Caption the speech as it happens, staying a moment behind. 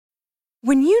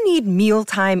When you need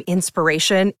mealtime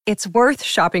inspiration, it's worth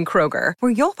shopping Kroger,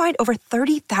 where you'll find over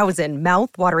 30,000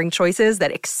 mouth-watering choices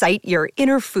that excite your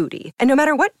inner foodie. And no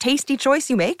matter what tasty choice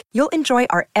you make, you'll enjoy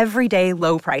our everyday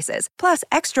low prices, plus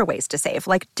extra ways to save,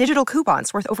 like digital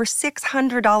coupons worth over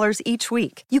 $600 each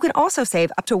week. You can also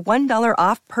save up to $1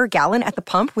 off per gallon at the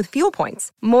pump with fuel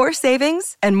points. More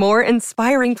savings and more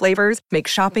inspiring flavors make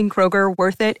shopping Kroger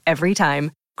worth it every time.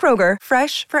 Kroger,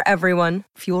 fresh for everyone.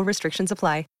 Fuel restrictions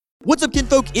apply. What's up,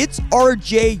 kinfolk? It's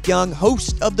RJ Young,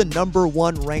 host of the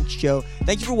 #1 ranked show.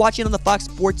 Thank you for watching on the Fox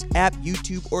Sports app,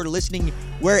 YouTube, or listening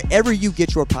wherever you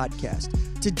get your podcast.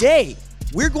 Today,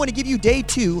 we're going to give you day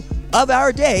 2 of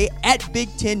our day at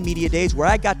Big Ten Media Days, where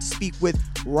I got to speak with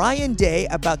Ryan Day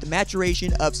about the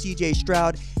maturation of CJ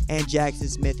Stroud and Jackson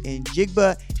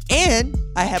Smith-Njigba. And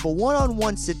I have a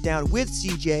one-on-one sit-down with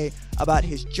CJ about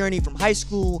his journey from high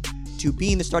school to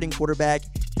being the starting quarterback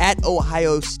at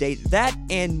Ohio State. That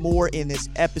and more in this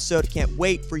episode. Can't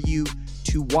wait for you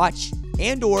to watch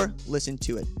and or listen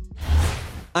to it.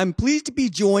 I'm pleased to be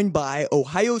joined by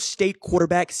Ohio State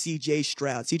quarterback CJ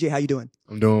Stroud. CJ, how you doing?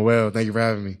 I'm doing well. Thank you for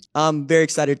having me. I'm very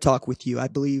excited to talk with you. I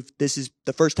believe this is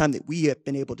the first time that we have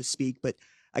been able to speak, but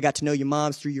I got to know your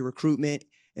mom through your recruitment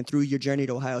and through your journey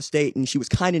to Ohio State, and she was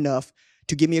kind enough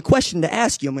to give me a question to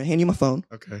ask you. I'm going to hand you my phone.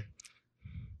 Okay.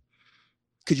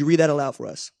 Could you read that aloud for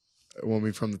us? Want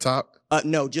me from the top?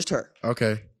 No, just her.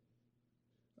 Okay.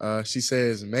 She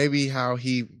says, maybe how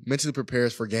he mentally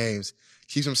prepares for games,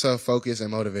 keeps himself focused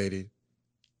and motivated.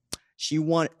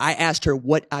 I asked her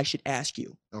what I should ask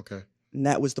you. Okay. And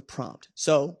that was the prompt.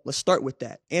 So let's start with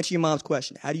that. Answer your mom's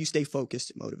question. How do you stay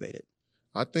focused and motivated?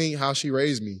 I think how she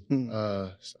raised me.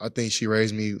 I think she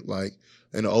raised me like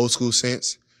in the old school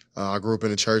sense. I grew up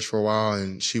in the church for a while,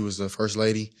 and she was the first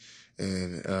lady,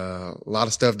 and a lot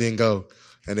of stuff didn't go.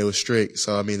 And it was strict.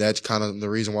 So, I mean, that's kind of the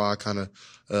reason why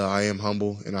I am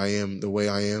humble and I am the way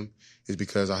I am, is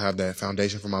because I have that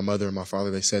foundation from my mother and my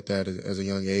father. They set that as a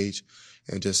young age,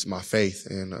 and just my faith.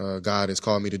 And God has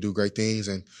called me to do great things,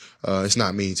 and it's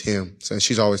not me, it's him. So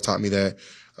she's always taught me that,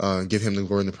 give him the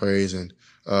glory and the praise. And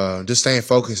just staying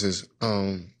focused is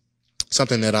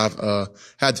something that I've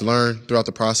had to learn throughout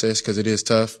the process, because it is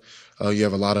tough. You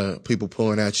have a lot of people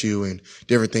pulling at you and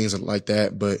different things like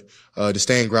that. But just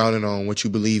staying grounded on what you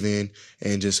believe in,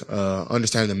 and just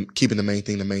understanding keeping the main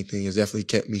thing has definitely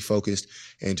kept me focused,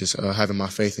 and just having my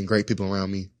faith in great people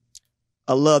around me.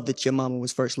 I love that your mama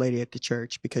was first lady at the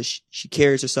church, because she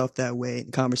carries herself that way in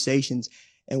conversations.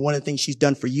 And one of the things she's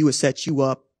done for you is set you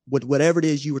up with whatever it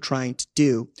is you were trying to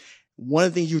do. One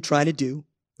of the things you were trying to do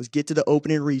was get to the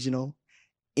opening regional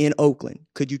in Oakland.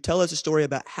 Could you tell us a story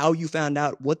about how you found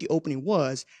out what the opening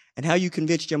was and how you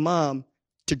convinced your mom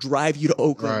to drive you to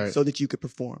Oakland so that you could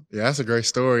perform? Yeah, that's a great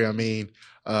story. I mean,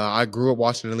 I grew up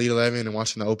watching the Elite 11 and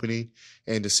watching the opening,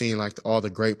 and just seeing like all the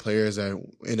great players that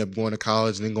end up going to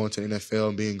college and then going to the NFL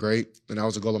and being great. And that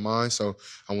was a goal of mine, so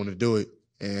I wanted to do it.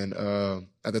 And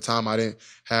at the time, I didn't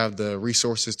have the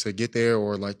resources to get there,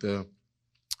 or like the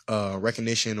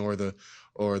recognition or the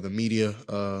media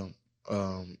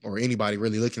or anybody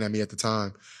really looking at me at the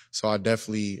time. So I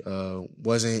definitely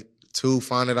wasn't too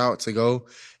finding out to go.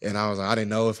 And I was like, I didn't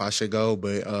know if I should go.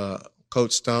 But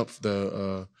Coach Stump,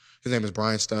 his name is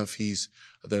Brian Stump, he's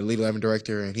the Elite 11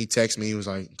 director, and he texted me. He was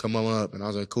like, come on up. And I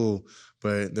was like, cool.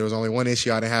 But there was only one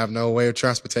issue. I didn't have no way of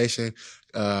transportation.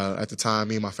 At the time,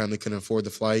 me and my family couldn't afford the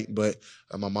flight. But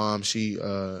my mom, she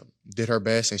did her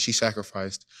best, and she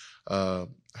sacrificed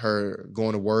her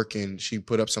going to work, and she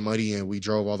put up some money, and we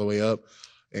drove all the way up,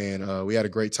 and we had a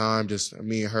great time, just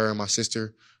me and her and my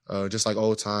sister, just like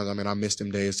old times. I mean, I missed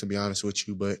them days, to be honest with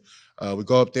you, but we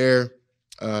go up there,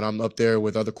 and I'm up there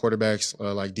with other quarterbacks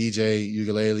like DJ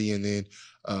Ugalele, and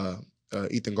then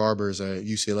Ethan Garber's at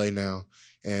UCLA now,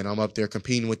 and I'm up there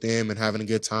competing with them and having a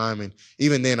good time. And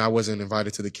even then, I wasn't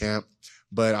invited to the camp.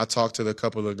 But I talked to a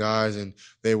couple of guys, and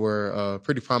they were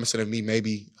pretty promising of me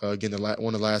maybe getting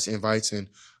one of the last invites. And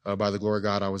by the glory of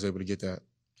God, I was able to get that.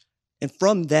 And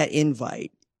from that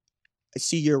invite, I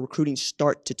see your recruiting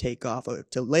start to take off.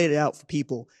 To lay it out for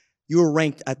people, you were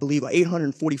ranked, I believe,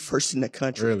 841st in the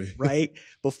country, really? Right?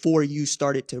 Before you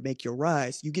started to make your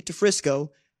rise. You get to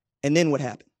Frisco, and then what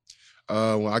happened?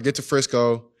 When I get to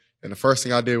Frisco, and the first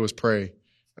thing I did was pray.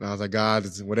 And I was like, God,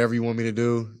 whatever you want me to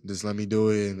do, just let me do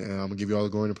it. And I'm going to give you all the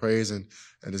glory and praise, and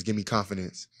just give me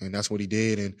confidence. And that's what he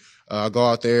did. And I go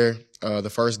out there. The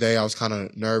first day I was kind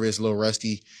of nervous, a little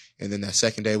rusty. And then that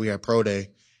second day we had pro day.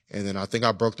 And then I think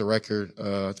I broke the record.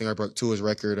 I think I broke Tua's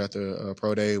record at the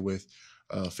pro day with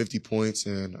 50 points,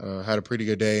 and had a pretty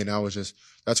good day. And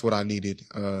that's what I needed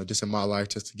just in my life,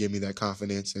 just to give me that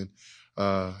confidence. And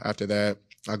after that,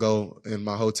 I go in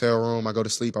my hotel room. I go to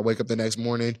sleep. I wake up the next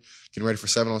morning, getting ready for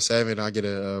 7-on-7. I get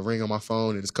a ring on my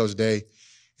phone, and it's Coach Day.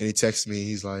 And he texts me.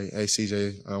 He's like, "Hey,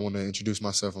 CJ, I want to introduce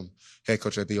myself. I'm head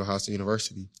coach at The Ohio State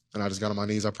University." And I just got on my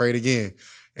knees. I prayed again.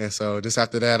 And so just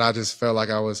after that, I just felt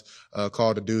like I was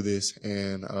called to do this.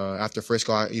 And after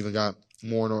Frisco, I even got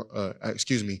more, I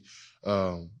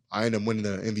ended up winning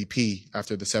the MVP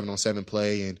after the 7-on-7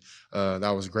 play. And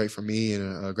that was great for me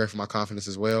and great for my confidence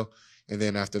as well. And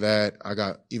then after that, I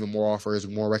got even more offers,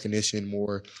 more recognition,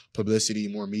 more publicity,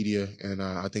 more media. And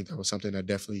I think that was something that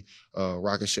definitely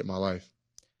rocket shipped my life.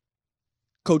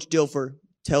 Coach Dilfer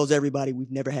tells everybody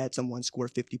we've never had someone score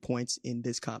 50 points in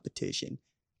this competition.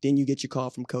 Then you get your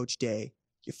call from Coach Day.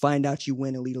 You find out you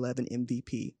win Elite 11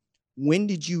 MVP. When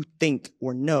did you think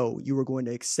or know you were going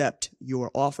to accept your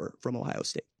offer from Ohio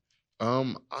State?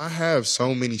 I have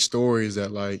so many stories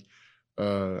that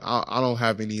I don't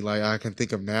have any I can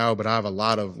think of now, but I have a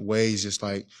lot of ways just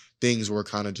things were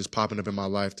kind of just popping up in my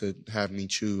life to have me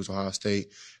choose Ohio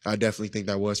State. I definitely think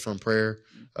that was from prayer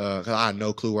because I had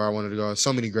no clue where I wanted to go.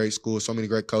 So many great schools, so many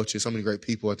great coaches, so many great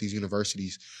people at these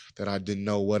universities that I didn't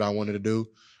know what I wanted to do.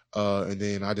 And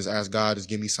then I just asked God, just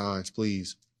give me signs,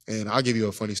 please. And I'll give you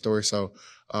a funny story. So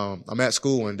I'm at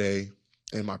school one day,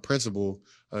 and my principal,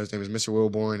 his name is Mr.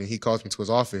 Wilborn, and he calls me to his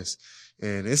office.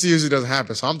 And this usually doesn't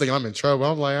happen. So I'm thinking I'm in trouble.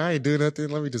 I'm like, I ain't doing nothing.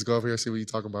 Let me just go over here and see what you're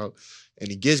talking about. And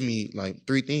he gives me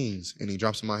 3 things, and he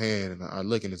drops in my hand. And I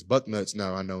look, and it's buck nuts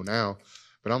now. I know now.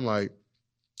 But I'm like,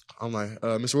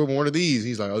 Mr. Wilborn, what are these?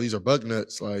 He's like, oh, these are buck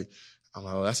nuts. I'm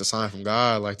like, oh, that's a sign from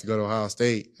God, to go to Ohio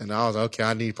State. And I was like, okay,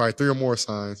 I need probably 3 or more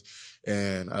signs.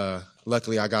 And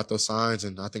luckily I got those signs,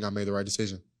 and I think I made the right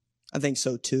decision. I think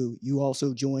so, too. You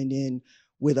also joined in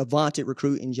with a vaunted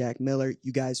recruit in Jack Miller.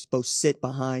 You guys both sit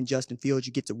behind Justin Fields.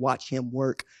 You get to watch him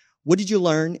work. What did you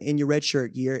learn in your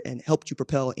redshirt year and helped you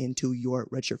propel into your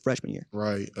redshirt freshman year?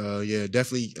 Right. Yeah,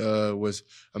 definitely was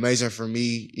amazing for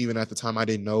me. Even at the time I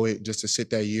didn't know it, just to sit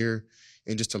that year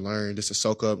and just to learn, just to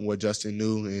soak up what Justin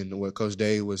knew and what Coach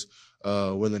Day was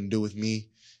willing to do with me.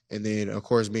 And then, of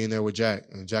course, being there with Jack.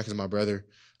 And Jack is my brother.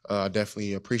 I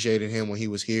definitely appreciated him when he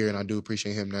was here, and I do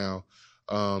appreciate him now.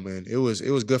 And it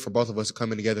was good for both of us to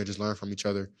come in together and just learn from each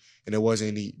other. And there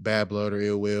wasn't any bad blood or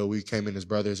ill will. We came in as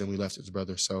brothers, and we left as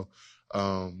brothers. So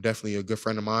definitely a good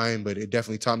friend of mine, but it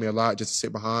definitely taught me a lot just to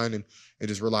sit behind and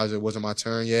just realize it wasn't my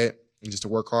turn yet, and just to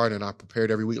work hard. And I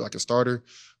prepared every week like a starter,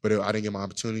 but I didn't get my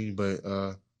opportunity.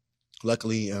 But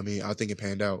luckily, I think it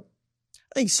panned out.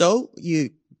 I think so. You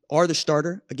are the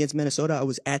starter against Minnesota. I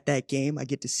was at that game. I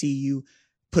get to see you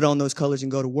put on those colors and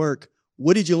go to work.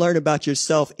 What did you learn about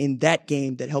yourself in that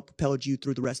game that helped propel you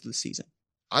through the rest of the season?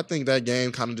 I think that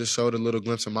game kind of just showed a little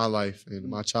glimpse of my life and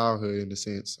my childhood, in a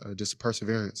sense, just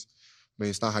perseverance.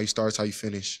 It's not how you start, it's how you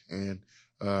finish. And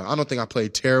I don't think I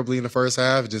played terribly in the first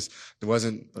half. It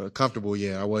wasn't comfortable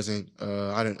yet. I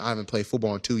haven't played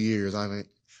football in 2 years. I haven't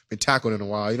been tackled in a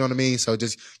while. You know what I mean? So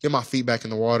just get my feet back in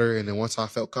the water. And then once I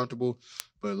felt comfortable,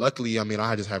 but luckily,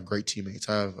 I just have great teammates.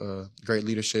 I have great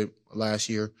leadership last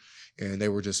year, and they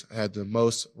had the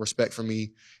most respect for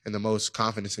me and the most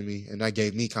confidence in me, and that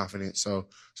gave me confidence. So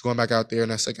just going back out there in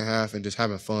that second half and just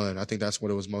having fun. I think that's what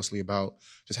it was mostly about,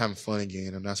 just having fun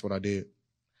again, and that's what I did.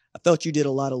 I felt you did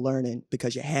a lot of learning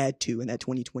because you had to in that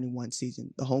 2021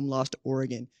 season. The home loss to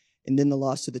Oregon and then the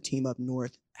loss to the team up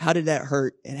north. How did that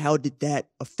hurt, and how did that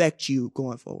affect you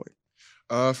going forward?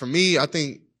 For me, I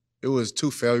think it was 2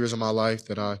 failures in my life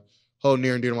that I hold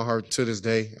near and dear to my heart to this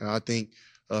day. And I think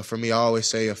for me, I always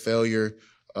say a failure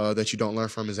that you don't learn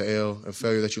from is an L. A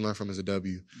failure that you learn from is a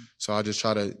W. So I just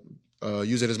try to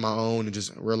use it as my own and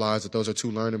just realize that those are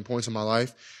 2 learning points in my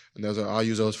life. And I'll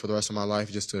use those for the rest of my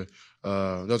life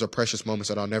those are precious moments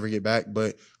that I'll never get back.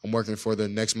 But I'm working for the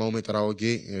next moment that I will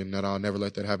get, and that I'll never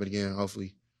let that happen again,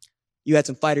 hopefully. You had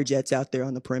some fighter jets out there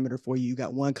on the perimeter for you. You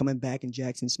got one coming back in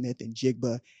Jackson Smith and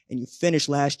Jigba, and you finished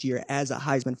last year as a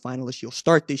Heisman finalist. You'll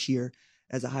start this year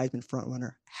as a Heisman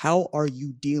frontrunner. How are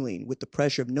you dealing with the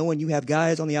pressure of knowing you have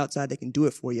guys on the outside that can do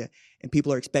it for you, and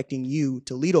people are expecting you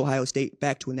to lead Ohio State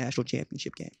back to a national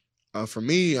championship game? For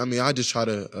me, I just try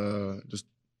to just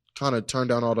kind of turn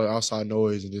down all the outside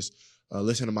noise and just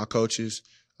listen to my coaches,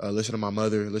 listen to my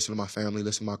mother, listen to my family,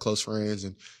 listen to my close friends,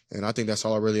 and I think that's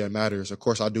all really that matters. Of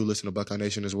course, I do listen to Buckeye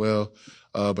Nation as well,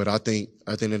 but I think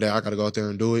at the end of the day, I got to go out there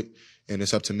and do it, and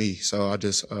it's up to me. So I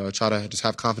just try to just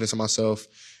have confidence in myself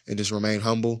and just remain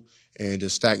humble and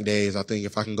just stack days. I think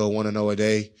if I can go 1-0 a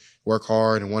day, work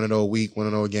hard, and 1-0 a week,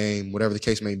 1-0 a game, whatever the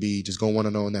case may be, just go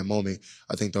 1-0 in that moment,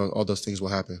 I think all those things will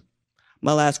happen.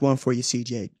 My last one for you,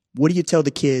 CJ. What do you tell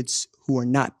the kids who are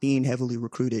not being heavily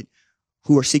recruited,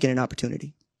 who are seeking an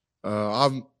opportunity?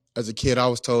 I as a kid, I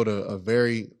was told a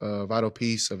very vital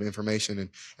piece of information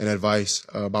and advice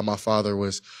by my father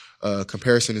was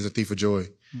comparison is a thief of joy.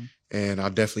 And I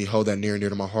definitely hold that near and dear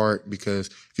to my heart, because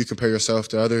if you compare yourself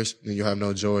to others, then you'll have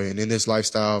no joy. And in this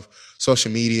lifestyle of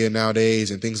social media nowadays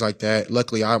and things like that,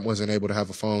 luckily I wasn't able to have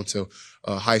a phone till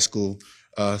high school.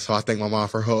 So I thank my mom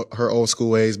for her old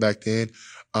school ways back then.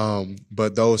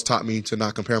 But those taught me to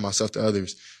not compare myself to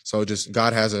others. So just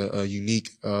God has a unique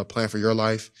plan for your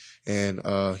life, and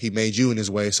he made you in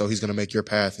his way, so he's going to make your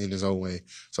path in his own way.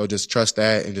 So just trust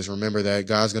that, and just remember that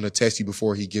God's going to test you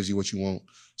before he gives you what you want.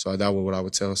 So that was what I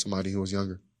would tell somebody who was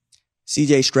younger.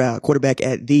 CJ Stroud, quarterback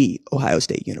at The Ohio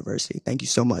State University. Thank you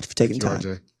so much for taking time.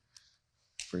 RJ.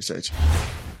 Appreciate you.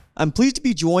 I'm pleased to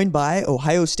be joined by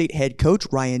Ohio State head coach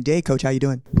Ryan Day. Coach, how you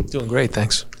doing? Doing great,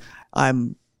 thanks.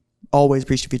 I'm always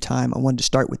appreciative of your time. I wanted to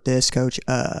start with this, Coach.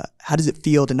 How does it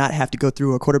feel to not have to go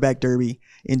through a quarterback derby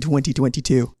in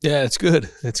 2022? Yeah, it's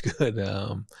good. It's good.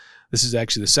 This is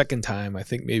actually the second time, I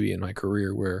think, maybe in my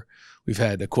career where we've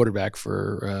had a quarterback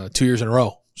for 2 years in a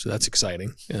row. So that's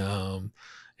exciting.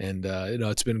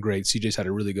 It's been great. CJ's had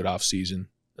a really good offseason.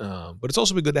 But it's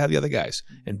also been good to have the other guys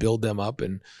and build them up.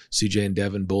 And CJ and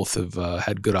Devin both have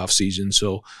had good off seasons.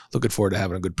 So looking forward to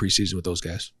having a good preseason with those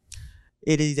guys.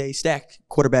 It is a stacked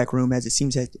quarterback room, as it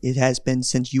seems that it has been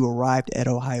since you arrived at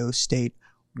Ohio State.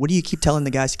 What do you keep telling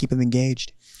the guys to keep them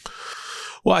engaged?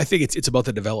 Well, I think it's about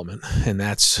the development, and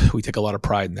we take a lot of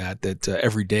pride in that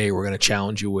every day we're going to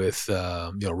challenge you with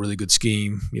really good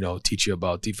scheme, teach you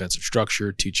about defensive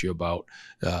structure, teach you about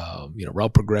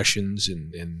route progressions,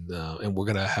 and we're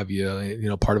going to have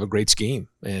you part of a great scheme,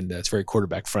 and it's very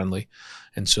quarterback friendly.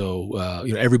 And so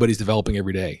everybody's developing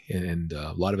every day, and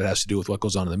a lot of it has to do with what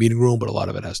goes on in the meeting room, but a lot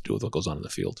of it has to do with what goes on in the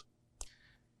field.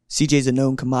 CJ's a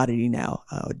known commodity now.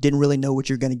 Didn't really know what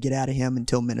you're going to get out of him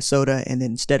until Minnesota, and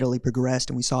then steadily progressed,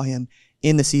 and we saw him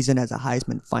in the season as a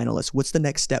Heisman finalist. What's the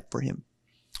next step for him?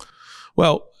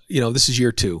 Well, this is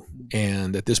year 2,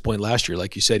 and at this point last year,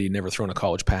 like you said, he'd never thrown a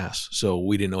college pass, so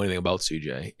we didn't know anything about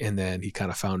CJ. And then he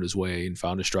kind of found his way and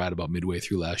found his stride about midway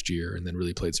through last year, and then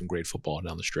really played some great football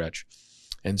down the stretch.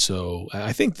 And so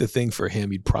I think the thing for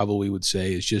him, he probably would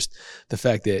say, is just the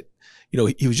fact that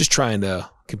he was just trying to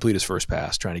complete his first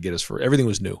pass, trying to get his first. Everything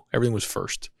was new. Everything was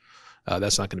first.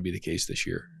 That's not going to be the case this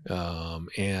year.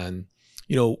 And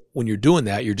when you're doing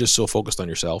that, you're just so focused on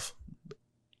yourself.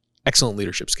 Excellent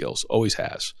leadership skills, always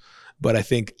has. But I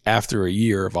think after a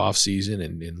year of off-season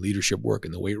and leadership work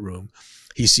in the weight room,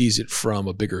 he sees it from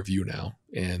a bigger view now,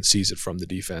 and sees it from the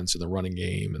defense and the running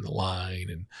game and the line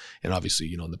and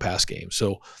obviously, in the pass game.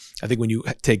 So I think when you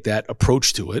take that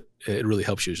approach to it, it really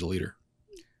helps you as a leader.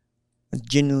 I was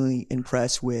genuinely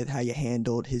impressed with how you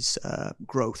handled his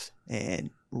growth and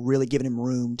really giving him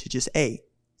room to just,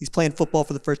 he's playing football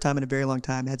for the first time in a very long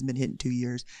time, hasn't been hit in 2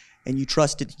 years, and you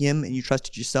trusted him and you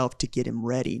trusted yourself to get him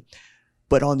ready.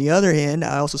 But on the other hand,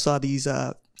 I also saw these,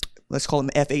 let's call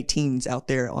them F-18s out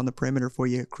there on the perimeter for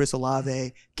you, Chris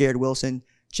Olave, Garrett Wilson,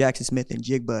 Jackson Smith, and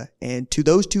Jigba. And to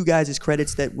those two guys'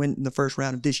 credits that went in the first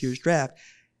round of this year's draft,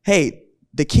 hey,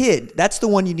 the kid, that's the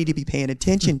one you need to be paying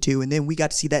attention to. And then we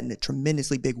got to see that in a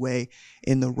tremendously big way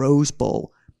in the Rose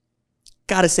Bowl.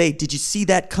 Gotta say, did you see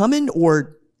that coming,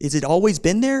 or is it always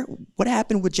been there? What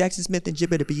happened with Jackson Smith and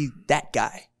Jigba to be that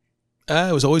guy?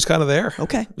 It was always kind of there.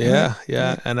 Okay. Yeah.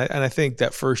 And I think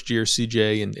that first year,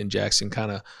 CJ and Jackson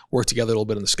kind of worked together a little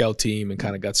bit on the scout team and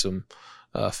kind of got some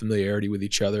familiarity with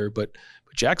each other. But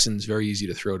Jackson's very easy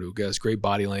to throw to. He has great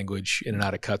body language, in and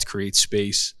out of cuts, creates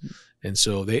space. And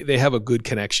so they have a good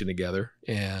connection together.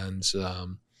 And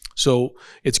so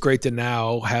it's great to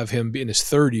now have him in his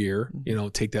third year,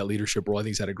 take that leadership role. I think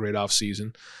he's had a great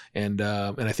offseason. And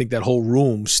I think that whole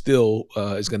room still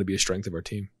is going to be a strength of our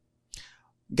team.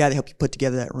 Guy to help you put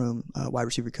together that room, wide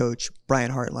receiver coach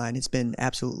Brian Hartline, has been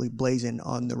absolutely blazing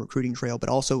on the recruiting trail, but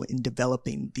also in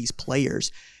developing these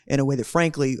players in a way that,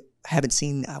 frankly, haven't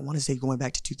seen, I want to say going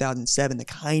back to 2007, the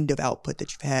kind of output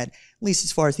that you've had, at least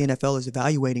as far as the NFL is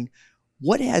evaluating.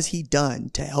 What has he done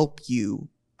to help you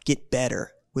get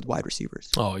better with wide receivers?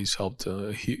 Oh, he's helped,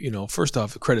 first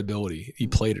off, credibility. He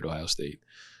played at Ohio State.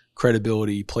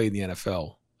 Credibility, he played in the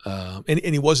NFL. And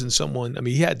he wasn't someone,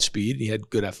 he had speed, he had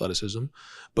good athleticism,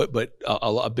 but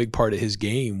a big part of his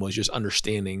game was just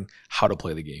understanding how to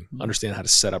play the game, understand how to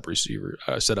set up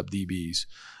set up DBs,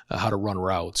 how to run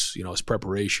routes, his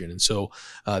preparation. And so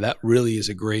that really is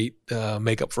a great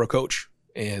makeup for a coach.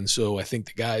 And so I think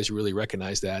the guys really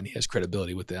recognize that, and he has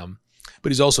credibility with them.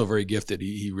 But he's also very gifted.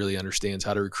 He really understands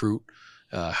how to recruit,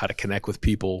 how to connect with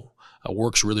people,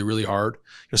 works really, really hard.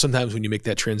 Sometimes when you make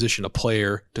that transition, a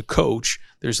player to coach,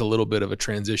 there's a little bit of a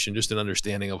transition, just an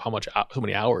understanding of how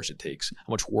many hours it takes,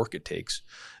 how much work it takes.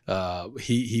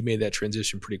 He made that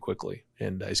transition pretty quickly,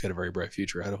 and he's got a very bright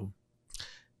future ahead of him.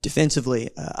 Defensively,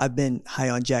 I've been high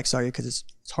on Jack Sawyer because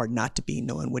it's hard not to be,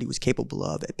 knowing what he was capable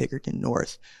of at Pickerton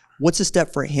North. What's the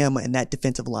step for him and that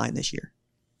defensive line this year?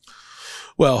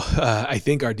 Well, I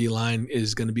think our D-line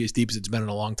is going to be as deep as it's been in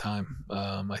a long time.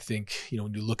 I think,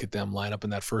 when you look at them line up in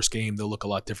that first game, they'll look a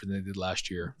lot different than they did last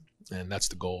year, and that's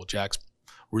the goal. Jack's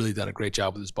really done a great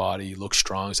job with his body. He looks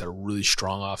strong. He's had a really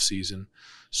strong offseason.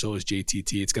 So is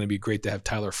JTT. It's going to be great to have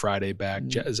Tyler Friday back.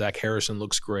 Zach Harrison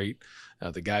looks great.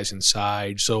 The guys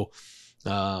inside. So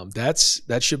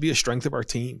that should be a strength of our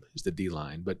team, is the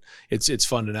D-line. But it's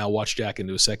fun to now watch Jack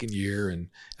into a second year, and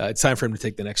it's time for him to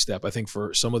take the next step. I think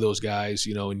for some of those guys,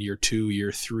 in year 2,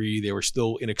 year 3, they were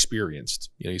still inexperienced.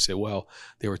 You say, well,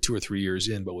 they were 2 or 3 years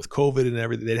in, but with COVID and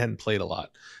everything, they hadn't played a lot.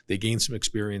 They gained some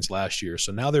experience last year.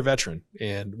 So now they're veteran.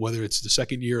 And whether it's the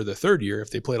second year or the third year,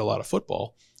 if they played a lot of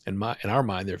football, in our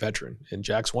mind, they're veteran. And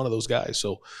Jack's one of those guys.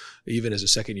 So even as a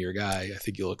second-year guy, I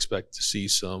think you'll expect to see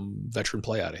some veteran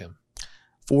play out of him.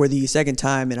 For the second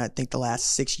time in, I think, the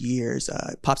last 6 years,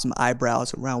 popped some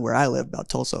eyebrows around where I live about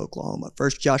Tulsa, Oklahoma.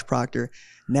 First, Josh Proctor,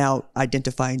 now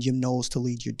identifying Jim Knowles to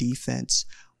lead your defense.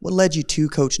 What led you to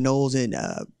Coach Knowles? And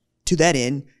to that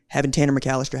end, having Tanner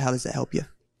McAllister, how does that help you?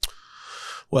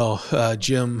 Well,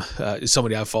 Jim is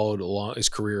somebody I've followed along his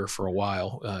career for a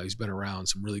while. He's been around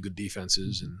some really good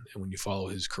defenses, and when you follow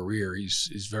his career,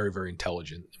 he's very, very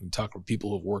intelligent. When you talk to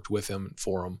people who have worked with him and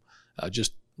for him,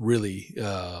 just really,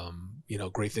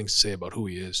 great things to say about who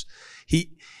he is.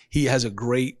 He has a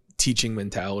great teaching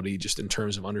mentality, just in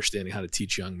terms of understanding how to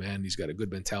teach young men. He's got a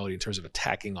good mentality in terms of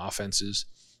attacking offenses,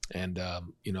 and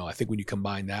I think when you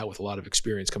combine that with a lot of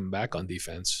experience coming back on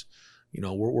defense,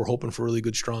 we're hoping for really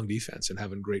good, strong defense and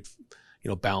having great,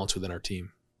 balance within our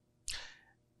team.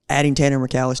 Adding Tanner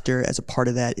McAllister as a part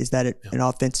of that, is that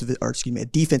a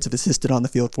defensive assistant on the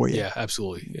field for you? Yeah,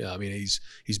 absolutely. Yeah, I mean,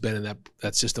 he's been in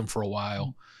that system for a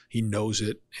while. He knows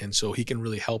it, and so he can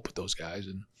really help with those guys.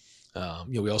 And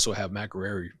we also have Matt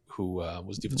Guerreri, who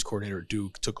was defense coordinator at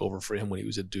Duke, took over for him when he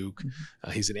was at Duke.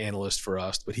 He's an analyst for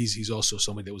us, but he's also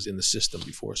somebody that was in the system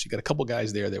before. So you got a couple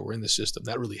guys there that were in the system.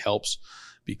 That really helps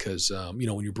because, when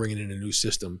you're bringing in a new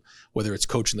system, whether it's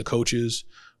coaching the coaches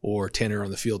or Tanner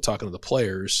on the field talking to the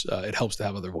players, it helps to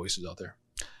have other voices out there.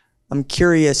 I'm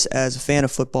curious, as a fan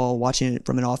of football, watching it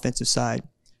from an offensive side,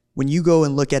 when you go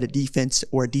and look at a defense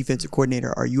or a defensive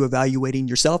coordinator, are you evaluating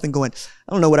yourself and going,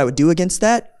 I don't know what I would do against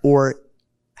that? Or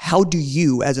how do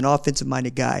you, as an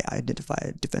offensive-minded guy, identify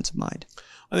a defensive mind?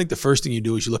 I think the first thing you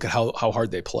do is you look at how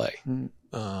hard they play and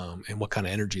what kind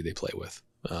of energy they play with.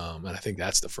 And I think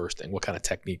that's the first thing. What kind of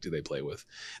technique do they play with?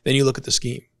 Then you look at the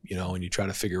scheme, and you try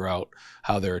to figure out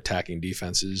how they're attacking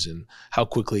defenses and how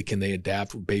quickly can they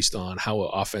adapt based on how an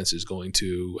offense is going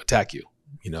to attack you.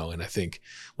 And I think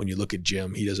when you look at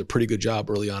Jim, he does a pretty good job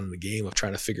early on in the game of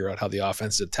trying to figure out how the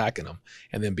offense is attacking him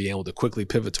and then being able to quickly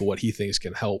pivot to what he thinks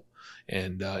can help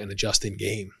and adjust in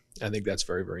game. I think that's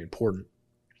very, very important.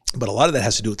 But a lot of that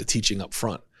has to do with the teaching up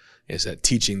front, is that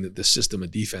teaching the system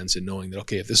of defense and knowing that,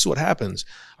 okay, if this is what happens,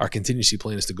 our contingency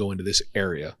plan is to go into this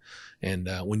area. And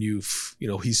when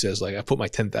he says, like, I put my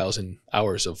 10,000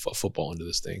 hours of football into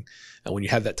this thing. And when you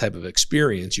have that type of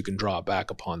experience, you can draw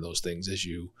back upon those things as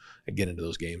you get into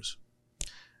those games.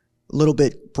 A little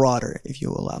bit broader, if you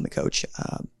will allow me, Coach.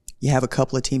 You have a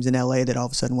couple of teams in LA that all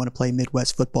of a sudden want to play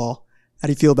Midwest football. How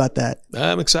do you feel about that?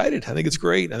 I'm excited. I think it's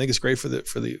great. I think it's great for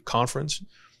the conference.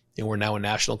 We're now a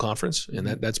national conference, and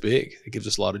that's big. It gives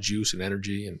us a lot of juice and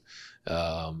energy and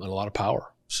a lot of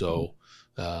power. So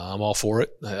I'm all for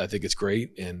it. I think it's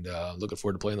great, and looking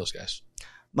forward to playing those guys.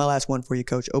 My last one for you,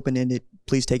 Coach. Open-ended.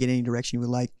 Please take it any direction you would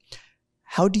like.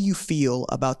 How do you feel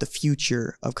about the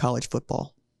future of college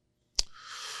football?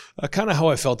 Kind of how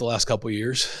I felt the last couple of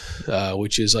years,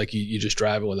 which is like you just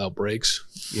drive it without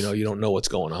brakes. You don't know what's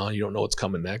going on. You don't know what's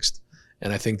coming next.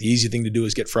 And I think the easy thing to do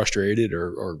is get frustrated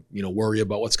or worry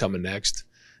about what's coming next.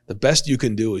 The best you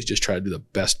can do is just try to do the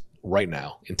best right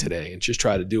now and today, and just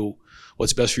try to do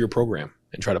what's best for your program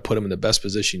and try to put them in the best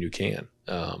position you can,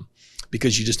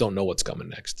 because you just don't know what's coming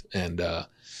next. And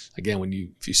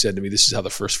again, if you said to me, this is how the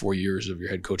first 4 years of your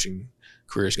head coaching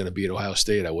career is going to be at Ohio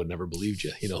State, I would never believed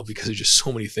you, because there's just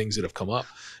so many things that have come up,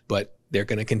 but they're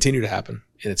going to continue to happen,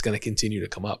 and it's going to continue to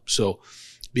come up. So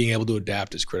being able to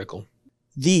adapt is critical.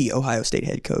 The Ohio State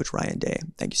head coach, Ryan Day.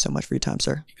 Thank you so much for your time,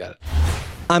 sir. You got it.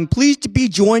 I'm pleased to be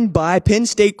joined by Penn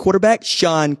State quarterback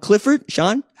Sean Clifford.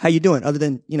 Sean, how you doing? Other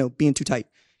than, being too tight.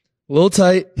 A little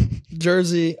tight.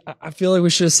 Jersey, I feel like we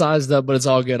should have sized up, but it's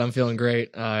all good. I'm feeling great.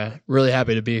 Really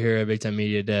happy to be here at Big Ten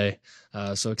Media Day.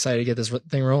 So excited to get this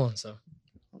thing rolling.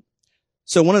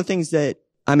 So one of the things that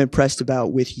I'm impressed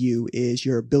about with you is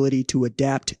your ability to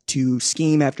adapt to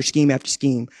scheme after scheme after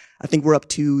scheme. I think we're up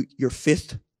to your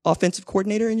 5th offensive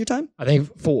coordinator in your time? I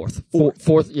think fourth.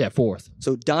 Yeah, fourth.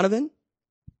 So Donovan?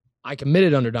 I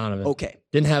committed under Donovan. Okay.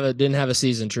 Didn't have a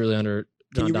season truly under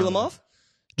John Can you reel Donovan. them off?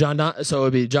 So it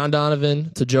would be John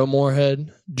Donovan to Joe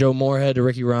Moorhead to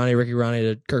Ricky Ronnie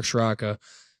to Kirk Sraka,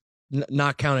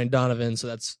 not counting Donovan, so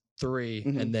that's 3,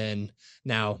 and then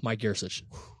now Mike Gersich.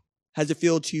 How's it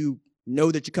feel to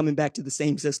know that you're coming back to the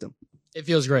same system? It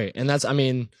feels great, and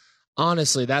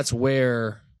honestly, that's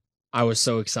where I was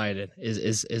so excited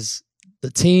is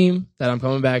the team that I'm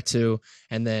coming back to,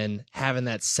 and then having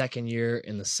that second year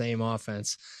in the same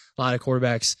offense. A lot of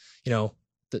quarterbacks,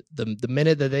 the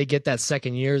minute that they get that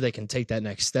second year, they can take that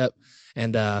next step.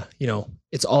 And,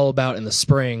 it's all about in the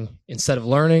spring, instead of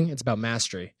learning, it's about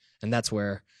mastery. And that's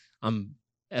where I'm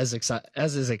as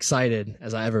excited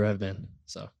as I ever have been.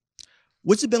 So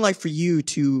what's it been like for you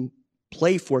to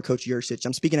play for Coach Yursich?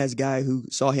 I'm speaking as a guy who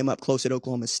saw him up close at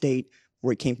Oklahoma State,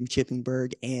 where he came from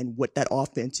Chippenberg, and what that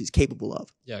offense is capable of.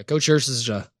 Yeah, Coach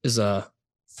Yursich is a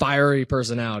fiery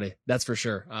personality, that's for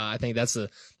sure. I think that's the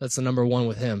number one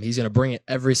with him. He's going to bring it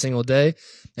every single day,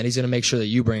 and he's going to make sure that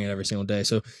you bring it every single day.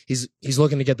 So he's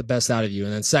looking to get the best out of you.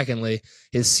 And then secondly,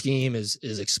 his scheme is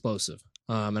explosive.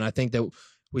 And I think that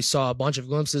we saw a bunch of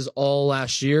glimpses all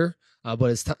last year, but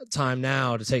it's time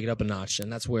now to take it up a notch.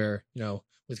 And that's where,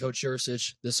 with Coach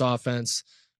Yursich, this offense,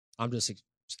 I'm just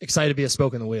excited to be a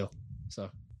spoke in the wheel. So,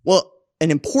 well,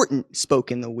 an important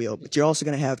spoke in the wheel, but you're also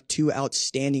going to have 2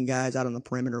 outstanding guys out on the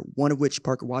perimeter, one of which,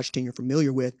 Parker Washington, you're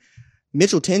familiar with.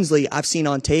 Mitchell Tinsley, I've seen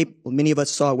on tape. Well, many of us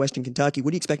saw at Western Kentucky.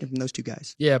 What are you expecting from those 2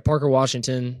 guys? Yeah, Parker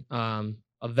Washington, a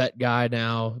vet guy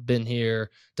now, been here,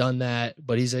 done that,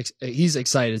 but he's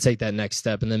excited to take that next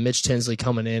step. And then Mitch Tinsley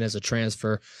coming in as a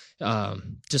transfer,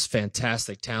 just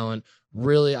fantastic talent.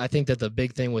 Really, I think that the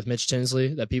big thing with Mitch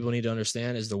Tinsley that people need to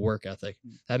understand is the work ethic.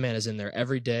 That man is in there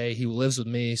every day. He lives with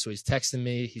me, so he's texting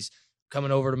me. He's coming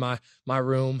over to my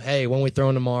room. Hey, when we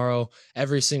throwing tomorrow?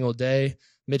 Every single day,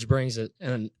 Mitch brings it.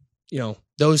 And,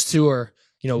 those 2 are,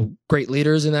 great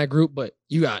leaders in that group, but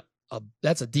you got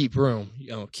that's a deep room.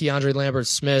 Keandre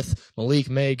Lambert-Smith, Malik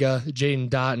Mega, Jaden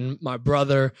Dotton, my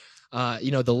brother.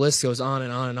 The list goes on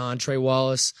and on and on. Trey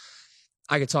Wallace.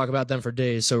 I could talk about them for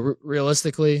days. So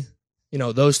realistically,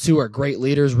 those 2 are great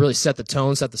leaders, really set the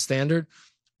tone, set the standard,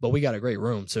 but we got a great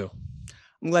room too.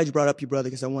 I'm glad you brought up your brother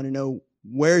because I want to know,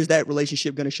 where's that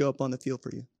relationship going to show up on the field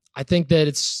for you? I think that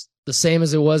it's the same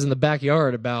as it was in the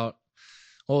backyard about,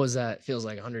 what was that? It feels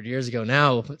like 100 years ago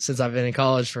now since I've been in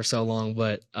college for so long.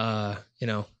 But,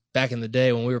 back in the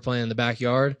day when we were playing in the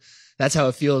backyard, that's how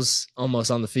it feels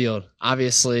almost on the field.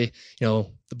 Obviously, the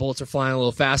bullets are flying a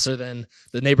little faster than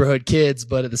the neighborhood kids,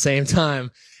 but at the same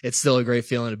time, it's still a great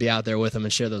feeling to be out there with them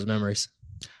and share those memories.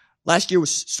 Last year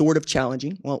was sort of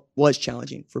challenging. Well, was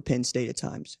challenging for Penn State at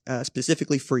times,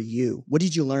 specifically for you. What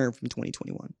did you learn from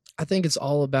 2021? I think it's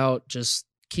all about just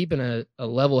keeping a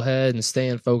level head and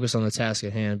staying focused on the task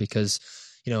at hand because,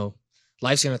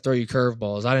 life's going to throw you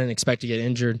curveballs. I didn't expect to get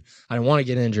injured. I didn't want to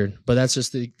get injured, but that's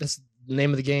the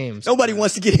name of the game. Nobody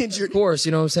wants to get injured. Of course,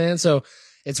 you know what I'm saying? So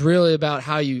it's really about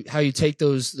how you take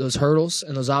those hurdles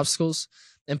and those obstacles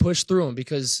and push through them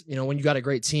because, when you got a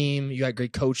great team, you got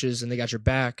great coaches and they got your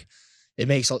back,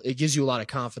 it gives you a lot of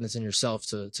confidence in yourself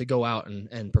to go out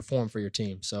and perform for your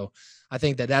team. So I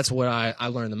think that's what I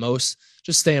learned the most.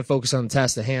 Just staying focused on the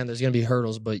task at hand. There's going to be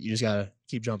hurdles, but you just got to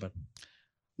keep jumping.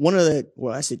 One of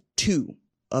the, 2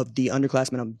 of the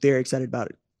underclassmen I'm very excited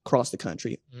about across the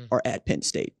country are at Penn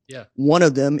State. Yeah. One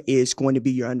of them is going to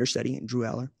be your understudy, Drew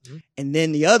Eller. And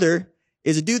then the other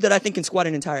is a dude that I think can squat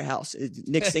an entire house,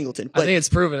 Nick Singleton. But, I think it's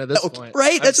proven at this point.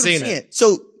 Right? That's what I'm saying.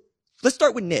 So let's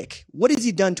start with Nick. What has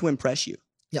he done to impress you?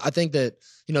 Yeah, I think that,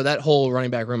 that whole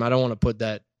running back room, I don't want to put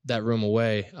that room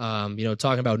away.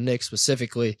 Talking about Nick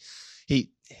specifically,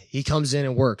 he comes in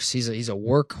and works. He's a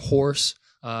workhorse.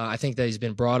 I think that he's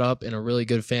been brought up in a really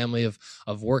good family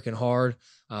of working hard.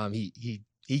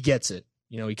 He gets it.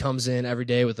 He comes in every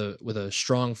day with a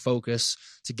strong focus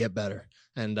to get better.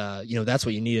 And, that's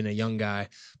what you need in a young guy.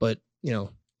 But,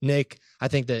 Nick, I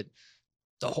think that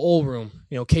the whole room,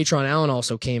 Katron Allen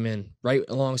also came in right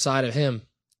alongside of him.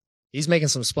 He's making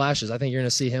some splashes. I think you're going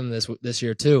to see him this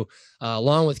year too,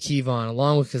 along with Kevon,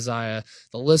 along with Keziah.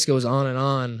 The list goes on and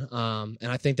on.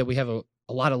 And I think that we have a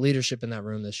lot of leadership in that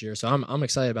room this year. So I'm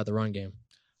excited about the run game.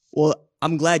 Well,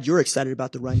 I'm glad you're excited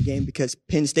about the run game because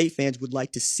Penn State fans would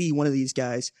like to see one of these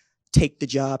guys take the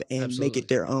job and Absolutely. make it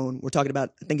their own. We're talking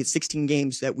about, I think it's 16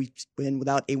 games that we've been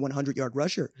without a 100-yard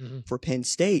rusher for Penn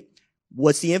State.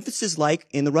 What's the emphasis like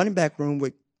in the running back room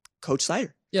with Coach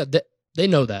Sider? Yeah, they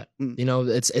know that. You know,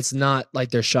 it's not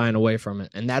like they're shying away from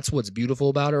it. And that's what's beautiful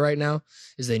about it right now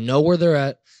is they know where they're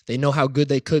at. They know how good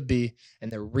they could be, and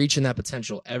they're reaching that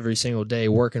potential every single day,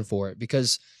 working for it.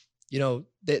 Because, you know,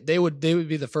 they would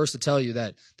be the first to tell you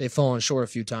that they've fallen short a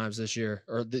few times this year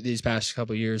or these past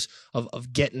couple of years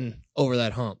of getting over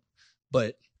that hump.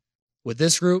 But with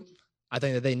this group, I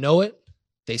think that they know it.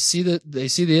 They see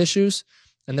the issues,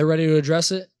 and they're ready to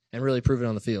address it and really prove it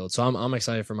on the field. So I'm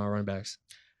excited for my running backs.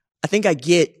 I think I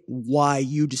get why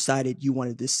you decided you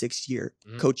wanted this 6th year.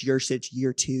 Coach Yursich,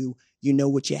 year 2, you know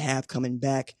what you have coming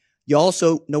back. You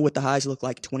also know what the highs look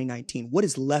like in 2019. What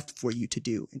is left for you to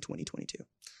do in 2022?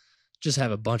 Just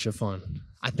have a bunch of fun.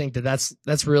 I think that's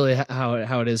really how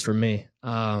it is for me.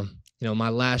 You know, my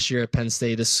last year at Penn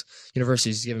State, this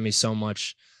university has given me so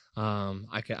much.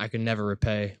 I could never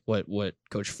repay what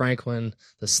Coach Franklin,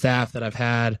 the staff that I've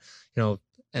had, you know,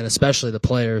 and especially the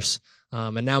players.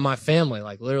 And now my family,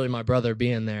 like literally my brother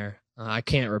being there, I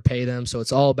can't repay them. So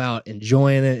it's all about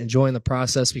enjoying it, enjoying the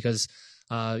process because,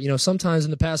 you know, sometimes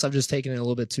in the past I've just taken it a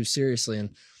little bit too seriously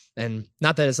and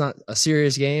not that it's not a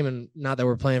serious game and not that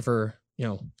we're playing for, you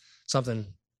know, something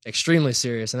extremely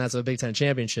serious and that's a Big Ten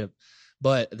championship.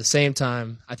 But at the same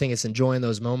time, I think it's enjoying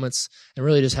those moments and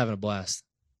really just having a blast.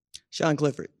 Sean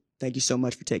Clifford, thank you so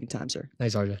much for taking time, sir.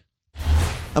 Thanks, RJ.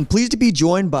 I'm pleased to be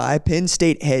joined by Penn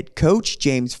State head coach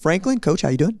James Franklin. Coach, how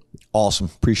you doing? Awesome.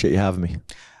 Appreciate you having me.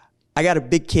 I got a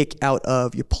big kick out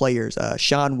of your players.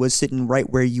 Sean was sitting right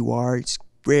where you are. He's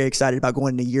very excited about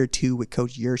going into year 2 with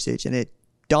Coach Yursich, and it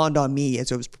dawned on me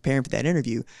as I was preparing for that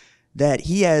interview that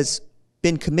he has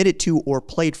been committed to or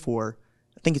played for,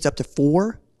 I think it's up to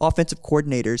 4 offensive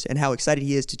coordinators, and how excited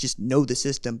he is to just know the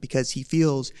system because he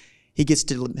feels he gets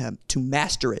to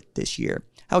master it this year.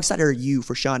 How excited are you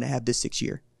for Sean to have this 6th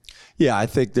year? Yeah, I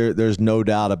think there's no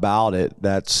doubt about it.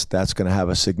 That's going to have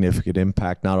a significant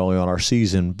impact not only on our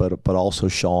season, but also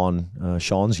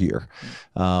Sean's year.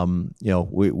 You know,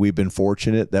 we've been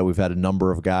fortunate that we've had a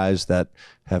number of guys that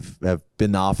have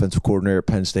been the offensive coordinator at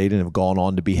Penn State and have gone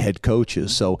on to be head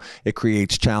coaches. So it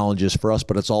creates challenges for us,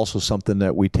 but it's also something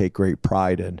that we take great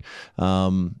pride in.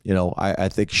 You know, I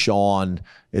think Sean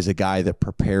is a guy that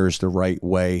prepares the right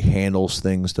way, handles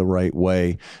things the right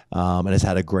way, and has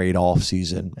had a great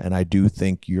offseason. And I do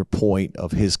think your point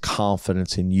of his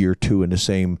confidence in year 2 in the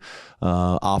same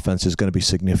offense is going to be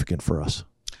significant for us.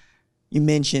 You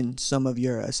mentioned some of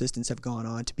your assistants have gone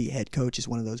on to be head coaches,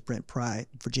 one of those Brent Pry,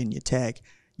 Virginia Tech.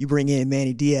 You bring in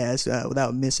Manny Diaz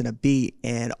without missing a beat,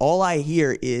 and all I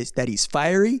hear is that he's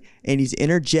fiery and he's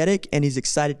energetic and he's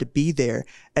excited to be there.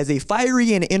 As a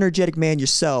fiery and energetic man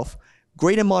yourself,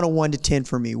 grade him on a 1 to 10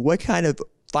 for me. What kind of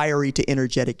fiery to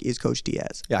energetic is Coach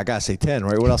Diaz? Yeah, I gotta say 10,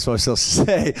 right? What else am I supposed to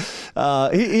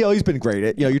say? He's been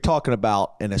great. You're talking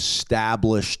about an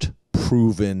established,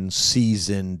 proven,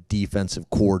 seasoned defensive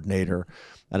coordinator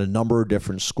at a number of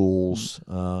different schools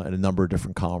and a number of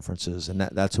different conferences, and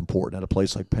that's important. At a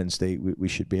place like Penn State, we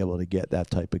should be able to get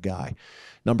that type of guy.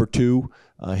 Number 2,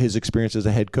 his experience as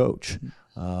a head coach.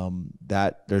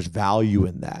 That there's value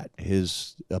in that.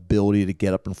 His ability to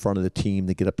get up in front of the team,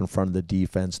 to get up in front of the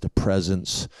defense, the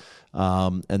presence,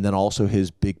 and then also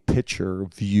his big picture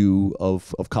view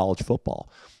of college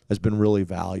football has been really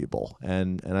valuable,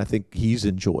 and I think he's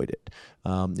enjoyed it.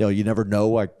 You know, you never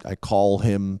know. I call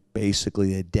him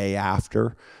basically a day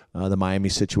after the Miami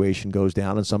situation goes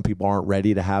down, and some people aren't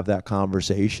ready to have that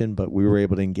conversation, but we were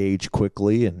able to engage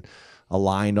quickly and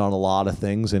aligned on a lot of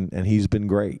things, and he's been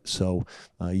great. So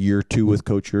year 2 with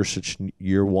Coach Yursich,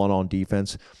 year 1 on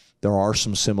defense. There are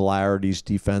some similarities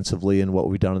defensively in what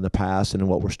we've done in the past and in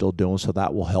what we're still doing, so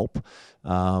that will help.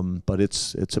 But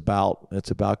it's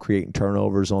about creating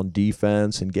turnovers on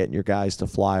defense and getting your guys to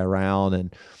fly around.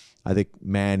 And I think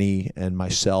Manny and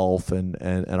myself and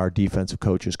our defensive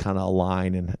coaches kind of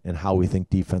align in how we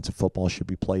think defensive football should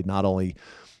be played, not only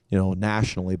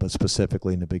nationally, but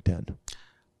specifically in the Big Ten.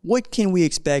 What can we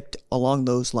expect along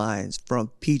those lines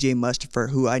from P.J. Mustipher,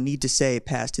 who I need to say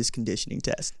passed his conditioning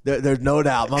test? There's no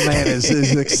doubt. My man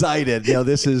is excited.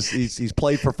 He's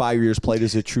played for 5 years, played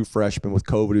as a true freshman. With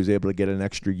COVID, he was able to get an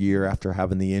extra year after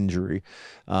having the injury.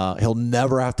 He'll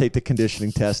never have to take the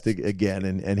conditioning test again,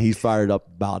 and he's fired up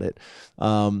about it.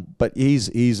 But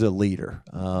he's a leader.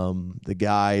 The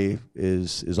guy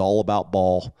is all about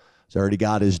ball. He's already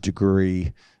got his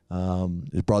degree.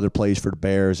 His brother plays for the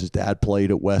Bears. His dad played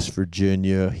at West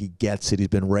Virginia. He gets it. He's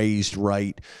been raised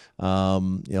right.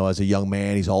 As a young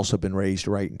man, he's also been raised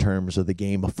right in terms of the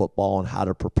game of football and how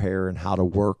to prepare and how to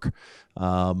work.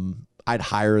 I'd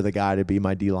hire the guy to be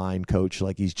my D-line coach.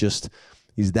 Like, he's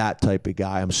that type of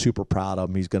guy. I'm super proud of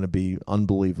him. He's going to be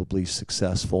unbelievably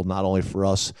successful, not only for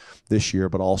us this year,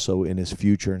 but also in his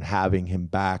future. And having him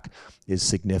back is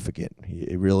significant.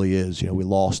 It really is. We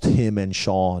lost him and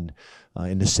Sean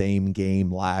in the same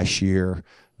game last year,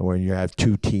 where you have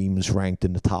two teams ranked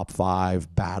in the top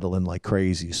 5 battling like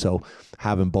crazy. So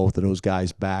having both of those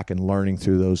guys back and learning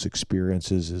through those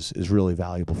experiences is really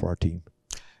valuable for our team.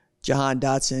 Jahan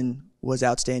Dotson was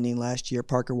outstanding last year.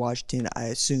 Parker Washington,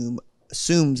 I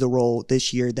assumes the role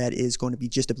this year that is going to be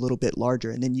just a little bit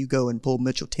larger. And then you go and pull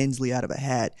Mitchell Tinsley out of a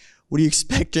hat. What are you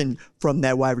expecting from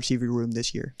that wide receiver room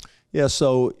this year? Yeah,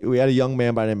 so we had a young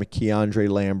man by the name of Keandre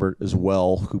Lambert as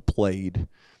well who played.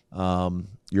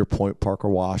 Your point, Parker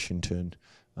Washington,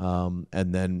 and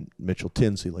then Mitchell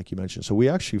Tinsley, like you mentioned. So we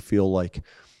actually feel like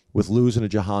with losing a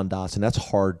Jahan Dotson, that's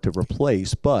hard to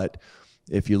replace. But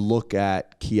if you look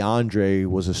at Keandre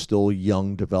was a still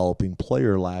young developing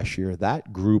player last year,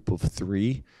 that group of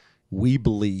 3, we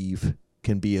believe,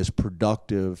 can be as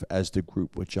productive as the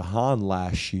group with Jahan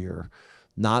last year.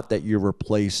 Not that you're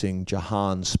replacing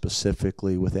Jahan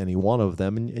specifically with any one of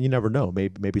them, and you never know.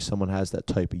 Maybe someone has that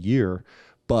type of year,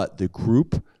 but the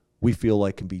group we feel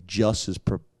like can be just as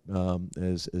productive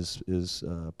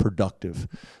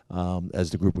as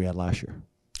the group we had last year.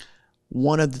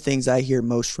 One of the things I hear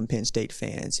most from Penn State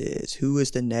fans is, who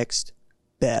is the next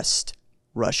best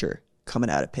rusher coming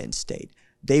out of Penn State?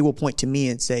 They will point to me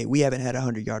and say, we haven't had a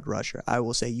 100-yard rusher. I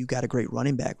will say, you got a great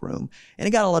running back room. And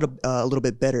it got a little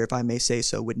bit better, if I may say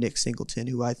so, with Nick Singleton,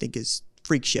 who I think is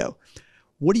freak show.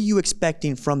 What are you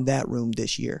expecting from that room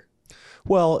this year?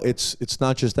 Well, it's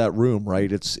not just that room,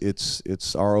 right?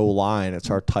 It's our O-line, it's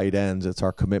our tight ends, it's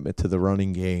our commitment to the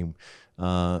running game.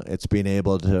 It's being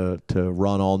able to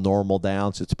run on normal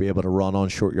downs. It's being able to run on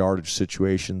short yardage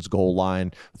situations, goal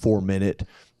line, 4-minute.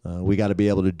 We got to be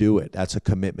able to do it. That's a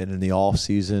commitment in the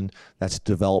offseason. That's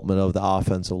development of the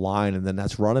offensive line. And then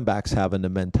that's running backs having the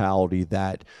mentality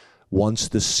that once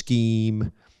the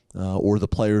scheme or the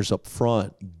players up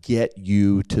front get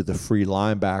you to the free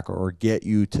linebacker or get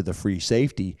you to the free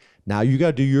safety, now you got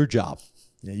to do your job.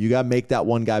 You got to make that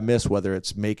one guy miss, whether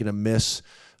it's making a miss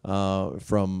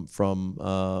from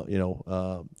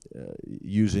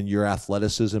using your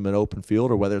athleticism in open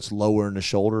field, or whether it's lowering the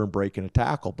shoulder and breaking a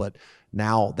tackle. But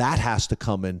now that has to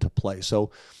come into play.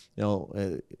 So,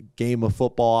 game of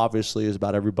football obviously is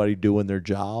about everybody doing their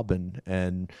job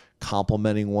and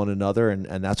complementing one another,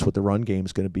 and that's what the run game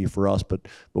is going to be for us. But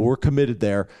we're committed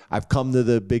there. I've come to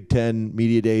the Big Ten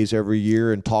media days every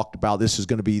year and talked about this is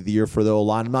going to be the year for the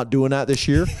O-line. I'm not doing that this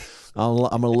year. I'm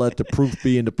going to let the proof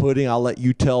be in the pudding. I'll let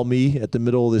you tell me at the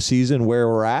middle of the season where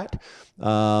we're at,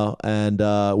 and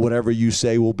whatever you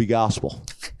say will be gospel.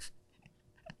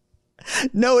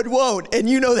 No, it won't, and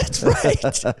you know that's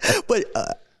right. But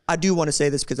I do want to say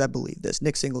this because I believe this.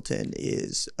 Nick Singleton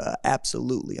is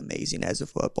absolutely amazing as a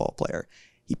football player.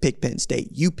 He picked Penn State.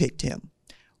 You picked him.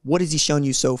 What has he shown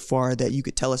you so far that you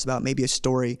could tell us about, maybe a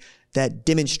story that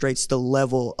demonstrates the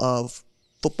level of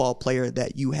football player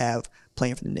that you have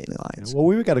playing for the Nittany Lions? Well,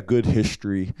 we've got a good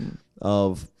history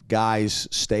of guys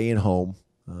staying home,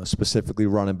 specifically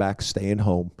running backs staying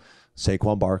home.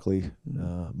 Saquon Barkley,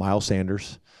 Miles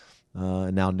Sanders,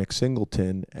 and now Nick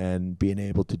Singleton, and being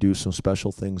able to do some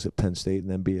special things at Penn State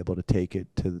and then be able to take it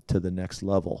to the next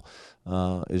level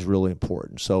is really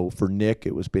important. So for Nick,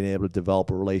 it was being able to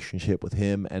develop a relationship with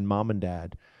him and mom and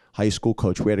dad. High school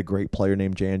coach. We had a great player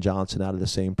named Jan Johnson out of the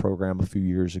same program a few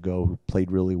years ago who played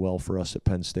really well for us at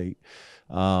Penn State.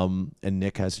 And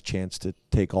Nick has a chance to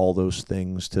take all those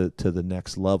things to the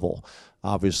next level.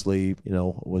 Obviously,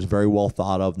 was very well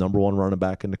thought of, number 1 running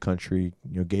back in the country,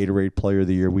 Gatorade Player of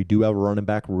the Year. We do have a running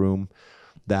back room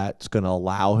that's going to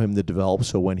allow him to develop,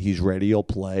 so when he's ready, he'll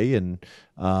play. And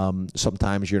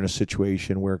sometimes you're in a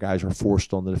situation where guys are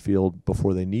forced onto the field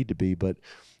before they need to be, but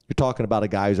you're talking about a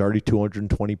guy who's already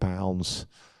 220 pounds,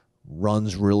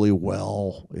 runs really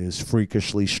well, is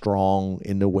freakishly strong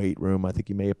in the weight room. I think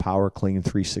he made a power clean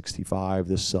 365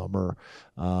 this summer.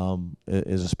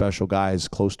 Is a special guy, is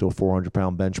close to a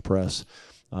 400-pound bench press.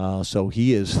 So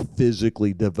he is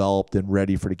physically developed and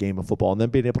ready for the game of football. And then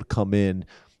being able to come in,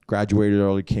 graduated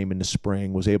early, came in the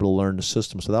spring, was able to learn the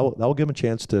system. So that will give him a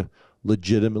chance to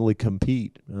legitimately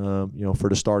compete, for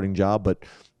the starting job, but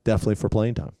definitely for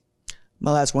playing time.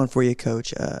 My last one for you,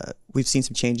 Coach. We've seen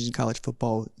some changes in college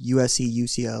football. USC,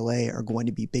 UCLA are going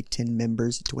to be Big Ten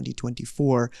members in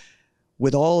 2024.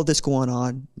 With all of this going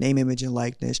on, name, image, and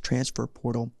likeness, transfer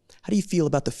portal, how do you feel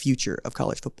about the future of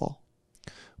college football?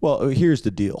 Well, here's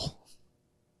the deal.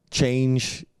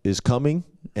 Change is coming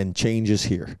and change is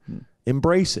here.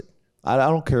 Embrace it. I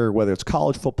don't care whether it's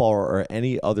college football or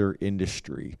any other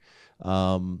industry.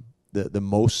 The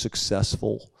most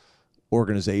successful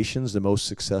organizations, the most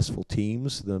successful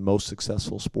teams, the most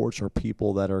successful sports are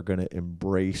people that are going to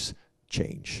embrace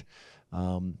change.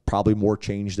 Probably more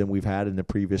change than we've had in the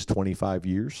previous 25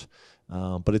 years,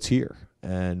 but it's here.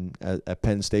 And at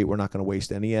Penn State, we're not going to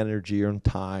waste any energy or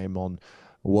time on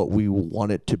what we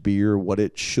want it to be or what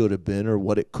it should have been or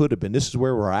what it could have been. This is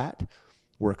where we're at.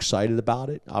 We're excited about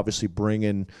it. Obviously,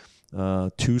 bringing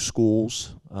two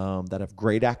schools that have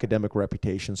great academic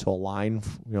reputations to align,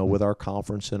 with our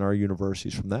conference and our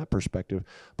universities from that perspective,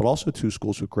 but also two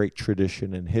schools with great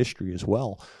tradition and history as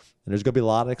well. And there's going to be a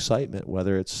lot of excitement,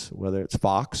 whether it's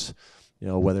Fox,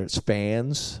 whether it's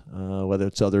fans, whether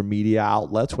it's other media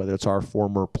outlets, whether it's our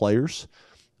former players.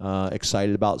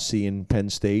 Excited about seeing Penn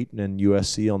State and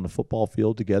USC on the football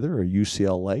field together, or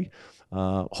UCLA.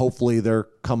 Hopefully they're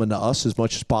coming to us as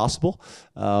much as possible.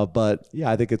 But yeah,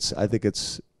 I think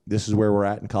this is where we're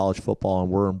at in college football,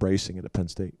 and we're embracing it at Penn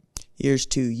State. Here's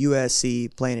to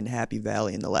USC playing in Happy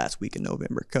Valley in the last week of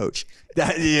November, Coach.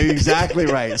 You're exactly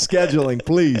right. Scheduling,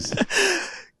 please.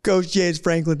 Coach James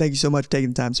Franklin, thank you so much for taking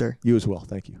the time, sir. You as well.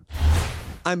 Thank you.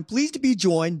 I'm pleased to be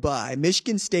joined by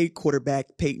Michigan State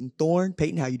quarterback Peyton Thorne.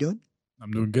 Peyton, how you doing?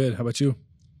 I'm doing good. How about you?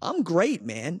 I'm great,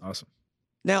 man. Awesome.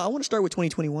 Now, I want to start with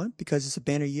 2021 because it's a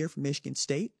banner year for Michigan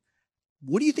State.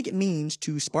 What do you think it means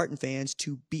to Spartan fans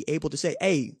to be able to say,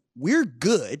 hey, we're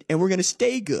good and we're going to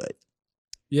stay good?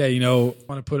 Yeah, I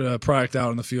want to put a product out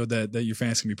on the field that your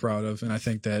fans can be proud of. And I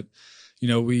think that,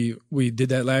 we did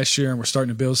that last year and we're starting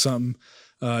to build something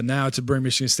now to bring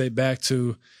Michigan State back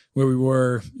to where we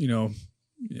were,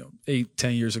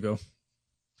 8-10 years ago.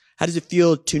 How does it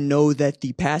feel to know that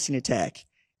the passing attack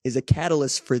is a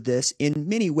catalyst for this in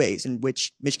many ways, in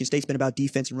which Michigan State's been about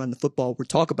defense and running the football? We'll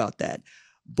talk about that.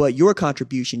 But your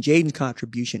contribution, Jaden's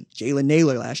contribution, Jalen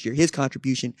Naylor last year, his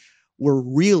contribution, were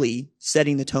really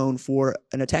setting the tone for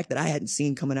an attack that I hadn't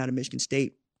seen coming out of Michigan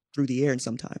State through the air in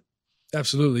some time.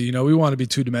 Absolutely. We want to be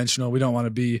two-dimensional. We don't want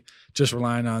to be just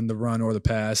relying on the run or the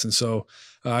pass. And so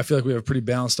I feel like we have a pretty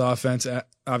balanced offense.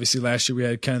 Obviously, last year we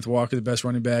had Kenneth Walker, the best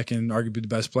running back and arguably the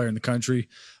best player in the country.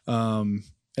 And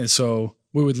so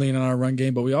we would lean on our run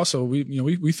game, but we also,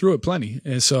 we threw it plenty.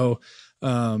 And so,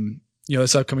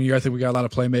 this upcoming year, I think we got a lot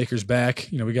of playmakers back.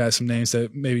 We got some names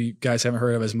that maybe guys haven't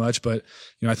heard of as much, but,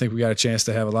 I think we got a chance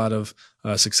to have a lot of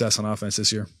success on offense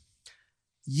this year.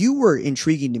 You were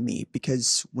intriguing to me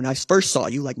because when I first saw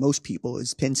you, like most people,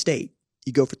 is Penn State.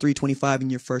 You go for 325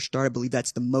 in your first start. I believe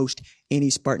that's the most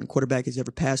any Spartan quarterback has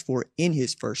ever passed for in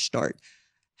his first start.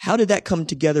 How did that come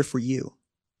together for you?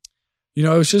 It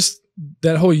was just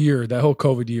that whole year, that whole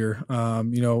COVID year.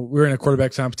 We were in a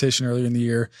quarterback competition earlier in the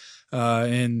year,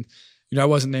 and I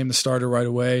wasn't named the starter right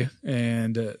away.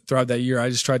 And throughout that year,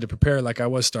 I just tried to prepare like I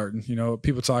was starting.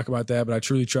 People talk about that, but I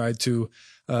truly tried to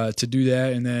do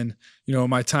that. And then,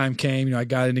 my time came. I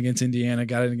got in against Indiana,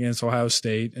 got in against Ohio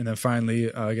State, and then finally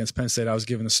against Penn State, I was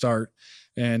given a start.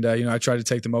 And I tried to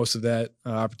take the most of that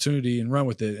opportunity and run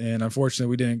with it. And unfortunately,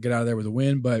 we didn't get out of there with a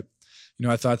win. But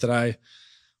I thought that I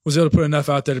was able to put enough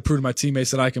out there to prove to my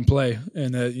teammates that I can play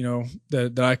and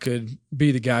that, that I could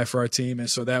be the guy for our team. And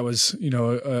so that was,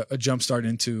 a jump start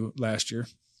into last year.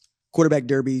 Quarterback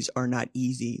derbies are not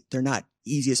easy. They're not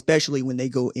easy, especially when they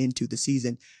go into the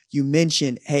season. You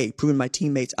mentioned, hey, proving my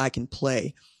teammates I can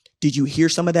play. Did you hear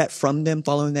some of that from them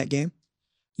following that game?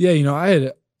 Yeah, I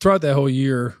had throughout that whole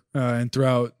year and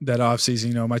throughout that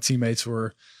offseason, my teammates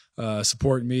were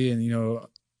supporting me and,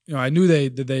 I knew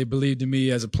that they believed in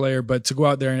me as a player, but to go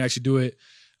out there and actually do it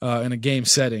in a game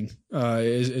setting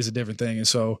is a different thing. And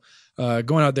so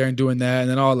going out there and doing that, and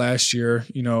then all last year,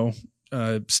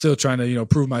 still trying to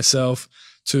prove myself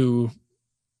to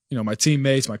my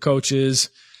teammates, my coaches,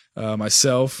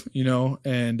 myself,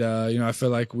 and I feel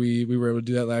like we were able to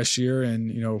do that last year,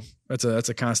 and that's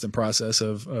a constant process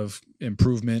of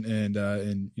improvement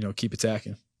and keep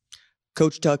attacking.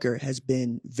 Coach Tucker has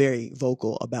been very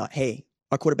vocal about, hey,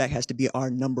 our quarterback has to be our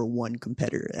number one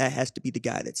competitor. That has to be the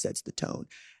guy that sets the tone.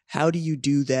 How do you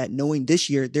do that knowing this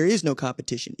year there is no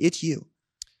competition? It's you.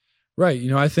 Right.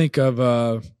 I think of,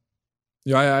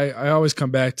 I always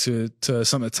come back to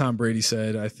something that Tom Brady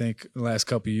said, I think the last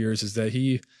couple of years, is that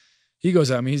he goes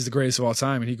out, he's the greatest of all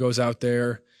time, and he goes out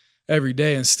there every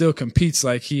day and still competes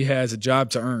like he has a job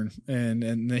to earn.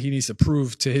 And he needs to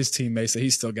prove to his teammates that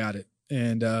he's still got it.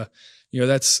 And,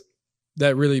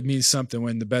 that really means something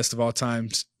when the best of all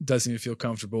times doesn't even feel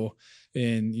comfortable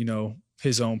in,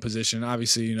 his own position.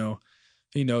 Obviously,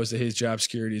 he knows that his job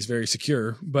security is very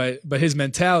secure, but his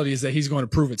mentality is that he's going to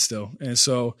prove it still. And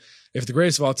so if the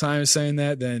greatest of all time is saying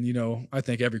that, then, I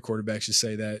think every quarterback should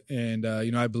say that. And,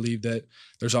 I believe that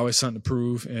there's always something to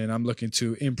prove, and I'm looking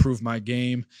to improve my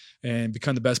game and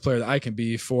become the best player that I can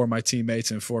be for my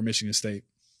teammates and for Michigan State.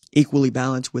 Equally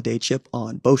balanced with a chip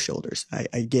on both shoulders.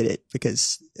 I get it,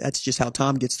 because that's just how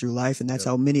Tom gets through life, and that's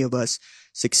how many of us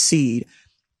succeed.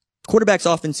 Quarterbacks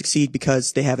often succeed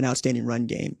because they have an outstanding run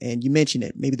game. And you mentioned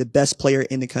it. Maybe the best player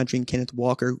in the country, in Kenneth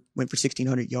Walker, went for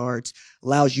 1,600 yards,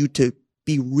 allows you to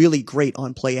be really great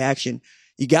on play action.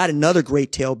 You got another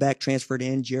great tailback transferred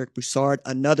in, Jarek Broussard,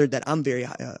 another that I'm very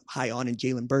high on in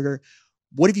Jalen Berger.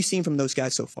 What have you seen from those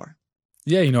guys so far?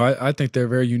 Yeah, I think they're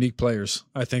very unique players.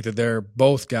 I think that they're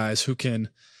both guys who can,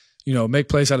 make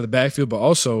plays out of the backfield, but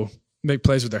also make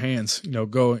plays with their hands.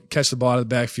 Go and catch the ball out of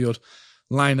the backfield,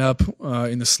 line up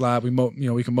in the slot.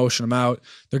 We can motion them out.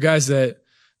 They're guys that,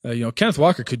 Kenneth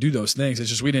Walker could do those things. It's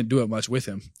just we didn't do it much with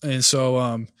him, and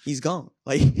so he's gone.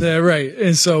 Yeah, right.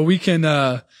 And so we can,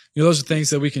 those are things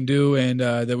that we can do and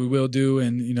that we will do.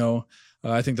 And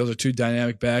I think those are two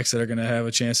dynamic backs that are going to have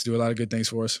a chance to do a lot of good things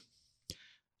for us.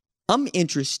 I'm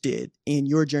interested in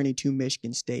your journey to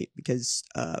Michigan State because,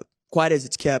 quiet as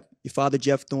it's kept, your father,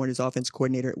 Jeff Thorne, is offensive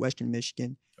coordinator at Western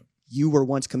Michigan. You were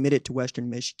once committed to Western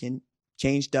Michigan,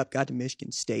 changed up, got to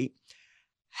Michigan State.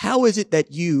 How is it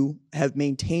that you have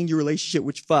maintained your relationship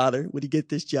with your father when you get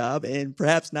this job and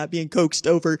perhaps not being coaxed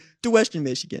over to Western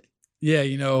Michigan? Yeah,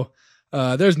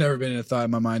 there's never been a thought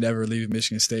in my mind ever leaving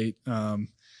Michigan State.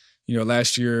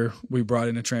 Last year we brought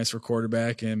in a transfer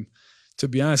quarterback, and to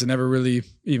be honest, it never really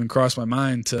even crossed my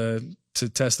mind to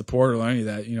test the portal or any of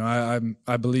that.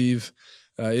 I believe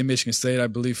in Michigan State. I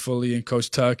believe fully in Coach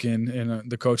Tuck and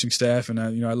the coaching staff, and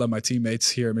I love my teammates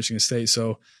here at Michigan State.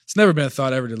 So it's never been a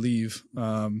thought ever to leave,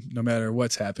 no matter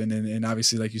what's happened. And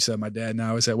obviously, like you said, my dad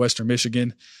now is at Western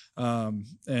Michigan, and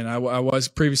I was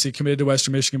previously committed to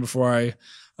Western Michigan before I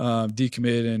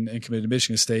decommitted and committed to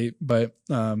Michigan State. But it's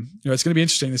going to be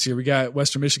interesting this year. We got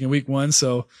Western Michigan week 1,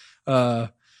 so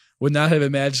would not have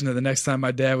imagined that the next time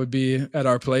my dad would be at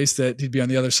our place that he'd be on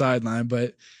the other sideline,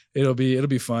 but it'll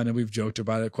be fun, and we've joked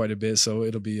about it quite a bit, so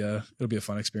it'll be a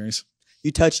fun experience.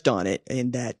 You touched on it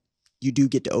in that you do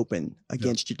get to open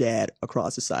against your dad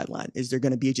across the sideline. Is there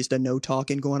going to be just a no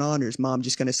talking going on, or is mom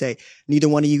just going to say, neither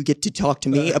one of you get to talk to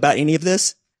me about any of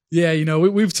this? Yeah,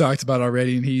 we've talked about it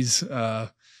already, and he's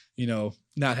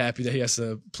not happy that he has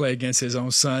to play against his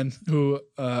own son, who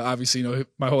obviously,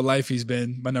 my whole life he's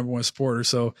been my number one supporter.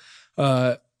 So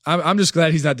I'm just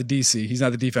glad he's not the DC. He's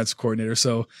not the defensive coordinator.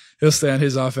 So he'll stay on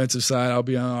his offensive side. I'll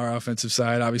be on our offensive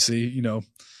side. Obviously,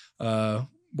 we're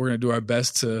going to do our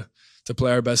best to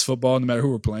play our best football no matter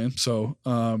who we're playing. So,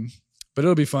 but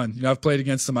it'll be fun. I've played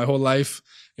against him my whole life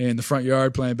in the front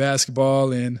yard playing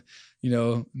basketball and,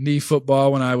 knee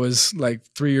football when I was like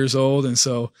 3 years old. And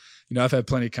so, I've had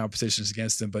plenty of competitions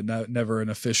against him, but never an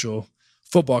official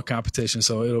football competition.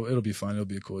 So it'll be fun. It'll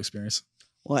be a cool experience.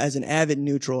 Well, as an avid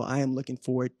neutral, I am looking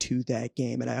forward to that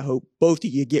game, and I hope both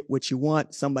of you get what you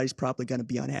want. Somebody's probably going to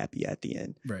be unhappy at the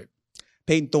end. Right.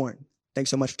 Peyton Thorne, thanks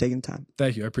so much for taking the time.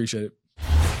 Thank you. I appreciate it.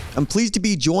 I'm pleased to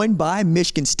be joined by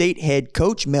Michigan State head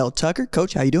coach Mel Tucker.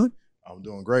 Coach, how you doing? I'm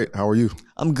doing great. How are you?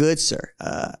 I'm good, sir.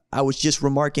 I was just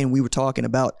remarking, we were talking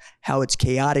about how it's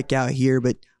chaotic out here,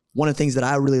 but one of the things that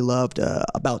I really loved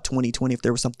about 2020, if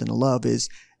there was something to love, is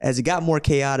as it got more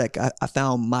chaotic, I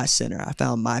found my center. I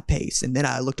found my pace. And then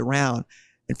I looked around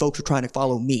and folks were trying to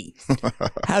follow me.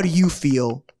 How do you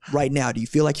feel right now? Do you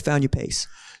feel like you found your pace?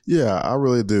 Yeah, I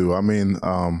really do. I mean,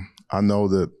 I know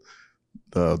that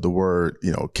the word,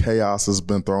 chaos has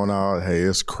been thrown out. Hey,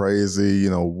 it's crazy.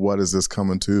 What is this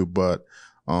coming to? But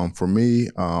for me,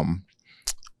 I'm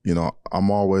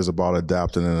always about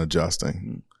adapting and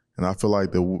adjusting. And I feel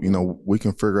like that, we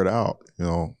can figure it out.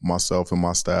 Myself and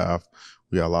my staff,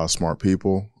 we got a lot of smart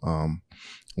people.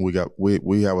 We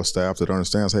have a staff that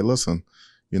understands, hey, listen,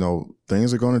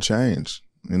 things are going to change.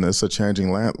 It's a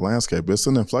changing landscape. It's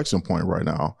an inflection point right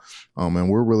now.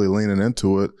 And we're really leaning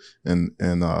into it and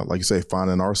like you say,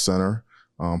 finding our center,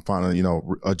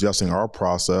 adjusting our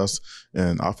process.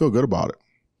 And I feel good about it.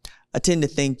 I tend to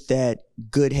think that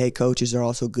good head coaches are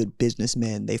also good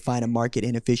businessmen. They find a market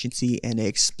inefficiency and they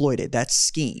exploit it. That's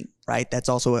scheme, right? That's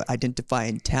also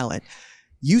identifying talent.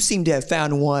 You seem to have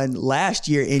found one last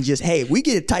year in just, hey, if we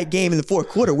get a tight game in the fourth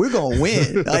quarter, we're going to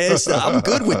win. I'm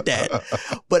good with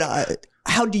that. But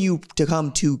how do you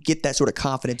come to get that sort of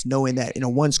confidence knowing that in a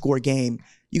one-score game,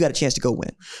 you got a chance to go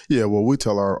win. Yeah, well, we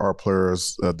tell our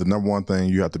players the number one thing,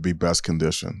 you have to be best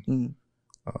conditioned.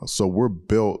 So we're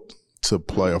built to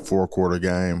play a 4-quarter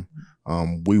game.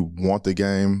 We want the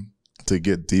game to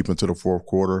get deep into the 4th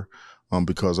quarter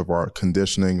because of our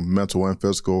conditioning, mental and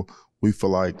physical. We feel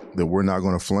like that we're not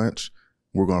going to flinch.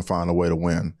 We're going to find a way to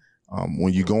win.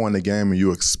 When you go in the game and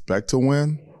you expect to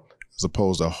win as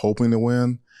opposed to hoping to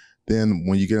win, then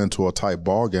when you get into a tight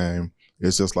ball game,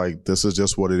 it's just like, this is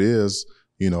just what it is.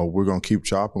 We're going to keep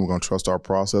chopping. We're going to trust our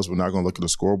process. We're not going to look at the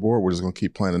scoreboard. We're just going to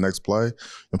keep playing the next play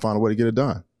and find a way to get it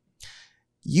done.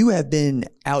 You have been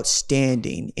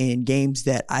outstanding in games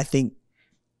that I think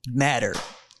matter,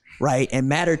 right? And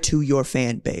matter to your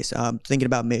fan base. I'm thinking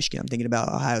about Michigan. I'm thinking about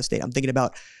Ohio State. I'm thinking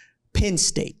about Penn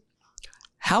State.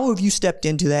 How have you stepped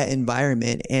into that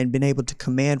environment and been able to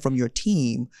command from your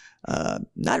team,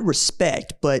 not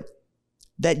respect, but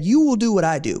that you will do what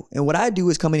I do? And what I do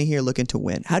is come in here looking to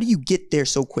win. How do you get there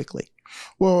so quickly?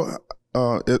 Well,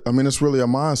 it's really a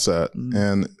mindset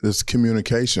and it's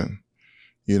communication.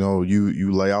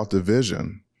 You lay out the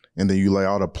vision and then you lay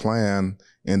out a plan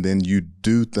and then you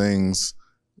do things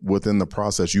within the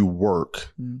process. You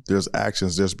work. There's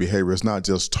actions, there's behavior. It's not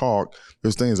just talk.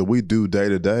 There's things that we do day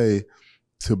to day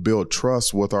to build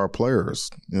trust with our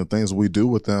players. Things we do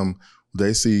with them,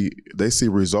 they see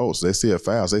results. They see it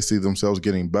fast. They see themselves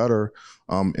getting better.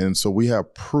 And so we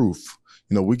have proof.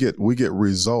 We get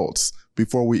results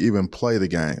before we even play the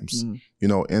games.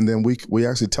 And then we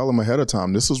actually tell them ahead of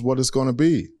time, this is what it's going to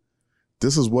be.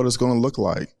 This is what it's going to look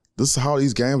like. This is how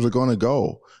these games are going to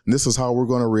go. And this is how we're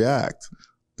going to react.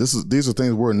 These are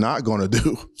things we're not going to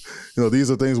do.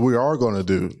 These are things we are going to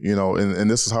do,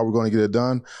 and this is how we're going to get it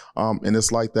done. And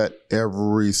it's like that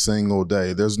every single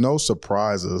day. There's no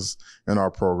surprises in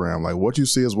our program. Like, what you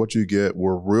see is what you get.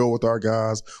 We're real with our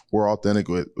guys. We're authentic.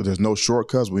 There's no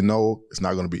shortcuts. We know it's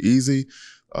not going to be easy.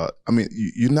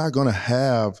 You're not going to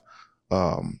have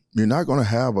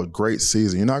a great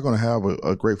season. You're not going to have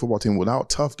a great football team without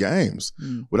tough games,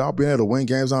 without being able to win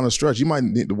games down the stretch. You might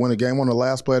need to win a game on the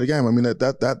last play of the game.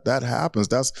 That happens.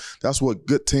 That's what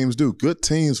good teams do. Good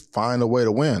teams find a way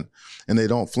to win, and they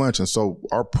don't flinch. And so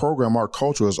our program, our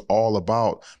culture is all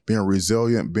about being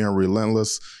resilient, being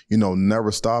relentless,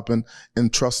 never stopping,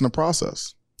 and trusting the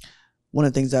process. One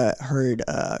of the things I heard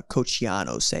Coach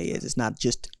Chiano say is it's not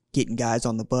just getting guys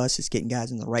on the bus, it's getting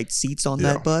guys in the right seats on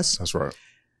that bus. That's right.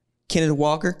 Kenneth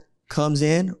Walker comes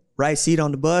in, right seat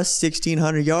on the bus,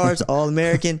 1,600 yards,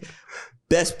 All-American,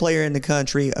 best player in the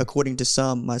country, according to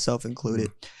some, myself included.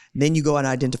 Then you go and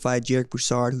identify Jarek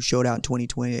Broussard, who showed out in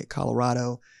 2020 at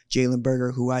Colorado, Jalen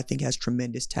Berger, who I think has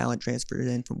tremendous talent, transferred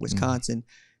in from Wisconsin.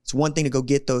 It's one thing to go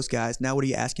get those guys. Now what are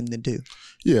you asking them to do?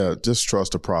 Yeah, just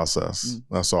trust the process.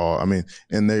 That's all.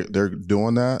 And they're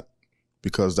doing that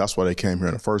because that's why they came here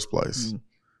in the first place.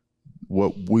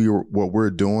 What we're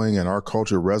doing and our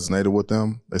culture resonated with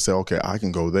them. They say, okay, I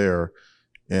can go there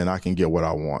and I can get what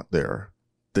I want there.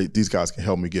 These guys can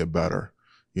help me get better,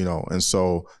 and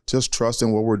so just trust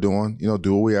in what we're doing,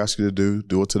 do what we ask you to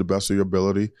do it to the best of your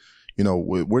ability.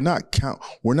 We're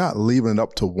not leaving it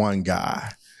up to one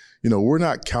guy. We're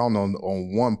not counting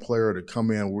on one player to come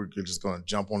in. We're just going to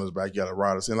jump on his back. You got to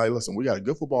ride us in. Like, listen, we got a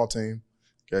good football team.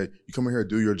 Okay, you come in here,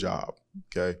 do your job.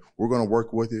 Okay, we're going to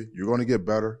work with you. You're going to get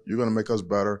better. You're going to make us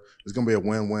better. It's going to be a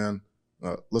win-win.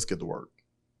 Let's get to work.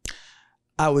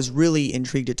 I was really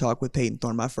intrigued to talk with Peyton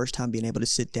Thorne, my first time being able to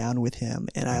sit down with him,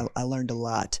 and I learned a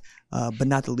lot, but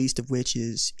not the least of which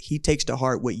is he takes to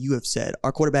heart what you have said.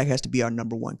 Our quarterback has to be our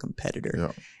number one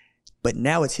competitor, but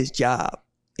now it's his job.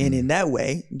 And in that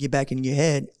way, get back in your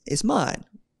head, it's mine.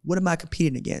 What am I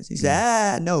competing against? He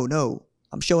said, no.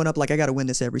 I'm showing up like I got to win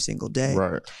this every single day.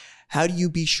 Right. How do you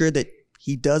be sure that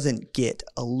he doesn't get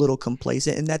a little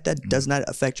complacent and that does not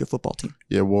affect your football team?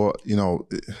 Yeah, well,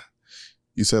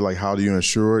 you said like, how do you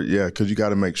ensure it? Yeah, because you got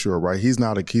to make sure, right? He's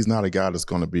not a guy that's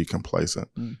going to be complacent,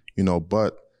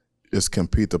 but it's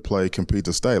compete to play, compete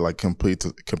to stay, like compete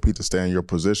to stay in your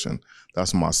position.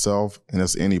 That's myself and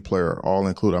that's any player, all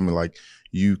included.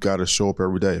 You got to show up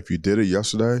every day. If you did it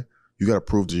yesterday, you got to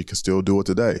prove that you can still do it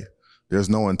today. There's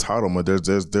no entitlement.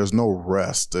 There's no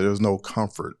rest. There's no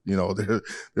comfort.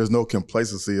 There's no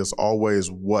complacency. It's always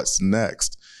what's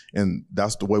next. And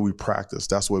that's the way we practice.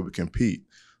 That's the way we compete.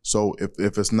 So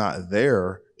if it's not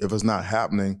there, if it's not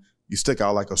happening, you stick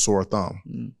out like a sore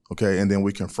thumb. Okay. And then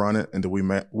we confront it and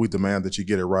then we demand that you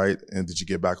get it right and that you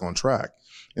get back on track.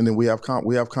 And then we have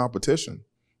competition,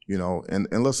 and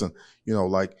listen,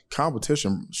 like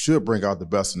competition should bring out the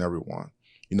best in everyone,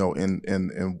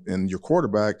 and your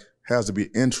quarterback has to be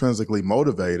intrinsically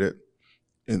motivated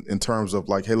in terms of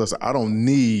like, hey, listen, I don't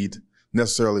need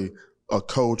necessarily a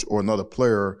coach or another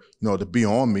player, to be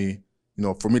on me,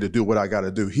 for me to do what I got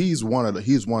to do. He's one of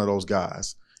those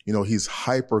guys. He's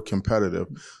hyper competitive.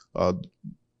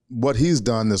 What he's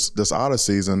done this out of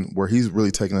season, where he's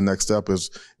really taking the next step,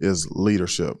 is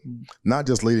leadership. Not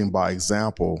just leading by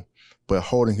example, but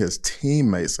holding his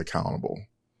teammates accountable.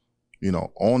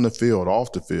 On the field,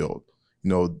 off the field.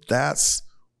 That's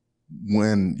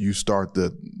when you start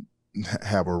to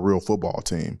have a real football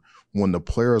team, when the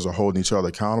players are holding each other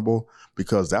accountable,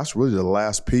 because that's really the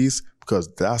last piece,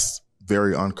 because that's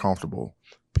very uncomfortable.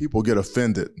 People get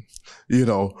offended,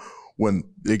 when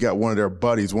they got one of their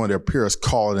buddies, one of their peers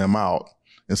calling them out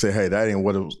and say, hey,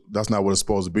 that's not what it's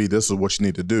supposed to be. This is what you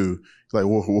need to do. Like,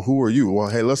 well, who are you? Well,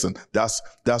 hey, listen, that's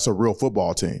a real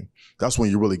football team. That's when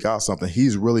you really got something.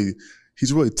 He's really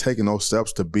taking those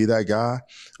steps to be that guy,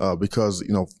 because,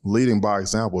 leading by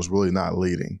example is really not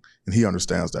leading. And he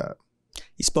understands that.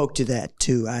 He spoke to that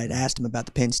too. I had asked him about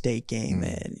the Penn State game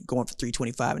and going for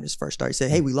 325 in his first start. He said,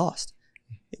 hey, we lost.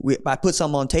 I put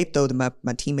something on tape though that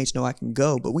my teammates know I can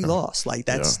go, but we lost. Like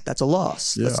that's a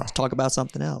loss. Yeah. Let's talk about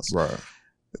something else. Right.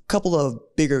 A couple of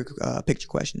bigger picture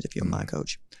questions, if you don't mind,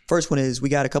 Coach. First one is, we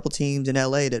got a couple teams in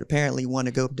LA that apparently want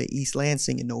to go to East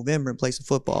Lansing in November and play some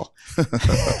football.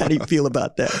 How do you feel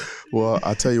about that? Well,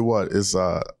 I tell you what,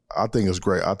 I think it's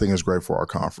great. I think it's great for our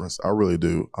conference. I really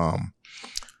do.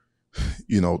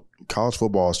 College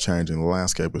football is changing. The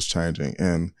landscape is changing.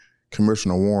 And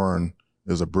Commissioner Warren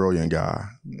is a brilliant guy.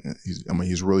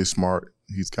 He's really smart.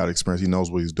 He's got experience. He knows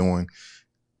what he's doing.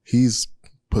 He's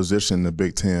positioned the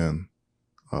Big Ten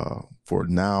for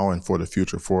now and for the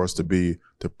future for us to be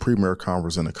the premier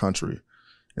conference in the country.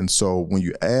 And so when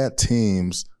you add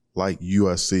teams like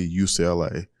USC,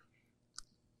 UCLA,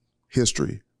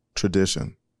 history,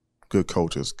 tradition, good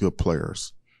coaches, good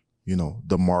players,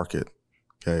 the market,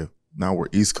 okay? Now we're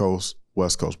East Coast,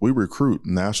 West Coast. We recruit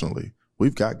nationally.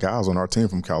 We've got guys on our team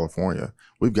from California.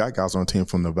 We've got guys on our team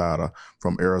from Nevada,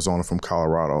 from Arizona, from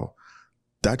Colorado.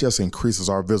 That just increases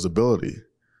our visibility.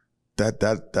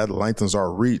 That lengthens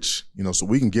our reach, so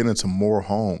we can get into more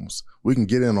homes. We can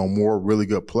get in on more really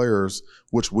good players,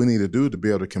 which we need to do to be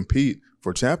able to compete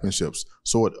for championships.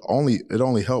 So it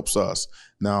only helps us.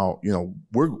 Now,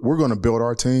 we're going to build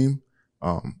our team,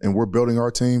 and we're building our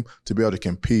team to be able to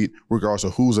compete regardless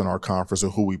of who's in our conference or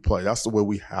who we play. That's the way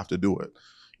we have to do it.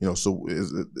 So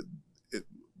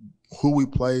who we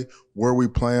play, where we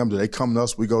play them, do they come to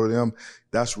us, we go to them?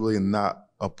 That's really not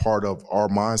a part of our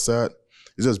mindset.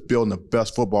 It's just building the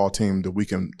best football team that we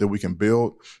can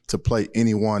build to play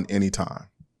anyone, anytime.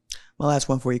 My last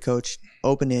one for you, Coach.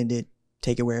 Open-ended.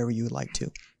 Take it wherever you would like to.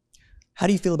 How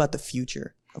do you feel about the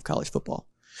future of college football?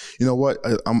 You know what?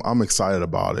 I'm excited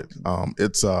about it.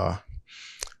 It's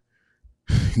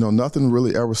nothing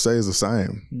really ever stays the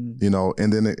same.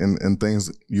 And then and things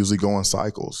usually go in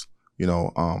cycles.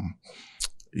 I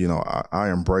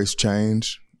embrace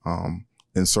change,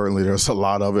 and certainly there's a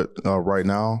lot of it right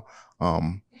now.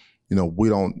 We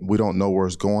don't know where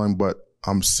it's going, but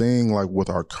I'm seeing, like,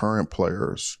 with our current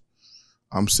players,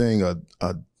 I'm seeing a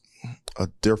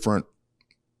different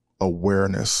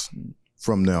awareness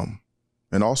from them,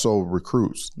 and also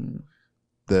recruits,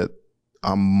 that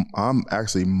I'm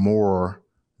actually more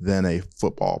than a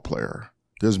football player.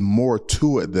 There's more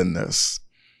to it than this,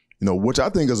 which I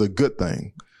think is a good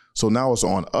thing. So now it's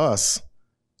on us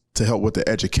to help with the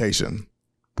education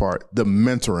part, the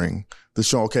mentoring, to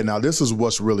show, okay, now this is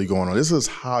what's really going on. This is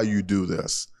how you do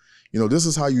this. This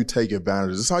is how you take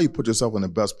advantage. This is how you put yourself in the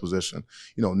best position,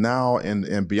 now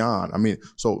and beyond.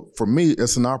 So for me,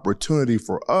 it's an opportunity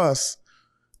for us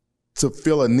to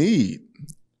feel a need,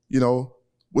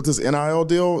 with this NIL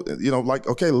deal,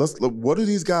 okay, what do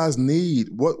these guys need?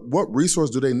 What resource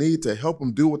do they need to help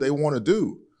them do what they want to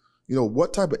do?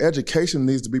 What type of education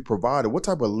needs to be provided? What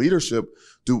type of leadership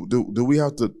do we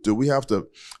have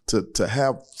to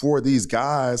have for these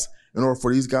guys in order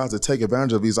for these guys to take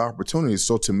advantage of these opportunities?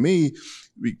 So to me,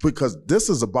 because this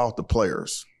is about the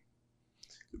players.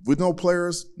 With no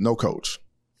players, no coach.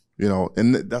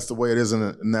 And that's the way it is in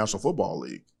the National Football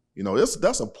League.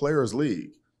 That's a players'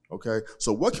 league. Okay,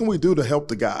 so what can we do to help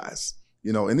the guys?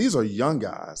 And these are young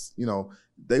guys.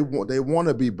 They want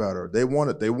to be better. They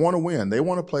want to win. They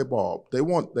want to play ball. They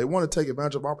want to take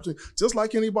advantage of opportunity, just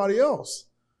like anybody else.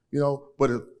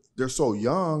 But if they're so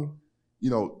young,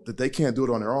 that they can't do it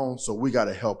on their own. So we got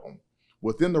to help them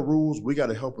within the rules. We got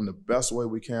to help them the best way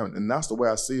we can, and that's the way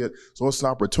I see it. So it's an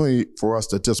opportunity for us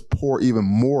to just pour even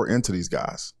more into these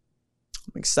guys.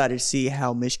 I'm excited to see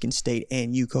how Michigan State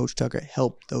and you, Coach Tucker,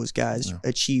 help those guys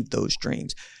achieve those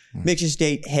dreams. Michigan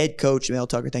State head coach Mel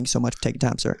Tucker, thank you so much for taking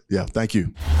time, sir. Yeah, thank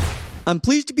you. I'm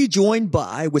pleased to be joined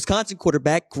by Wisconsin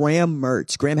quarterback Graham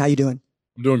Mertz. Graham, how you doing?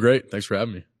 I'm doing great. Thanks for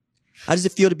having me. How does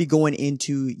it feel to be going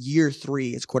into year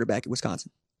 3 as quarterback at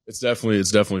Wisconsin? It's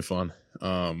definitely fun.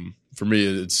 For me,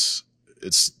 it's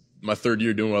my third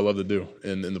year doing what I love to do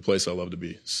and in the place I love to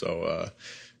be. So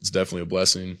it's definitely a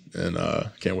blessing, and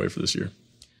can't wait for this year.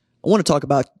 I want to talk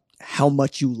about how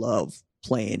much you love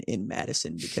playing in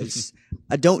Madison, because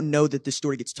I don't know that this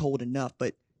story gets told enough,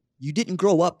 but you didn't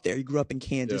grow up there. You grew up in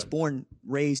Kansas, born,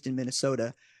 raised in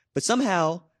Minnesota, but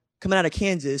somehow coming out of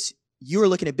Kansas, you were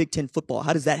looking at Big Ten football.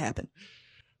 How does that happen?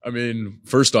 I mean,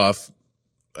 first off,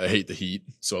 I hate the heat,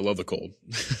 so I love the cold.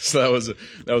 So that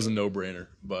was a no-brainer.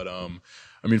 But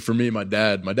I mean, for me, my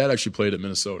dad actually played at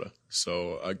Minnesota,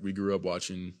 so we grew up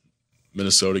watching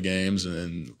Minnesota games,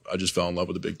 and I just fell in love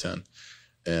with the Big Ten.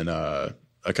 And I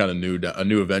kind of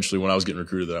knew eventually when I was getting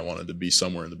recruited that I wanted to be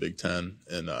somewhere in the Big Ten.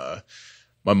 And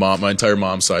my entire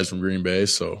mom's side's from Green Bay,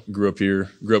 so grew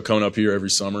up coming up here every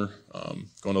summer,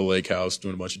 going to the lake house,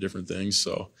 doing a bunch of different things.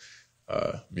 So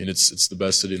I mean, it's the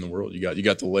best city in the world. You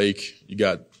got the lake, you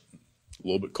got a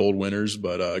little bit cold winters,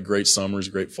 but great summers,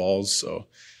 great falls. So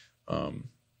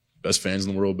best fans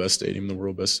in the world, best stadium in the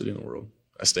world, best city in the world.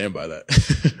 I stand by that.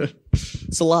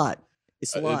 It's a lot.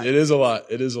 It's a lot. It is a lot.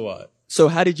 It is a lot. So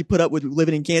how did you put up with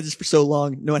living in Kansas for so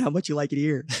long, knowing how much you like it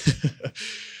here?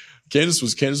 Kansas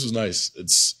was nice.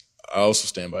 I also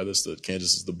stand by this, that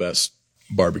Kansas is the best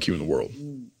barbecue in the world.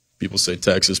 People say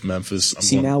Texas,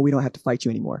 Memphis. Now we don't have to fight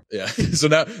you anymore. Yeah. So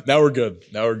now we're good.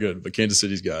 Now we're good. But Kansas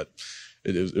City's got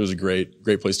it was a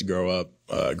great place to grow up.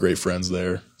 Great friends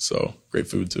there. So great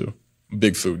food too.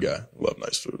 Big food guy. Love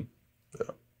nice food.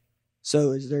 Yeah.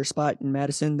 So is there a spot in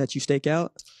Madison that you stake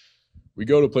out? We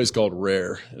go to a place called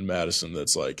Rare in Madison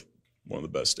that's like one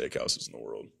of the best steakhouses in the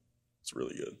world. It's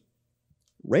really good.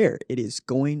 Rare. It is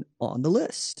going on the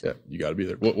list. Yeah, you got to be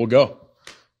there. We'll go.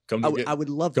 I would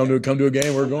love come that. Come to a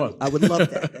game. We're going. I would love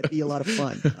that. That'd be a lot of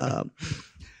fun.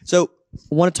 So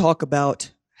I want to talk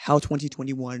about how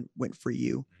 2021 went for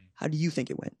you. How do you think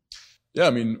it went? Yeah,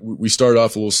 I mean, we started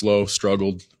off a little slow,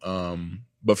 struggled.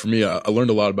 But for me, I learned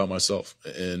a lot about myself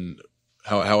and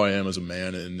how I am as a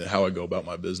man and how I go about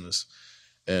my business.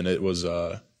 And it was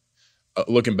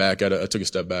looking back at it, I took a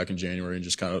step back in January and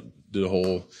just kind of did a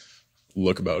whole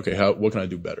look about, okay, what can I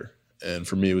do better? And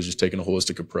for me, it was just taking a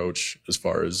holistic approach as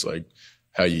far as like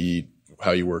how you eat,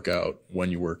 how you work out, when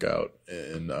you work out,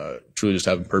 and truly just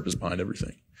having purpose behind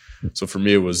everything. So for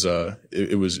me, it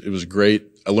was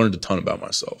great. I learned a ton about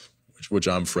myself, which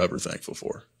I'm forever thankful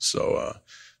for. So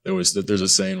there's a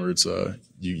saying where it's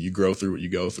you grow through what you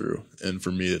go through, and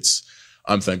for me,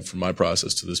 I'm thankful for my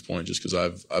process to this point, just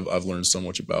because I've learned so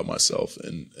much about myself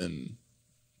and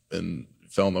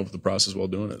fell in love with the process while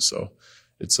doing it. So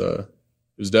it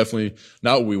was definitely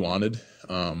not what we wanted,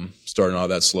 starting out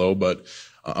that slow, but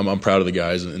I'm proud of the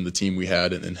guys and the team we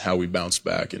had and how we bounced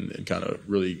back and kind of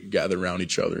really gathered around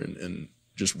each other and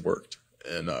just worked.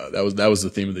 And that was the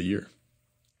theme of the year.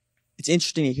 It's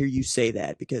interesting to hear you say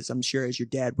that, because I'm sure, as your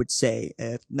dad would say,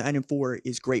 9-4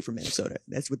 is great for Minnesota.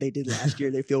 That's what they did last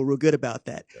year. They feel real good about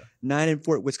that. Yeah.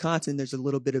 9-4 at Wisconsin, there's a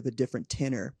little bit of a different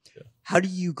tenor. Yeah. How do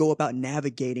you go about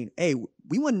navigating? Hey,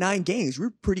 we won 9 games.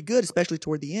 We're pretty good, especially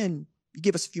toward the end. You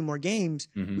give us a few more games,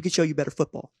 we can show you better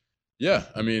football. Yeah,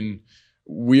 I mean,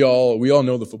 we all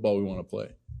know the football we want to play,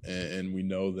 and we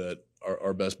know that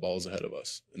our best ball is ahead of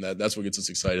us, and that's what gets us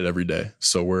excited every day.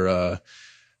 So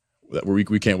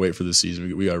we can't wait for this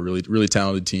season. We got a really, really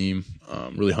talented team,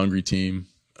 really hungry team,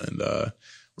 and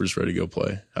we're just ready to go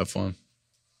play, have fun.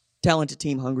 Talented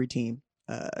team, hungry team.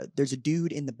 There's a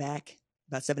dude in the back,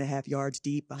 about 7.5 yards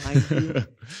deep behind you.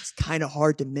 It's kind of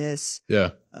hard to miss. Yeah.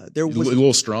 There was a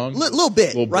little strong. Little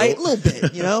bit, right? A little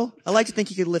bit, you know? I like to think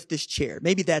he could lift this chair.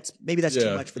 Maybe that's too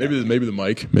much for that. Maybe the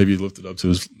mic. Maybe he lifted up to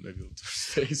his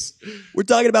face. We're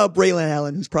talking about Braylon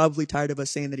Allen, who's probably tired of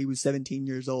us saying that he was 17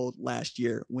 years old last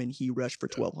year when he rushed for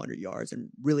 1,200 yards and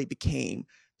really became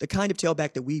the kind of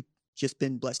tailback that we've just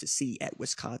been blessed to see at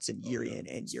Wisconsin year in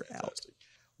and year out.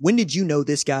 When did you know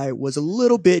this guy was a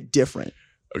little bit different?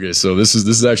 Okay, so this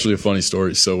is actually a funny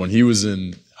story. So when he was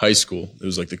in high school, it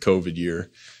was like the COVID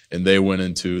year, and they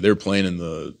were playing in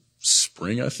the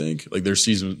spring, I think. Like their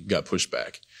season got pushed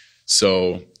back.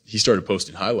 So he started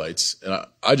posting highlights, and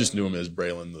I just knew him as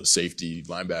Braylon, the safety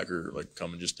linebacker, like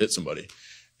come and just hit somebody.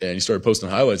 And he started posting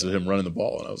highlights of him running the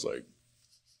ball, and I was like,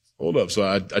 hold up. So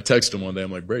I texted him one day.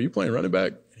 I'm like, Bray, you playing running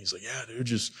back? And he's like, yeah, dude,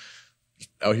 just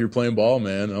out here playing ball,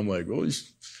 man. And I'm like, well, you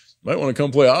might want to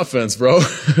come play offense, bro.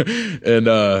 And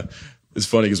it's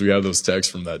funny because we have those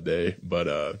texts from that day.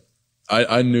 But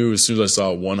I knew as soon as I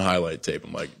saw one highlight tape,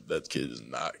 I'm like, that kid is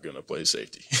not going to play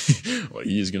safety. Like,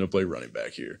 he is going to play running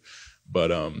back here. But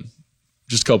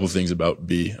just a couple of things about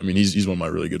B. I mean, he's one of my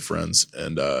really good friends,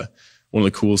 and one of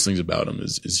the coolest things about him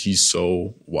is he's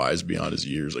so wise beyond his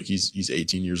years. Like he's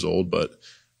 18 years old, but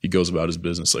he goes about his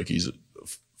business like he's a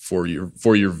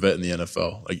four-year vet in the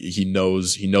NFL. Like he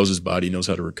knows his body, he knows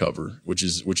how to recover, which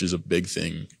is a big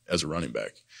thing as a running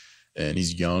back. And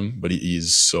he's young, but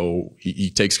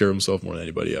he takes care of himself more than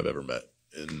anybody I've ever met.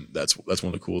 And that's one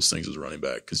of the coolest things as a running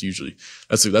back, because usually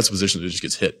that's a position that just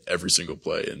gets hit every single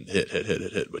play and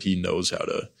hit. But he knows how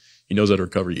to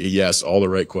recover. He asks all the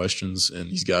right questions, and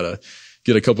he's got to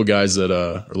get a couple guys that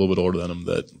are a little bit older than him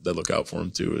that look out for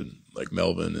him too, and like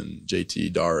Melvin and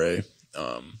JT Dare.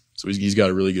 So he's got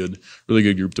a really good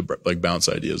group to like bounce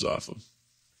ideas off of.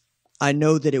 I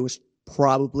know that it was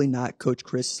probably not Coach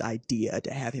Chris's idea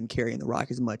to have him carrying the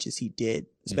rock as much as he did,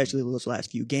 especially those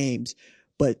last few games.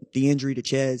 But the injury to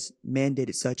Ches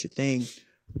mandated such a thing.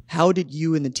 How did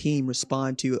you and the team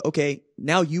respond to, okay,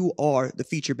 now you are the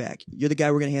feature back. You're the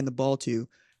guy we're going to hand the ball to.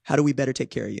 How do we better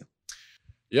take care of you?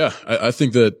 Yeah, I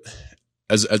think that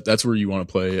as that's where you want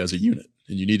to play as a unit,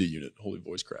 and you need a unit. Holy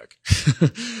voice crack.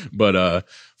 But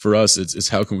for us, it's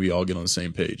how can we all get on the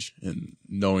same page, and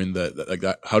knowing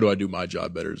that how do I do my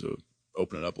job better to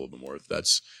open it up a little bit more? If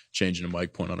that's changing a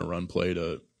mic point on a run play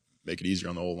to make it easier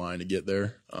on the whole line to get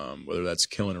there, whether that's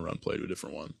killing a run play to a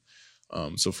different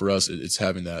one. So for us, it's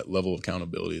having that level of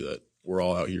accountability that we're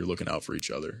all out here looking out for each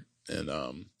other. And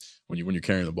when you're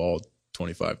carrying the ball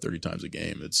 25, 30 times a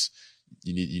game,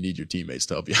 you need your teammates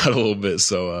to help you out a little bit.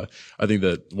 So I think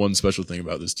that one special thing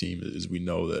about this team is we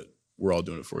know that we're all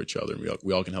doing it for each other, and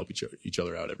we all can help each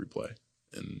other out every play,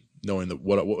 and knowing that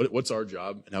what's our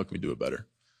job and how can we do it better.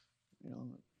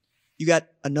 You got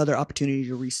another opportunity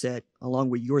to reset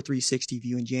along with your 360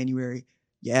 view in January.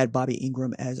 You add Bobby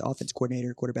Ingram as offense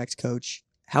coordinator, quarterbacks coach.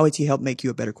 How has he helped make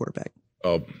you a better quarterback?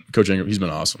 Oh, Coach Ingram, he's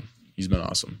been awesome.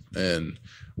 And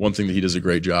one thing that he does a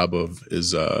great job of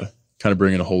is kind of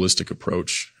bringing a holistic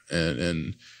approach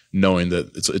and knowing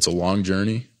that it's a long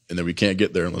journey and that we can't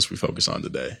get there unless we focus on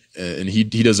today. And he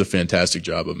does a fantastic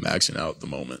job of maxing out the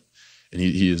moment. And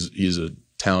he is a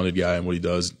talented guy in what he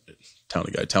does.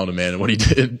 Talented man in what he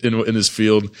did in his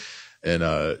field.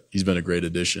 And he's been a great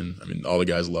addition. I mean, all the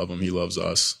guys love him. He loves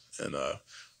us. And we're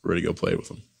ready to go play with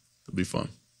him. It'll be fun.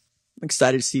 I'm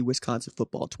excited to see Wisconsin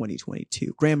football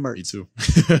 2022. Graham Mertz. Me too.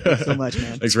 Thanks so much,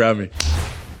 man. Thanks for having me.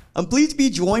 I'm pleased to be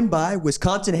joined by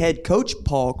Wisconsin head coach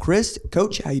Paul Chryst.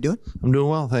 Coach, how you doing? I'm doing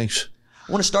well, thanks.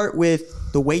 I want to start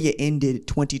with the way you ended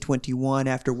 2021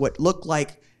 after what looked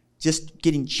like just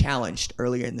getting challenged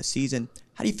earlier in the season.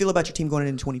 How do you feel about your team going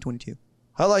into 2022?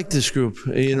 I like this group,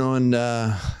 and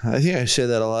I think I say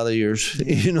that a lot of years.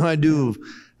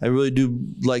 I really do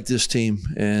like this team,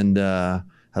 and I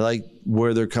like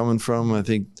where they're coming from. I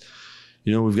think,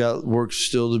 we've got work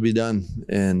still to be done,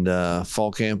 and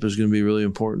fall camp is going to be really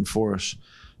important for us.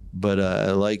 But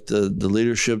I like the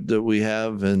leadership that we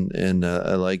have, and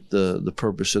I like the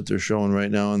purpose that they're showing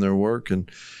right now in their work, and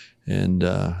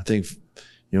I think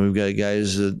we've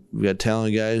got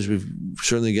talented guys. We've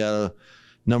certainly got a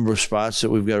number of spots that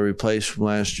we've got to replace from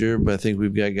last year, but I think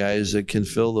we've got guys that can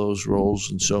fill those roles.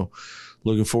 And so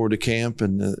looking forward to camp,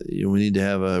 and we need to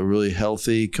have a really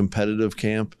healthy, competitive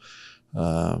camp,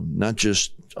 not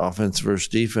just offense versus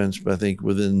defense, but I think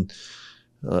within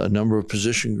a number of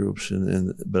position groups.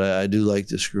 But I do like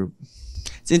this group.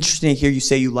 It's interesting to hear you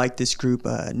say you like this group,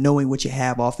 knowing what you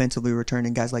have offensively,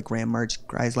 returning guys like Graham Mertz,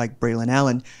 guys like Braylon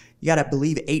Allen. You got to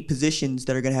believe 8 positions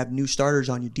that are going to have new starters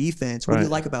on your defense. What do you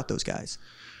like about those guys?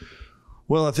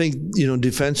 Well, I think,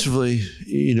 defensively,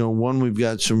 one, we've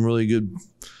got some really good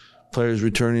players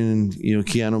returning, and,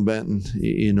 Keanu Benton,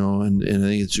 and I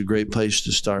think it's a great place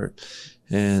to start.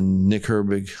 And Nick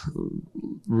Herbig,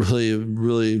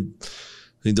 really,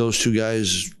 I think those two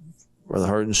guys are the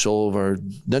heart and soul of our,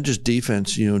 not just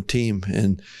defense, team.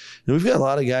 And we've got a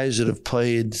lot of guys that have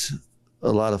played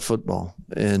a lot of football,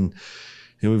 and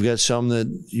we've got some that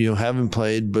haven't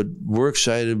played, but we're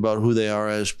excited about who they are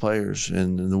as players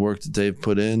and the work that they've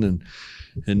put in,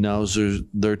 and now's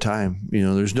their time.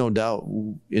 There's no doubt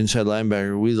inside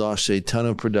linebacker we lost a ton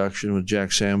of production with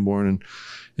Jack Sanborn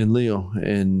and Leo,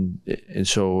 and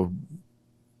so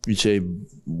you say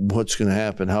what's going to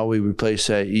happen? How we replace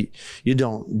that? You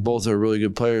don't. Both are really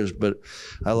good players, but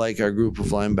I like our group of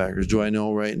linebackers. Do I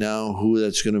know right now who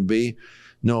that's going to be?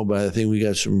 No, but I think we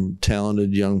got some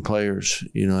talented young players.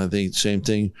 I think the same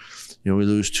thing. We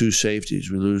lose 2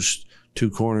 safeties, we lose 2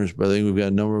 corners, but I think we've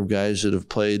got a number of guys that have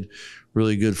played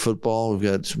really good football. We've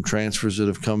got some transfers that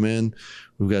have come in.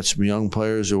 We've got some young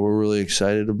players that we're really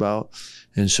excited about.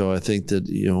 And so I think that,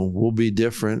 we'll be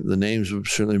different. The names will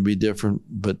certainly be different,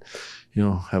 but,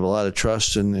 have a lot of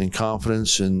trust and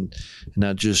confidence, and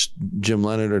not just Jim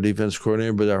Leonard, our defense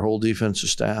coordinator, but our whole defensive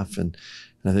staff. And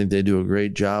I think they do a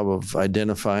great job of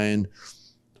identifying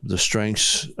the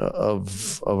strengths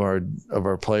of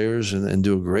our players, and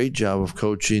do a great job of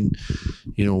coaching,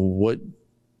 what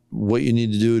you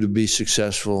need to do to be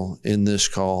successful in this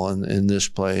call and in this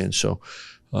play. And so,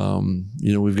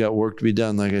 we've got work to be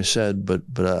done, like I said, but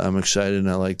I'm excited, and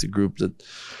I like the group that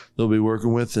they'll be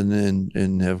working with,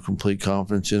 and have complete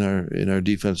confidence in our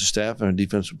defensive staff and our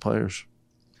defensive players.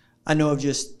 I know of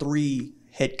just 3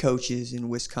 head coaches in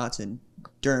Wisconsin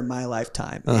during my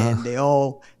lifetime, and they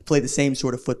all play the same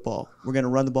sort of football. We're going to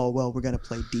run the ball well. We're going to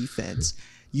play defense.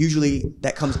 Usually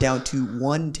that comes down to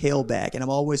one tailback, and I'm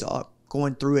always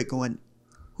going through it going,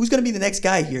 who's going to be the next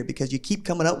guy here? Because you keep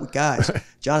coming up with guys.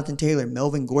 Jonathan Taylor,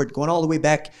 Melvin Gordon, going all the way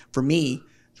back for me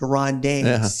to Ron Dane.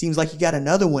 Yeah. Seems like you got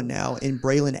another one now in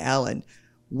Braylon Allen.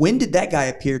 When did that guy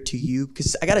appear to you?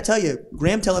 Because I got to tell you,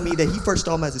 Graham telling me that he first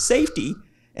saw him as a safety,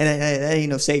 and that ain't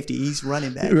no safety. He's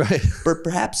running back. Right. But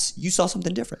perhaps you saw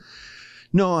something different.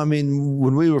 No, I mean,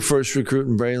 when we were first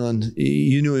recruiting Braylon,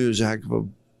 you knew he was a heck of a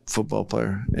football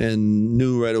player, and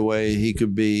knew right away he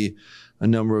could be play a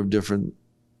number of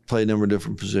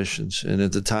different positions. And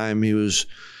at the time, he was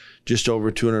just over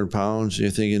 200 pounds.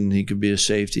 You're thinking he could be a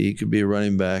safety, he could be a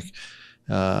running back.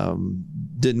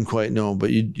 Didn't quite know,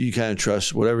 but you kind of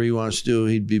trust whatever he wants to do,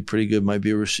 he'd be pretty good, might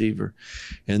be a receiver.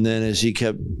 And then as he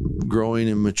kept growing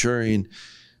and maturing,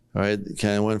 all right,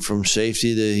 kind of went from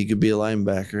safety to he could be a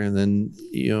linebacker. And then,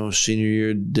 senior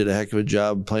year did a heck of a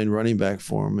job playing running back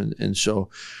for him. And so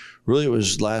really it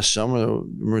was last summer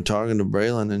we were talking to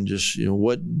Braylon, and just,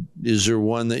 what is there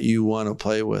one that you want to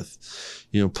play with?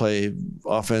 Play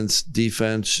offense,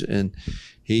 defense. And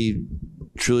he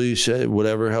truly said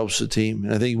whatever helps the team.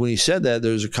 And I think when he said that,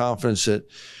 there's a confidence that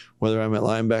whether I'm at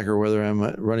linebacker or whether I'm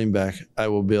at running back, I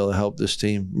will be able to help this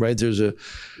team, right? There's a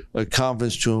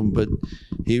confidence to him, but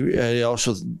he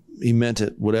also meant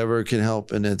it, whatever can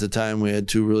help. And at the time we had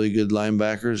 2 really good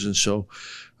linebackers, and so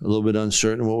a little bit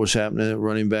uncertain what was happening at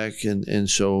running back. And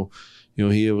so,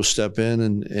 he will step in,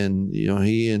 and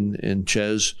he and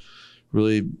Ches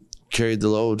really carried the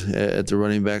load at the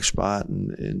running back spot.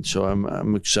 And so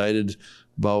I'm excited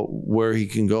about where he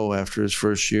can go after his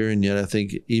first year. And yet I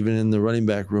think even in the running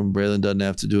back room, Braylon doesn't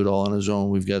have to do it all on his own.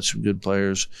 We've got some good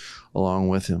players along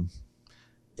with him.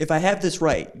 If I have this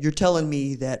right, you're telling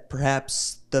me that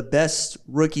perhaps the best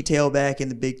rookie tailback in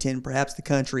the Big Ten, perhaps the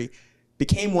country,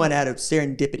 became one out of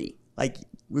serendipity. Like,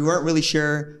 we weren't really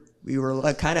sure. We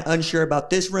were kind of unsure about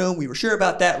this room. We were sure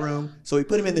about that room. So we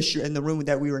put him in the room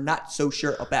that we were not so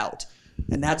sure about.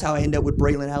 And that's how I ended up with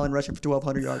Braylon Allen rushing for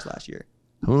 1,200 yards last year.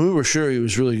 Well, we were sure he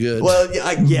was really good. Well,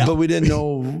 yeah. But we didn't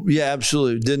know. Yeah,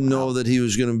 absolutely. Didn't know that he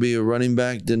was going to be a running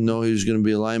back. Didn't know he was going to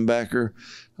be a linebacker.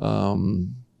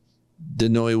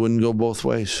 Didn't know he wouldn't go both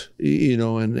ways.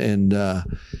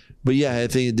 But yeah, I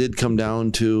think it did come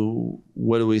down to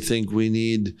what do we think we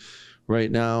need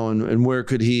right now, and where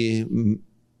could he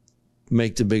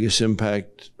make the biggest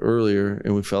impact earlier,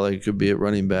 and we felt like it could be at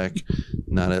running back,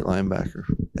 not at linebacker.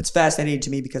 It's fascinating to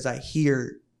me because I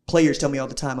hear players tell me all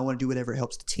the time, I want to do whatever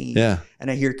helps the team. Yeah. And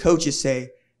I hear coaches say,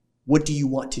 what do you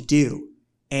want to do?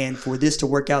 And for this to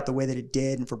work out the way that it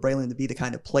did, and for Braylon to be the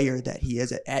kind of player that he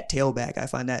is at tailback, I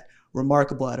find that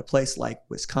remarkable at a place like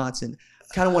Wisconsin.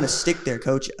 I kind of want to stick there,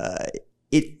 Coach.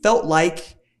 It felt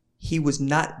like he was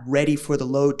not ready for the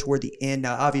load toward the end.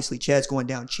 Now, obviously, Chad's going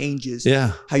down changes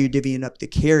how you're divvying up the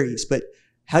carries, but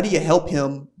how do you help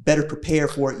him better prepare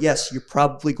for it? Yes, you're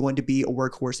probably going to be a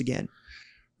workhorse again.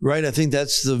 Right. I think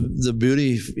that's the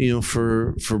beauty,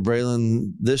 for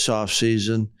Braylon this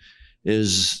offseason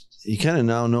is he kind of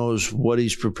now knows what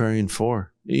he's preparing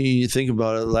for. You think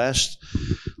about it,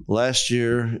 last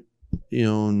year,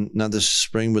 not this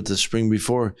spring, but the spring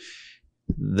before,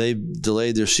 they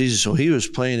delayed their season. So he was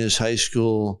playing his high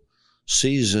school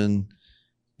season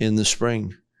in the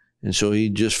spring. And so he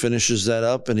just finishes that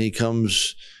up, and he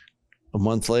comes a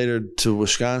month later to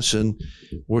Wisconsin.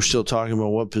 We're still talking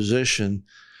about what position.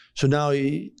 So now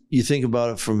you think about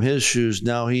it from his shoes.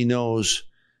 Now he knows,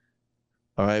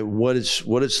 all right, what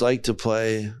it's like to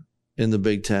play in the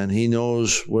Big Ten. He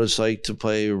knows what it's like to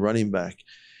play running back.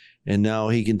 And now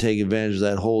he can take advantage of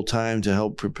that whole time to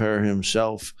help prepare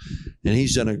himself. And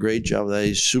he's done a great job of that.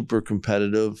 He's super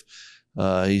competitive.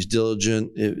 He's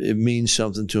diligent. It means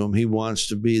something to him. He wants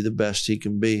to be the best he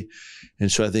can be.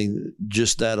 And so I think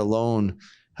just that alone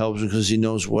helps him because he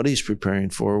knows what he's preparing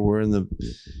for. Where in the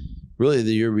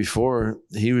year before,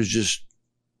 he was just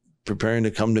preparing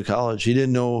to come to college. He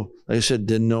didn't know, like I said,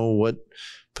 didn't know what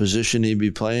position he'd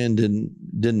be playing.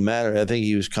 Didn't matter. I think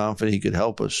he was confident he could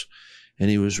help us, and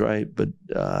he was right. But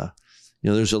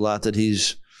there's a lot that he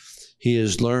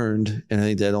has learned, and I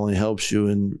think that only helps you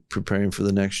in preparing for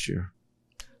the next year.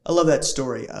 I love that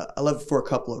story. I love it for a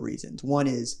couple of reasons. One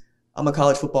is I'm a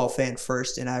college football fan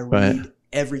first, and I read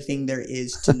everything there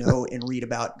is to know and read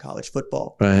about college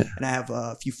football. Right. And I have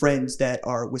a few friends that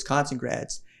are Wisconsin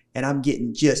grads, and I'm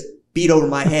getting just beat over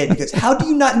my head because how do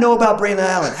you not know about Braylon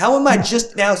Allen? How am I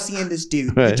just now seeing this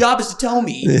dude? Right. Your job is to tell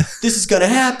me this is going to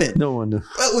happen. No one knew.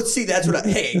 Well, let's see. That's what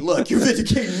hey, look, you're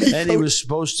vindicating me. And he was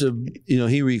supposed to,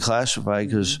 he reclassified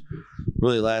because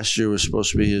really last year was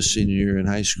supposed to be his senior year in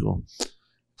high school.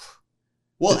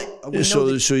 Well, so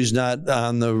he's not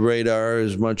on the radar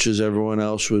as much as everyone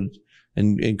else would.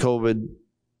 And COVID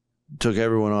took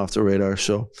everyone off the radar.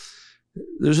 So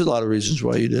there's a lot of reasons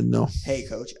why you didn't know. Hey,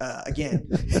 Coach. Again,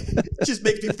 it just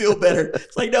makes me feel better.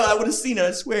 It's like, no, I would have seen it,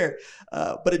 I swear.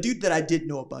 But a dude that I did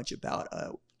know a bunch about,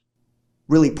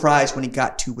 really prized when he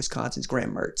got to Wisconsin's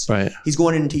Graham Mertz. Right. He's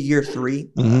going into year 3.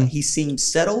 Mm-hmm. He seems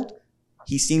settled.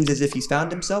 He seems as if he's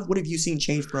found himself. What have you seen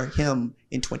change for him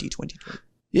in 2022?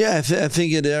 Yeah, I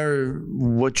think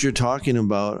what you're talking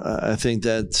about, I think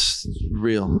that's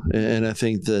real. And I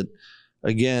think that,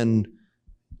 again,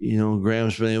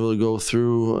 Graham's been able to go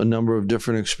through a number of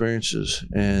different experiences.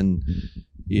 And,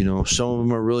 some of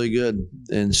them are really good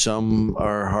and some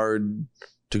are hard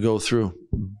to go through.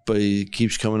 But he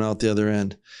keeps coming out the other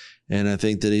end. And I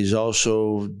think that he's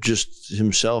also just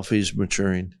himself, he's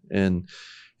maturing and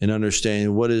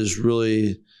understanding what is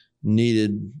really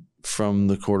needed from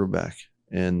the quarterback.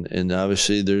 And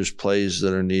obviously there's plays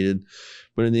that are needed,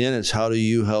 but in the end, it's how do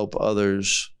you help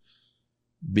others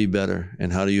be better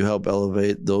and how do you help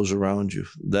elevate those around you?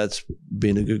 That's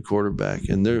being a good quarterback.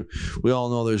 And we all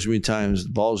know there's going to be times the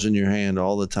ball's in your hand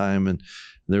all the time, and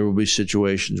there will be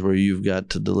situations where you've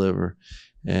got to deliver.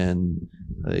 And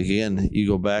again, you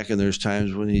go back and there's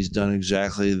times when he's done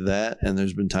exactly that, and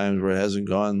there's been times where it hasn't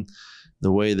gone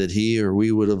the way that he or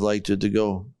we would have liked it to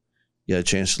go. You got a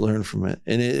chance to learn from it.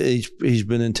 And he's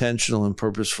been intentional and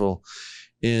purposeful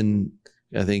in,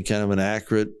 I think, kind of an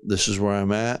accurate, this is where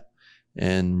I'm at,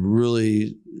 and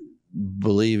really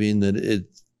believing that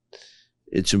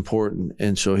it's important.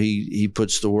 And so he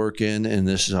puts the work in, and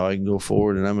this is how I can go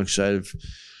forward. And I'm excited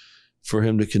for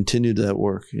him to continue that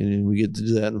work. And we get to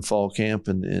do that in fall camp,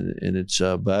 and it's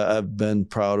but I've been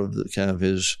proud of the kind of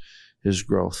his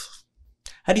growth.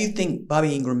 How do you think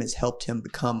Bobby Ingram has helped him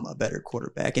become a better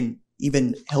quarterback and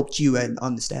even helped you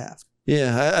on the staff?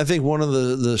 Yeah, I think one of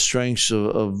the strengths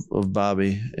of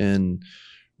Bobby, and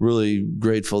really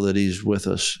grateful that he's with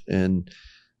us, and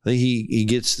I think he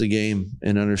gets the game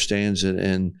and understands it,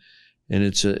 and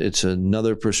it's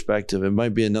another perspective. It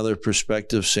might be another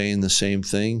perspective saying the same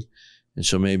thing, and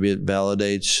so maybe it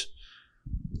validates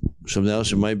something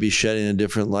else. It might be shedding a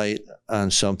different light on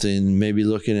something, maybe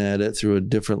looking at it through a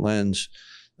different lens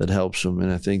that helps him.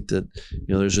 And I think that,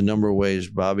 there's a number of ways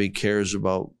Bobby cares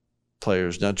about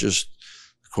players, not just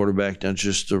the quarterback, not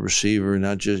just the receiver,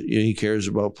 not just, he cares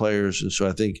about players. And so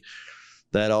I think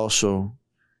that also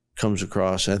comes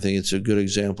across. I think it's a good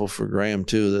example for Graham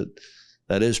too,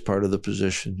 that is part of the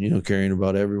position, caring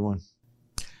about everyone.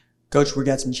 Coach, we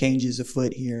got some changes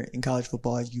afoot here in college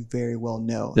football, as you very well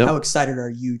know. Yep. How excited are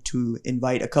you to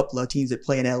invite a couple of teams that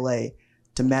play in LA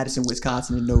to Madison,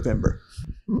 Wisconsin in November?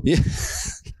 Yeah,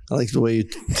 I like the way you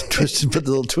put the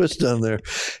little twist on there.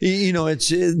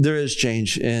 There is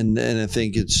change, and I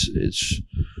think it's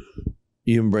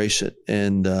you embrace it,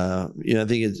 and I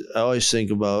think I always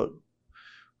think about,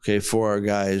 okay, for our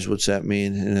guys, what's that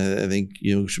mean? And I think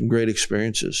some great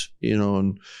experiences,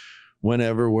 and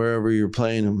whenever, wherever you're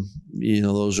playing them,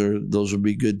 those would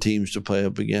be good teams to play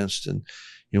up against. And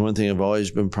one thing I've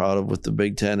always been proud of with the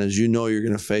Big Ten is you're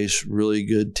going to face really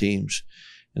good teams,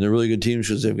 and they're really good teams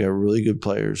because they've got really good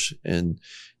players and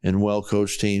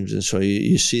well-coached teams. And so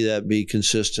you see that be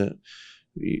consistent.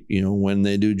 When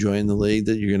they do join the league,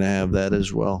 that you're going to have that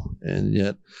as well. And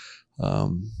yet,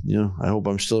 I hope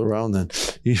I'm still around then.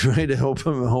 Right? I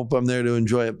hope I'm there to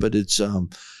enjoy it. But it's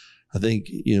I think,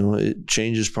 it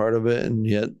changes part of it, and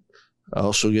yet I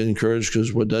also get encouraged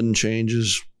because what doesn't change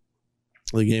is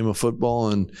the game of football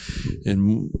and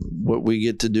what we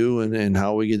get to do and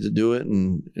how we get to do it,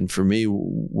 and for me,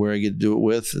 where I get to do it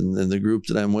with and the group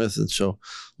that I'm with. And so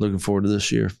looking forward to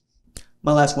this year.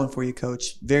 My last one for you,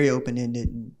 Coach, very open-ended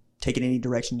and take it any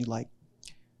direction you like.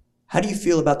 How do you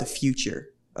feel about the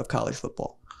future of college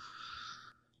football?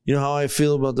 How I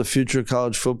feel about the future of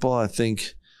college football, I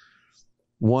think,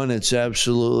 one, it's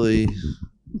absolutely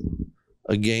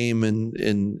a game,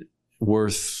 and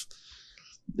worth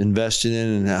investing in,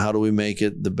 and how do we make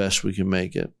it the best we can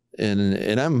make it.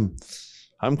 And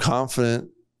I'm confident,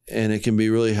 and it can be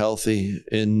really healthy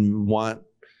and want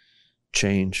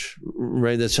change,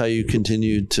 right? That's how you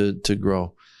continue to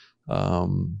grow.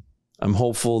 I'm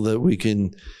hopeful that we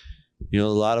can, a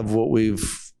lot of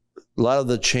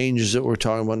the changes that we're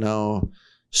talking about now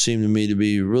seem to me to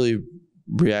be really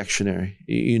reactionary.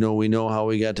 We know how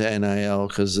we got to NIL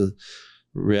because of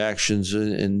reactions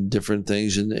and different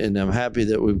things, and I'm happy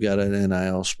that we've got an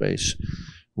NIL space.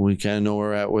 We kind of know where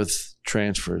we're at with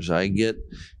transfers. I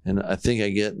think I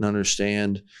get and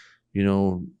understand,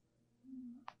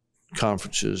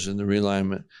 conferences and the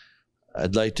realignment.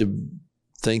 I'd like to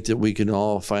think that we can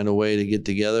all find a way to get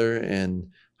together and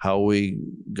how we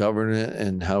govern it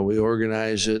and how we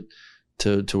organize it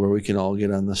to where we can all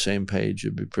get on the same page.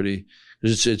 It'd be pretty,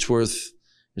 it's worth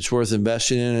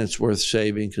investing in, it's worth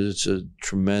saving, because it's a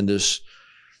tremendous,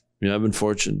 I've been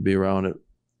fortunate to be around it,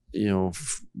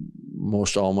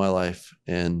 most all my life,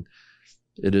 and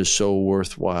it is so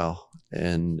worthwhile.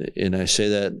 And I say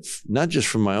that not just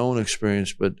from my own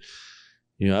experience, but,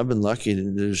 I've been lucky.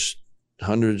 There's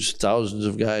hundreds, thousands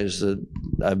of guys that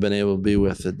I've been able to be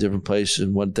with at different places,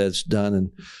 and what that's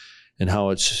done and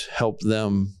how it's helped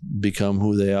them become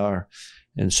who they are.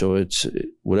 And so it's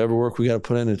whatever work we got to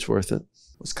put in, it's worth it.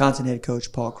 Wisconsin head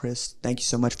coach Paul Chryst, thank you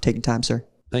so much for taking time, sir.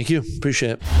 Thank you.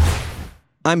 Appreciate it.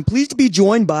 I'm pleased to be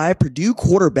joined by Purdue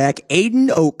quarterback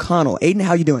Aiden O'Connell. Aiden,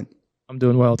 how you doing? I'm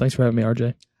doing well. Thanks for having me,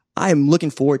 RJ. I am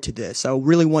looking forward to this. I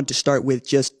really want to start with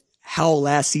just how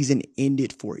last season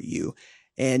ended for you.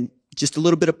 And just a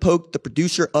little bit of poke, the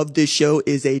producer of this show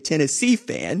is a Tennessee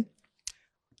fan.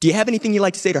 Do you have anything you'd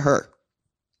like to say to her?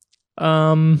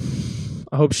 I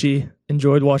hope she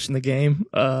enjoyed watching the game.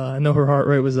 I know her heart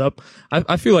rate was up.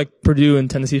 I feel like Purdue and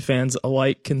Tennessee fans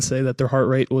alike can say that their heart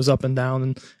rate was up and down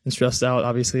and stressed out.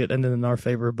 Obviously, it ended in our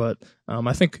favor, but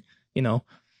I think,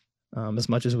 as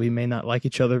much as we may not like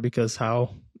each other because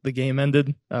how the game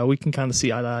ended, we can kind of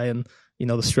see eye to eye and,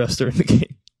 the stress during the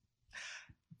game.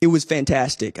 It was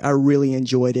fantastic. I really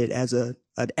enjoyed it as an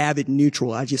avid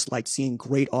neutral. I just liked seeing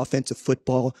great offensive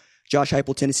football. Josh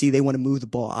Heupel, Tennessee, they want to move the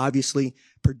ball. Obviously,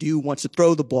 Purdue wants to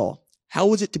throw the ball. How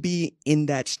was it to be in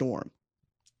that storm?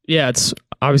 Yeah, it's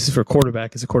obviously for a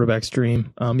quarterback. It's a quarterback's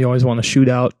dream. You always want to shoot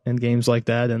out in games like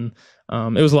that, and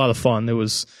it was a lot of fun. It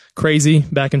was crazy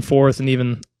back and forth, and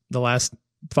even the last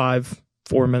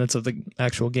 4 minutes of the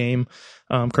actual game,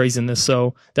 craziness.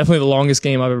 So definitely the longest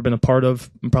game I've ever been a part of,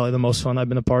 and probably the most fun I've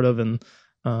been a part of, and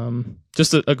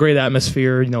just a great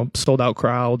atmosphere, sold out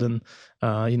crowd, and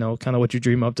kind of what you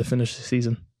dream of to finish the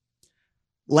season.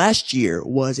 Last year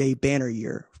was a banner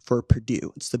year for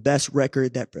Purdue. It's the best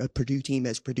record that a Purdue team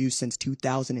has produced since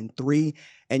 2003,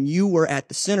 and you were at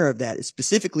the center of that,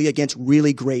 specifically against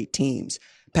really great teams,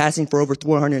 passing for over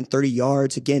 430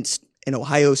 yards against an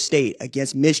Ohio State,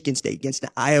 against Michigan State, against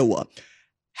Iowa.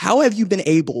 How have you been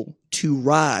able to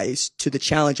rise to the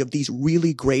challenge of these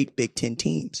really great Big Ten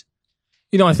teams?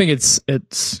 I think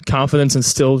it's confidence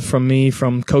instilled from me,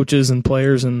 from coaches and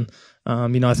players, and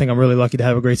I think I'm really lucky to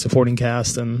have a great supporting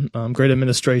cast and great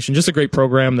administration, just a great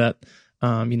program that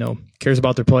cares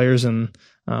about their players. And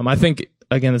I think,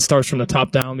 again, it starts from the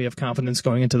top down. We have confidence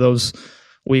going into those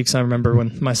weeks. I remember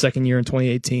when my second year in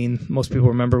 2018, most people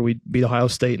remember we beat Ohio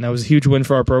State, and that was a huge win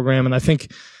for our program. And I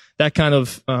think that kind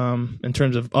of, in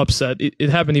terms of upset, it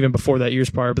happened even before that, years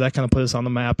prior, but that kind of put us on the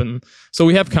map. And so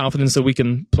we have confidence that we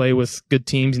can play with good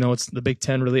teams. It's the Big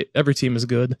Ten, really, every team is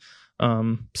good.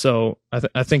 So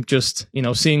I think just,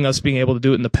 seeing us being able to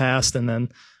do it in the past, and then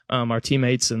our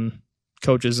teammates and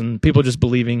coaches and people just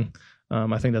believing,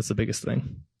 I think that's the biggest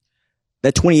thing.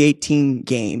 That 2018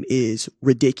 game is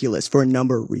ridiculous for a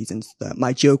number of reasons.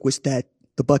 My joke was that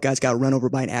the Buckeyes got run over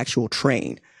by an actual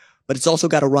train, but it's also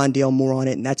got a Rondale Moore on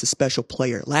it, and that's a special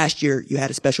player. Last year, you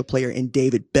had a special player in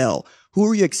David Bell. Who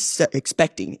are you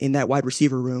expecting in that wide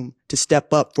receiver room to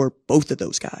step up for both of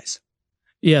those guys?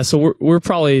 Yeah, so we're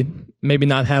probably maybe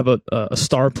not have a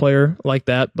star player like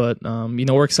that, but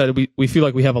we're excited. We feel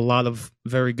like we have a lot of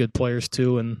very good players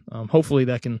too, and hopefully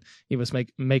that can even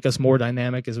make us more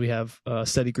dynamic as we have a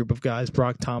steady group of guys: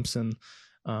 Brock Thompson,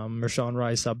 Mershawn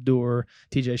Rice, Abdur,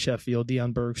 T.J. Sheffield,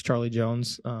 Deion Burks, Charlie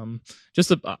Jones.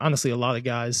 Honestly, a lot of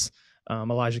guys.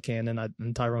 Elijah Cannon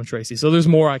and Tyrone Tracy. So there's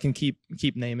more I can keep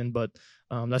naming, but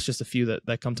that's just a few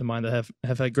that come to mind that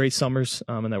have had great summers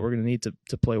and that we're going to need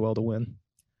to play well to win.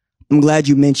 I'm glad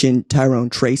you mentioned Tyrone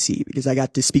Tracy because I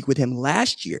got to speak with him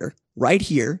last year, right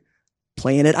here,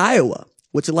 playing at Iowa.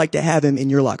 What's it like to have him in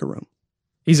your locker room?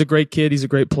 He's a great kid. He's a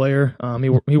great player.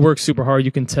 He works super hard.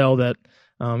 You can tell that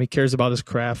he cares about his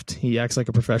craft. He acts like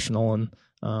a professional, and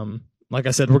like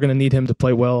I said, we're going to need him to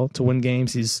play well to win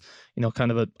games. He's,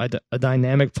 kind of a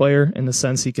dynamic player in the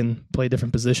sense he can play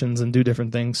different positions and do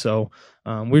different things. So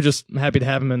we're just happy to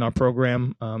have him in our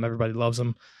program. Everybody loves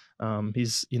him.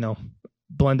 He's,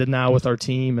 blended now with our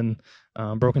team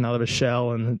and broken out of his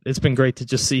shell. And it's been great to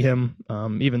just see him,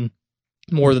 even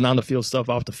more than on the field stuff,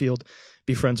 off the field,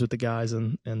 be friends with the guys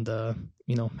and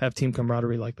have team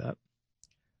camaraderie like that.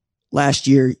 Last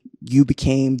year, you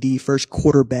became the first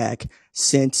quarterback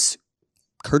since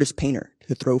Curtis Painter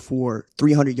to throw for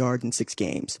 300 yards in 6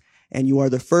 games. And you are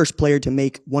the first player to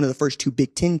make one of the first 2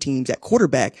 Big Ten teams at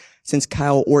quarterback since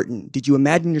Kyle Orton. Did you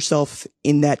imagine yourself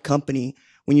in that company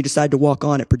when you decided to walk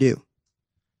on at Purdue?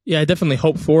 Yeah, I definitely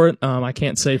hoped for it. I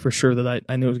can't say for sure that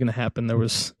I knew it was going to happen. There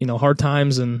was, hard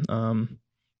times and, kind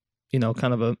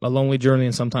of a lonely journey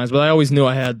and sometimes, but I always knew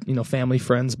I had, family,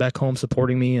 friends back home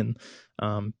supporting me and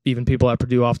even people at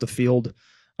Purdue off the field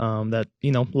that,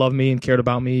 loved me and cared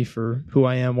about me for who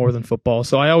I am more than football.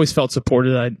 So I always felt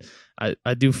supported.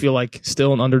 I do feel like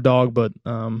still an underdog, but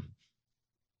not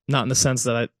in the sense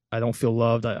that I don't feel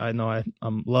loved. I know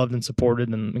I'm loved and supported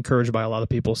and encouraged by a lot of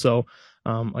people. So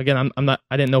again,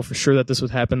 I didn't know for sure that this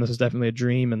would happen. This is definitely a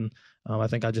dream. And I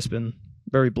think I've just been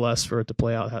very blessed for it to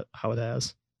play out how it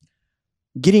has.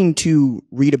 Getting to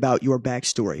read about your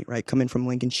backstory, right? Coming from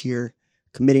Lincolnshire,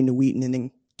 committing to Wheaton, and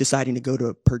then deciding to go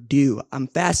to Purdue. I'm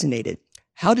fascinated.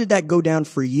 How did that go down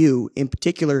for you? In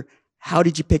particular, how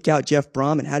did you pick out Jeff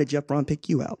Brom, and how did Jeff Brom pick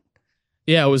you out?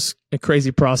 Yeah, it was a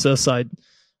crazy process. I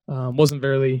wasn't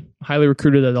very highly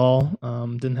recruited at all.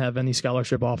 Didn't have any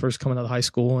scholarship offers coming out of high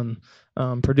school,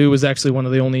 and Purdue was actually one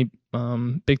of the only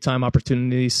big-time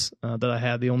opportunities that I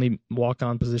had, the only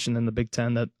walk-on position in the Big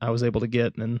Ten that I was able to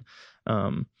get. And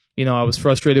I was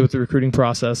frustrated with the recruiting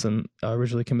process and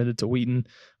originally committed to Wheaton.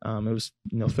 It was,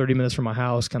 30 minutes from my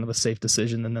house, kind of a safe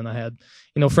decision. And then I had,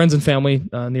 friends and family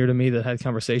near to me that had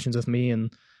conversations with me,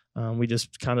 and we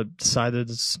just kind of decided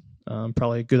it's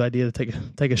probably a good idea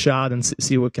to take a shot and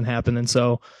see what can happen. And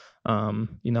so,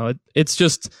 it's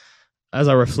just, as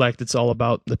I reflect, it's all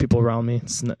about the people around me.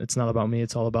 It's not about me.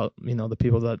 It's all about, the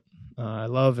people that I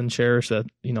love and cherish that,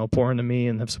 pour into me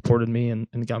and have supported me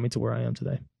and got me to where I am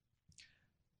today.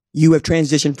 You have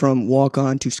transitioned from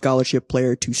walk-on to scholarship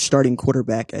player to starting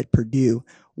quarterback at Purdue.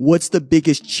 What's the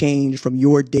biggest change from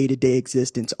your day-to-day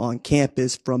existence on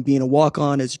campus from being a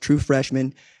walk-on as a true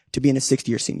freshman to being a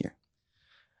 6th-year senior?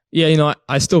 Yeah,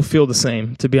 I still feel the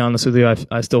same, to be honest with you.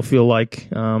 I still feel like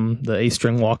the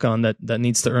A-string walk-on that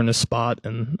needs to earn a spot,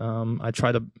 and I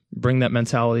try to bring that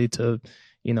mentality to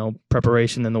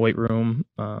preparation in the weight room,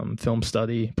 film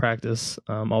study, practice,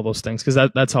 all those things. Because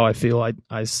that's how I feel.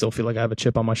 I still feel like I have a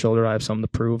chip on my shoulder. I have something to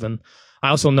prove. And I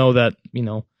also know that,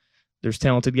 there's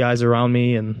talented guys around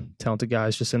me and talented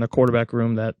guys just in the quarterback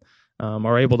room that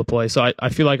are able to play. So I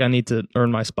feel like I need to earn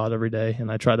my spot every day.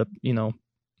 And I try to,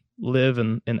 live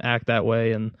and act that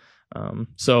way. And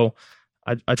so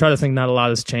I try to think not a lot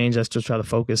has changed. I still try to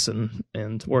focus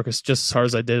and work just as hard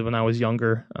as I did when I was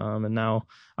younger. And now,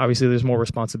 obviously, there's more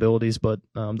responsibilities, but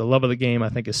the love of the game, I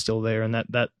think, is still there. And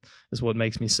that is what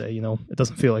makes me say, it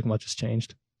doesn't feel like much has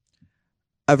changed.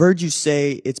 I've heard you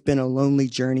say it's been a lonely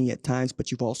journey at times,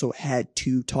 but you've also had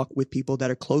to talk with people that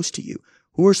are close to you.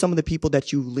 Who are some of the people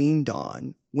that you leaned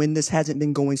on when this hasn't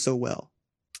been going so well?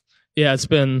 Yeah, it's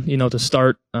been, to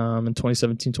start in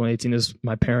 2017, 2018 is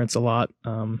my parents a lot,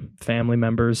 family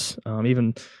members,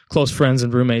 even close friends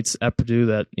and roommates at Purdue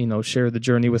that, shared the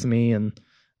journey with me and,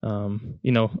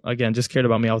 again, just cared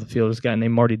about me off the field. There's a guy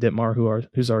named Marty Dittmar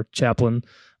who's our chaplain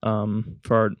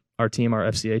for our team, our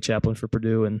FCA chaplain for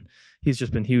Purdue, and he's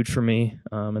just been huge for me.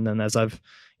 And then as I've,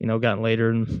 gotten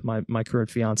later in my current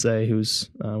fiance, who's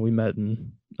we met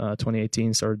in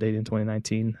 2018, started dating in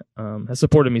 2019, has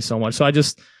supported me so much. So I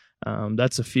just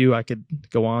that's a few. I could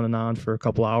go on and on for a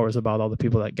couple hours about all the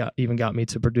people that got me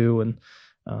to Purdue and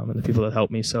the people that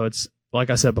helped me. So it's, like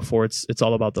I said before, it's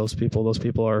all about those people. Those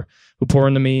people are who pour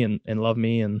into me and love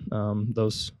me, and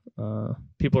those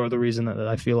people are the reason that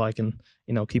I feel I can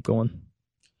keep going.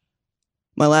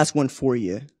 My last one for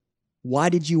you: why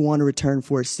did you want to return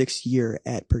for a 6th year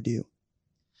at Purdue?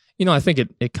 I think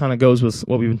it kind of goes with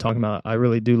what we've been talking about. I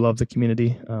really do love the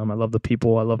community. I love the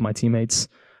people. I love my teammates.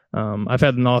 I've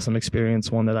had an awesome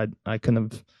experience, one that I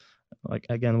couldn't have, like,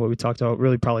 again, what we talked about,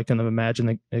 really probably couldn't have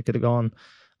imagined it could have gone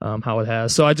how it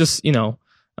has. So I just,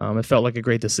 it felt like a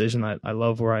great decision. I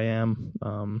love where I am.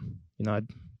 I'd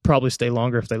probably stay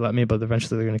longer if they let me, but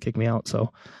eventually they're going to kick me out.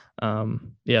 So,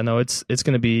 it's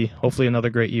going to be hopefully another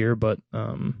great year, but,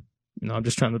 I'm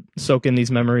just trying to soak in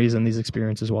these memories and these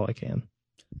experiences while I can.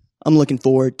 I'm looking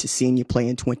forward to seeing you play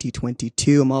in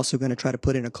 2022. I'm also going to try to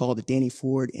put in a call to Danny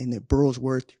Ford and the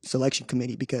Burlsworth selection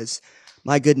committee because,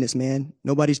 my goodness, man,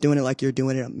 nobody's doing it like you're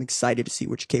doing it. I'm excited to see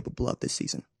what you're capable of this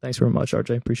season. Thanks very much,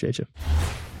 RJ. Appreciate you.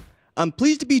 I'm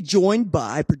pleased to be joined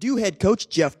by Purdue head coach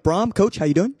Jeff Brom. Coach, how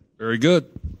you doing? Very good.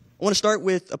 I want to start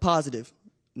with a positive.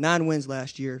 9 wins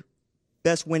last year.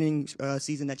 Best winning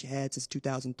season that you had since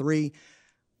 2003.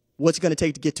 What's it going to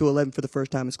take to get to 11 for the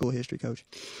first time in school history, Coach?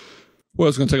 Well,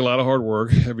 it's going to take a lot of hard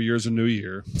work. Every year is a new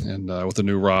year, and with a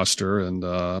new roster. And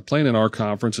playing in our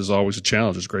conference is always a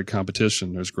challenge. It's great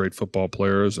competition. There's great football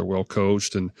players. They're well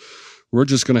coached, and we're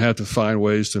just going to have to find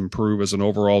ways to improve as an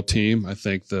overall team. I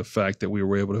think the fact that we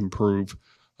were able to improve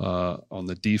on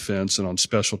the defense and on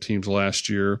special teams last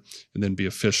year and then be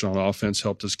efficient on offense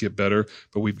helped us get better.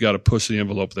 But we've got to push the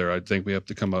envelope there. I think we have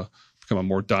to become a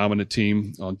more dominant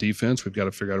team on defense. We've got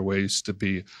to figure out ways to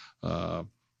be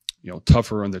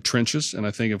tougher in the trenches. And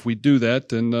I think if we do that,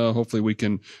 then hopefully we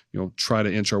can, try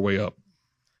to inch our way up.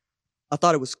 I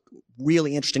thought it was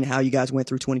really interesting how you guys went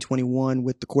through 2021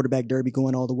 with the quarterback derby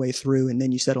going all the way through, and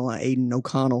then you settle on Aiden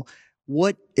O'Connell.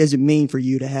 What does it mean for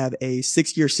you to have a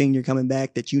 6-year senior coming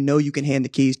back that you know you can hand the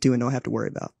keys to and don't have to worry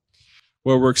about?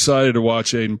 Well, we're excited to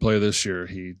watch Aiden play this year.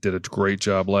 He did a great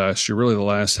job last year. Really, the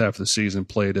last half of the season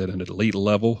played at an elite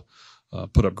level.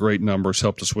 Put up great numbers,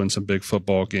 helped us win some big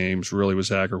football games, really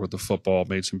was accurate with the football,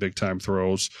 made some big-time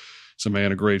throws. He's a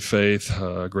man of great faith,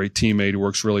 a great teammate who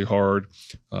works really hard,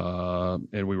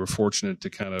 and we were fortunate to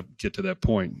kind of get to that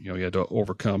point. He had to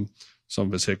overcome some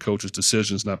of his head coach's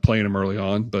decisions not playing him early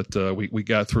on, but we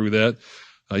got through that.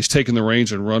 He's taken the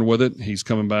reins and run with it. He's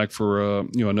coming back for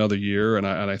another year, and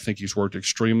I think he's worked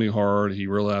extremely hard. He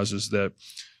realizes that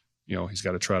he's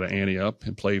got to try to ante up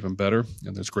and play even better,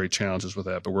 and there's great challenges with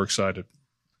that, but we're excited.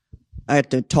 I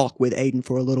had to talk with Aiden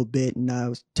for a little bit, and I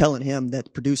was telling him that the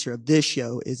producer of this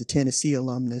show is a Tennessee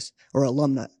alumna.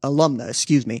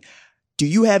 Do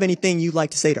you have anything you'd like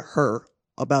to say to her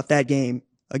about that game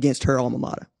against her alma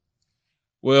mater?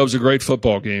 Well, it was a great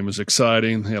football game. It was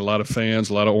exciting. They had a lot of fans,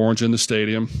 a lot of orange in the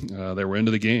stadium. They were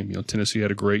into the game. Tennessee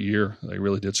had a great year. They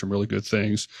really did some really good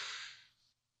things.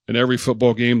 In every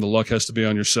football game, the luck has to be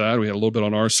on your side. We had a little bit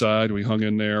on our side. We hung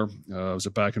in there. It was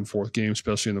a back-and-forth game,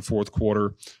 especially in the fourth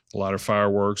quarter. A lot of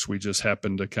fireworks. We just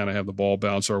happened to kind of have the ball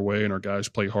bounce our way, and our guys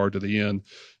play hard to the end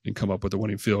and come up with a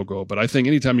winning field goal. But I think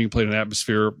anytime you can play in an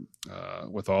atmosphere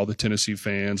with all the Tennessee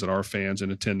fans and our fans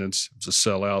in attendance, it was a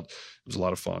sellout. It was a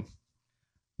lot of fun.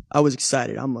 I was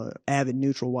excited. I'm an avid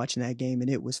neutral watching that game, and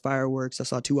it was fireworks. I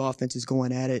saw two offenses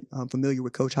going at it. I'm familiar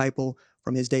with Coach Heupel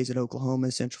from his days at Oklahoma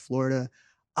and Central Florida.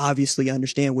 Obviously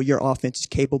understand what your offense is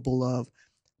capable of,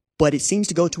 but it seems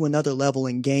to go to another level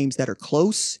in games that are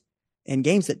close and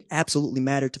games that absolutely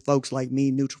matter to folks like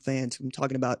me, neutral fans. I'm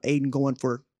talking about Aiden going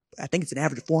for, I think it's an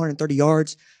average of 430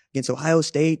 yards against Ohio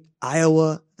State,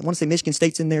 Iowa. I want to say Michigan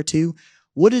State's in there too.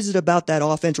 What is it about that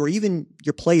offense or even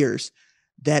your players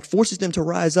that forces them to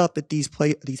rise up at these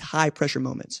high pressure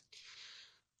moments?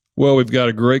 Well, we've got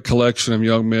a great collection of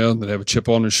young men that have a chip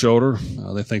on their shoulder.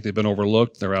 They think they've been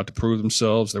overlooked. They're out to prove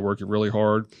themselves. They're working really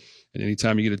hard. And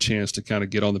anytime you get a chance to kind of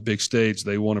get on the big stage,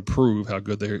 they want to prove how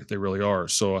good they really are.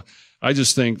 So I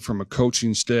just think from a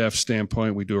coaching staff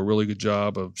standpoint, we do a really good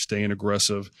job of staying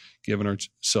aggressive, giving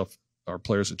our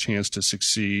players a chance to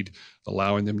succeed,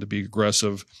 allowing them to be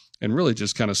aggressive, and really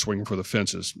just kind of swinging for the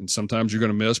fences. And sometimes you're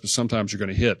going to miss, but sometimes you're going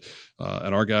to hit.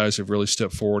 And our guys have really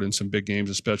stepped forward in some big games,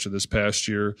 especially this past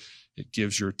year. It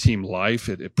gives your team life.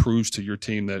 It proves to your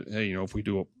team that, hey, if we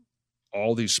do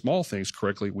all these small things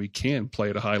correctly, we can play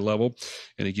at a high level,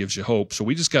 and it gives you hope. So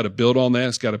we just got to build on that.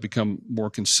 It's got to become more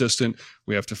consistent.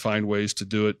 We have to find ways to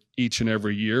do it each and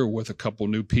every year with a couple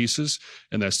new pieces,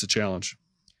 and that's the challenge.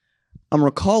 I'm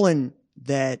recalling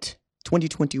that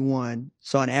 2021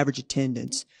 saw an average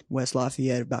attendance in West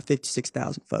Lafayette about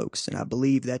 56,000 folks, and I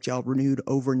believe that y'all renewed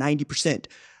over 90%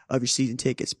 of your season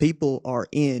tickets. People are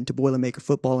into Boilermaker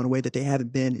football in a way that they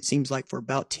haven't been, it seems like, for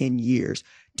about 10 years.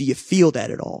 Do you feel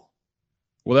that at all?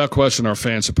 Without question, our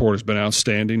fan support has been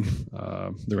outstanding.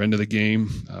 They're into the game.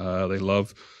 They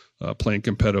love playing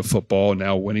competitive football and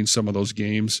now winning some of those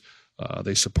games.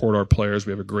 They support our players.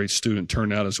 We have a great student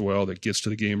turnout as well that gets to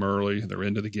the game early. They're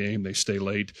into the game. They stay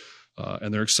late.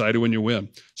 And they're excited when you win.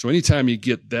 So anytime you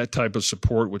get that type of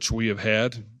support, which we have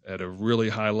had at a really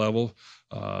high level,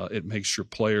 it makes your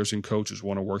players and coaches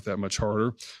want to work that much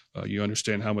harder. You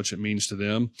understand how much it means to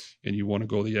them, and you want to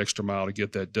go the extra mile to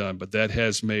get that done. But that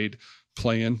has made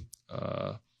playing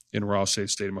in Ross State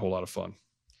Stadium a whole lot of fun.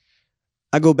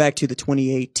 I go back to the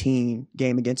 2018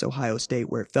 game against Ohio State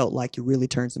where it felt like you really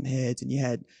turned some heads and you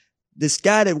had this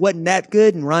guy that wasn't that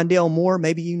good, and Rondale Moore,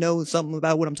 maybe you know something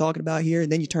about what I'm talking about here,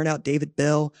 and then you turn out David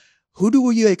Bell. Who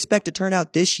do you expect to turn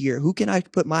out this year? Who can I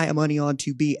put my money on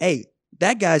to be, hey,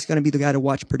 that guy's going to be the guy to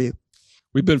watch Purdue?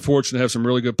 We've been fortunate to have some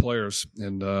really good players,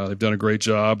 and they've done a great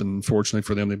job. And fortunately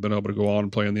for them, they've been able to go on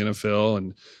and play in the NFL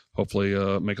and hopefully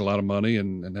make a lot of money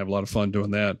and have a lot of fun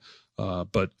doing that.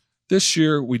 But this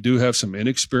year, we do have some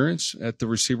inexperience at the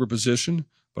receiver position,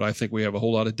 but I think we have a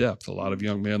whole lot of depth, a lot of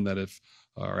young men that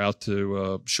are out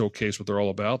to showcase what they're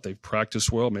all about. They've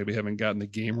practiced well, maybe haven't gotten the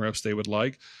game reps they would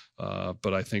like,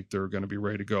 but I think they're going to be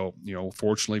ready to go. You know,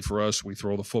 fortunately for us, we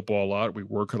throw the football a lot. We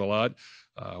work it a lot.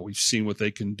 We've seen what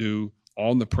they can do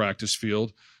on the practice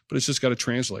field, but it's just got to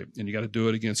translate, and you got to do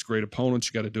it against great opponents.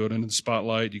 You got to do it in the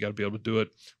spotlight. You got to be able to do it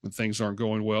when things aren't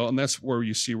going well, and that's where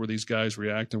you see where these guys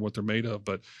react and what they're made of.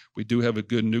 But we do have a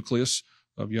good nucleus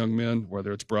of young men,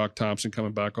 whether it's Brock Thompson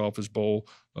coming back off his bowl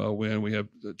win. We have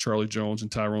Charlie Jones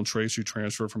and Tyrone Trace, who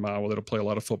transferred from Iowa, that'll play a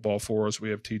lot of football for us. We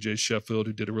have TJ Sheffield,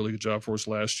 who did a really good job for us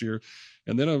last year.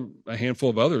 And then a handful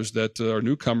of others that are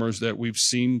newcomers that we've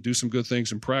seen do some good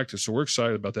things in practice. So we're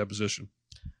excited about that position.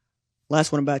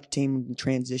 Last one about your team,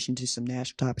 transition to some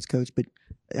national topics, Coach. But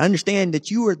I understand that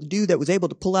you were the dude that was able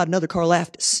to pull out another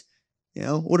Karlaftis. You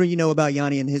know, what do you know about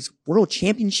Yanni and his world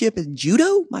championship in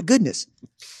judo? My goodness.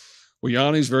 Well,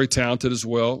 Yanni's very talented as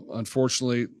well.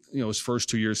 Unfortunately, you know, his first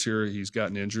 2 years here, he's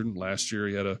gotten injured. Last year,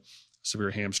 he had a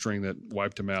severe hamstring that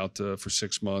wiped him out for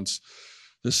 6 months.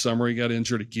 This summer, he got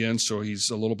injured again, so he's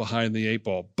a little behind the 8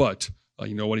 ball. But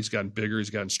you know what? He's gotten bigger. He's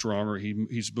gotten stronger.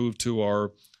 He's moved to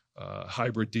our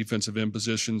hybrid defensive end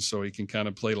position, so he can kind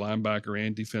of play linebacker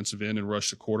and defensive end and rush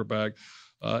the quarterback.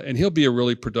 And he'll be a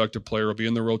really productive player. He'll be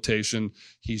in the rotation.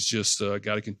 He's just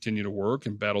got to continue to work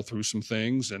and battle through some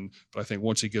things. But I think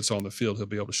once he gets on the field, he'll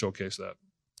be able to showcase that.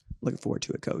 Looking forward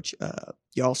to it, Coach.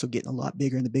 You're also getting a lot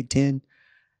bigger in the Big Ten.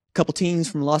 A couple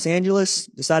teams from Los Angeles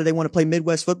decided they want to play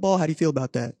Midwest football. How do you feel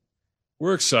about that?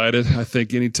 We're excited. I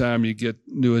think anytime you get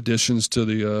new additions to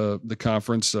the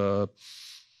conference,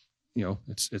 you know,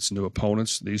 it's new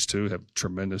opponents. These two have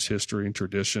tremendous history and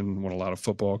tradition, won a lot of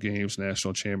football games,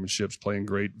 national championships, playing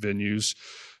great venues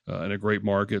in a great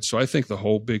market. So I think the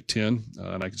whole Big Ten,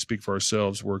 and I can speak for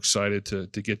ourselves, we're excited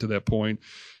to get to that point.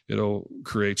 It'll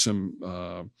create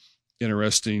some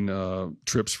interesting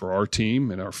trips for our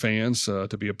team and our fans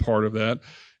to be a part of that.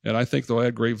 And I think they'll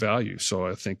add great value. So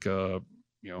I think, you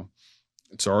know,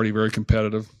 it's already very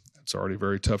competitive. It's already a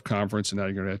very tough conference, and now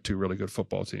you're going to have two really good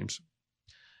football teams.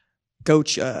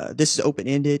 Coach, this is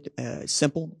open-ended,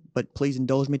 simple, but please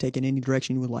indulge me, take it in any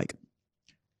direction you would like.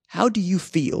 How do you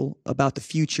feel about the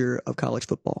future of college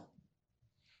football?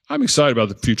 I'm excited about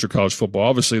the future of college football.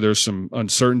 Obviously, there's some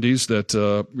uncertainties that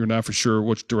you're not for sure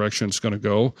which direction it's going to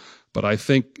go, but I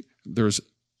think there's,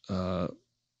 you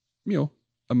know,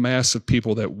 a mass of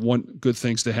people that want good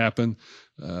things to happen.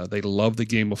 They love the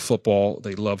game of football.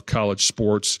 They love college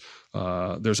sports.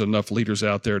 There's enough leaders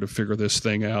out there to figure this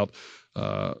thing out.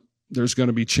 There's going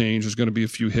to be change. There's going to be a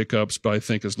few hiccups, but I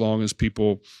think as long as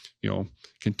people, you know,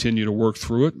 continue to work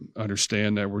through it,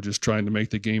 understand that we're just trying to make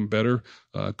the game better,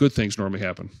 good things normally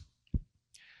happen.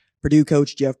 Purdue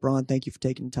coach Jeff Braun, thank you for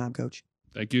taking the time, Coach.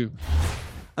 Thank you.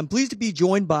 I'm pleased to be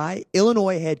joined by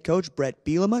Illinois head coach Brett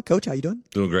Bielema. Coach, how you doing?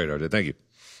 Doing great, RJ. Thank you.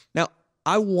 Now,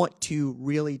 I want to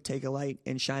really take a light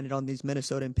and shine it on these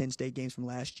Minnesota and Penn State games from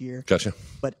last year. Gotcha.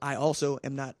 But I also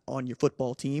am not on your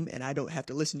football team, and I don't have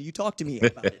to listen to you talk to me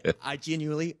about it. I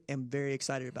genuinely am very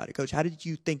excited about it. Coach, how did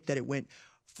you think that it went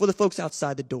for the folks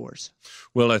outside the doors?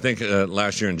 Well, I think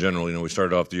last year in general, you know, we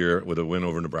started off the year with a win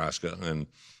over Nebraska, and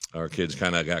our kids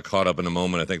kind of got caught up in the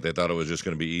moment. I think they thought it was just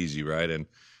going to be easy, right? And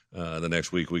the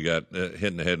next week we got hit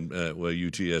in the head with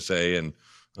UTSA and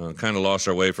kind of lost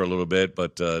our way for a little bit,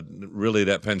 but really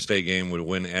that Penn State game would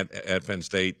win at Penn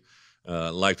State.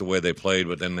 Liked the way they played,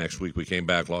 but then next week we came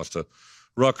back, lost to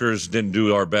Rutgers, didn't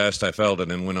do our best, I felt,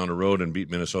 and then went on the road and beat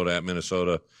Minnesota at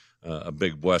Minnesota, a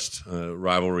big West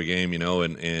rivalry game, you know,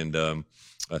 and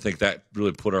I think that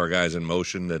really put our guys in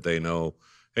motion that they know,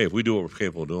 hey, if we do what we're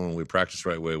capable of doing, we practice the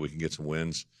right way, we can get some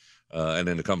wins. And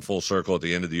then to come full circle at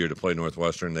the end of the year to play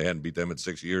Northwestern, they hadn't beat them in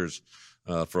 6 years.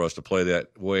 For us to play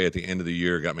that way at the end of the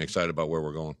year got me excited about where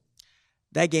we're going.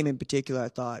 That game in particular, I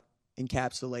thought,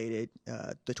 encapsulated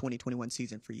the 2021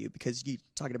 season for you, because you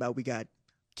talking about we got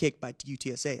kicked by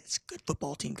UTSA. It's a good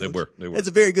football team, Coach. They were. It's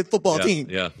a very good football team.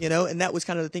 Yeah. You know, and that was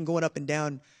kind of the thing going up and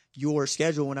down your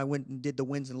schedule when I went and did the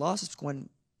wins and losses. When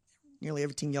nearly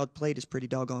every team y'all played is pretty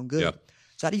doggone good. Yeah.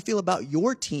 So how do you feel about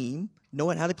your team,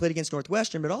 knowing how they played against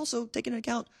Northwestern, but also taking into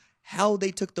account how they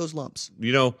took those lumps?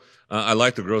 You know, I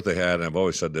like the growth they had, and I've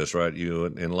always said this, right? You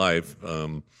in life,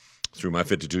 through my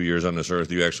 52 years on this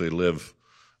earth, you actually live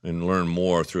and learn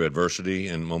more through adversity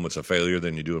and moments of failure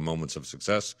than you do in moments of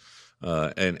success.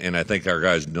 And I think our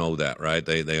guys know that, right?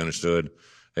 They understood,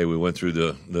 hey, we went through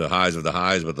the highs of the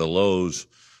highs, but the lows,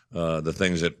 the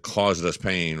things that caused us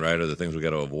pain, right, are the things we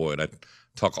got to avoid. I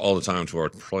talk all the time to our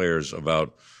players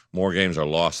about more games are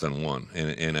lost than won.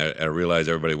 And I realize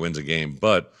everybody wins a game,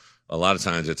 but a lot of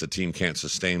times it's a team can't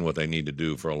sustain what they need to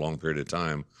do for a long period of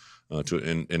time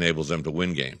enables them to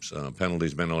win games.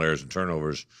 Penalties, mental errors, and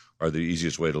turnovers are the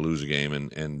easiest way to lose a game,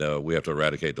 and we have to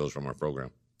eradicate those from our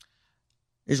program.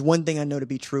 There's one thing I know to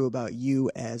be true about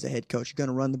you as a head coach. You're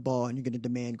going to run the ball, and you're going to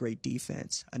demand great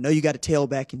defense. I know you got a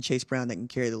tailback in Chase Brown that can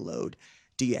carry the load.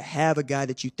 Do you have a guy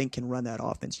that you think can run that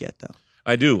offense yet, though?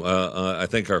 I do. I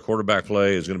think our quarterback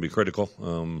play is going to be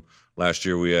critical. Last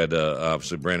year we had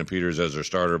obviously Brandon Peters as our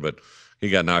starter, but he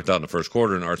got knocked out in the first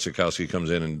quarter, and Art Sikowski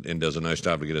comes in and does a nice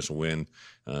job to get us a win.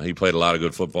 He played a lot of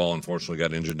good football. Unfortunately,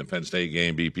 got injured in the Penn State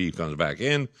game. BP comes back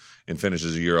in and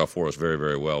finishes the year off for us very,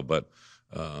 very well. But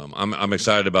I'm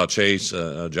excited about Chase,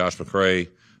 Josh McCray.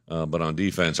 But on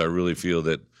defense, I really feel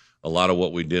that a lot of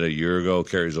what we did a year ago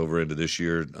carries over into this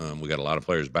year. We got a lot of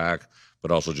players back, but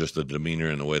also just the demeanor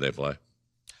and the way they play.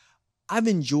 I've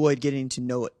enjoyed getting to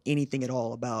know anything at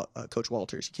all about Coach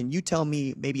Walters. Can you tell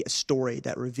me maybe a story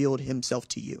that revealed himself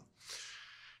to you?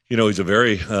 You know, he's a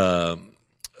very I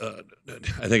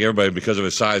think everybody, because of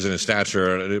his size and his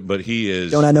stature, but he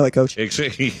is. Don't I know it, Coach?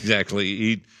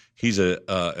 Exactly. He's an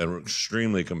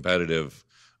extremely competitive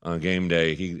on game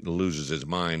day. He loses his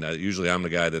mind. Usually I'm the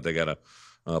guy that they got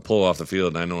to pull off the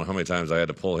field, and I don't know how many times I had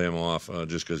to pull him off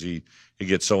just because he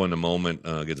gets so in the moment,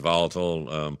 gets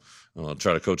volatile.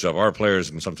 Try to coach up our players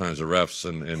and sometimes the refs,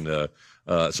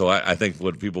 so I think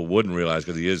what people wouldn't realize,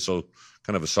 because he is so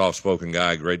kind of a soft-spoken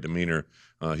guy, great demeanor,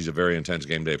 he's a very intense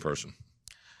game day person.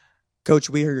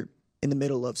 Coach, we are in the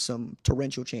middle of some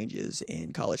torrential changes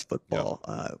in college football.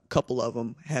 A couple of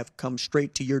them have come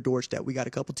straight to your doorstep. We got a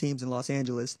couple teams in Los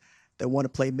Angeles that want to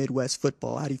play Midwest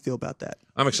football. How do you feel about that?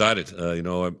 I'm excited.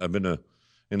 I've been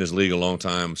in this league a long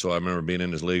time, so I remember being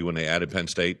in this league when they added Penn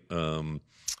State.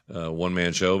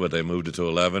 One-man show, but they moved it to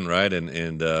 11, right? And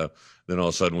then all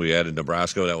of a sudden we added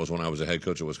Nebraska. That was when I was a head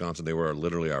coach at Wisconsin. They were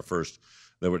literally our first.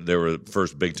 They were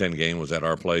first Big Ten game was at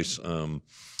our place.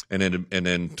 And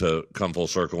then to come full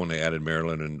circle when they added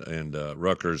Maryland and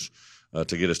Rutgers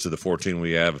to get us to the 14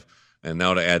 we have, and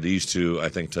now to add these two, I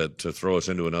think to throw us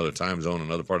into another time zone,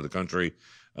 another part of the country,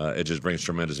 it just brings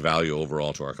tremendous value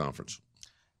overall to our conference.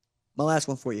 My last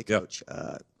one for you, Coach.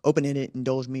 Open-ended,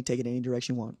 indulge me, take it any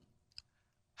direction you want.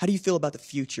 How do you feel about the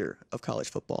future of college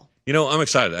football? You know, I'm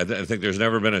excited. I think there's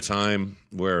never been a time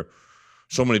where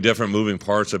so many different moving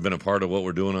parts have been a part of what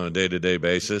we're doing on a day-to-day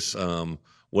basis.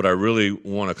 What I really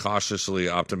want to cautiously,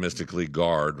 optimistically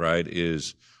guard, right,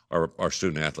 is our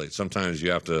student athletes. Sometimes you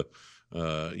have to,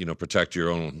 protect your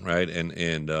own, right?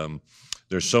 And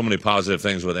there's so many positive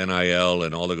things with NIL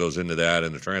and all that goes into that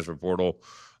and the transfer portal.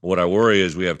 What I worry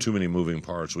is we have too many moving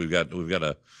parts. We've got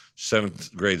a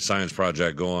 7th grade science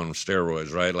project go on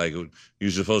steroids, right? Like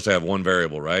you're supposed to have one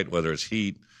variable, right? Whether it's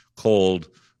heat, cold,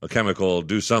 a chemical,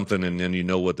 do something, and then you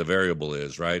know what the variable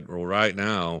is, right? Well, right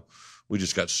now, we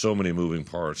just got so many moving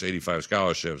parts, 85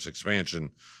 scholarships, expansion,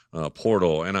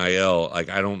 portal, NIL. Like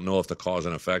I don't know if the cause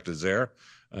and effect is there,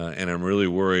 and I'm really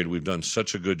worried. We've done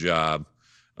such a good job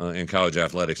in college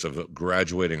athletics of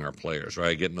graduating our players,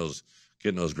 right? Getting those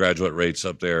graduate rates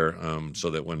up there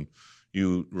so that when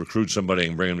you recruit somebody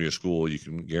and bring them to your school, you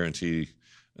can guarantee,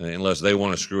 unless they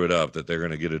want to screw it up, that they're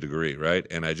going to get a degree, right?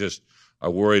 And I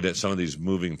worry that some of these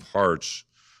moving parts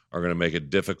are going to make it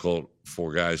difficult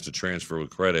for guys to transfer with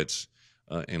credits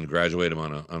and graduate them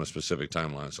on a specific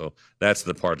timeline. So that's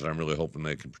the part that I'm really hoping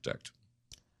they can protect.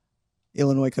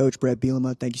 Illinois coach Brett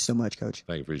Bielema, thank you so much, Coach.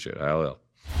 Thank you, appreciate it. ILL.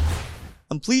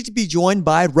 I'm pleased to be joined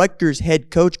by Rutgers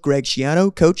head coach Greg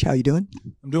Schiano. Coach, how you doing?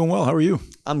 I'm doing well. How are you?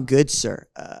 I'm good, sir.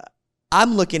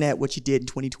 I'm looking at what you did in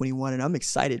 2021, and I'm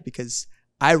excited because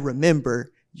I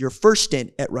remember your first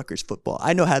stint at Rutgers football.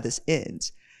 I know how this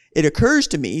ends. It occurs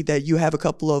to me that you have a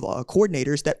couple of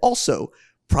coordinators that also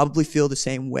probably feel the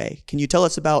same way. Can you tell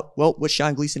us about, what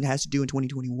Sean Gleason has to do in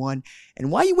 2021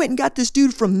 and why you went and got this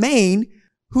dude from Maine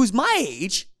who's my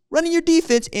age running your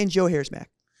defense and Joe Harrismack?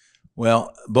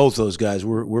 Well, both those guys,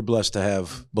 we're blessed to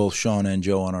have both Sean and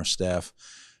Joe on our staff.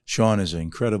 Sean is an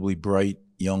incredibly bright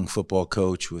young football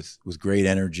coach with great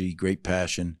energy, great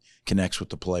passion, connects with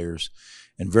the players,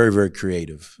 and very, very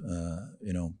creative.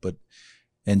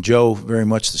 And Joe very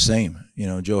much the same.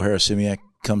 Joe Harrismack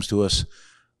comes to us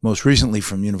most recently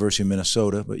from University of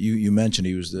Minnesota, but you mentioned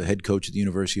he was the head coach at the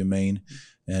University of Maine,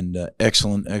 and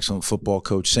excellent football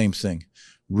coach. Same thing,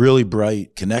 really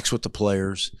bright, connects with the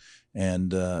players.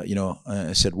 And,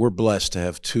 I said, we're blessed to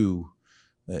have two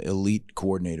elite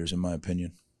coordinators, in my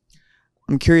opinion.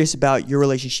 I'm curious about your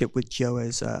relationship with Joe.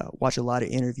 As watched a lot of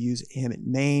interviews of him at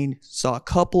Maine, saw a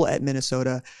couple at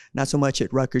Minnesota, not so much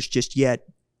at Rutgers just yet.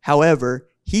 However,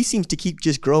 he seems to keep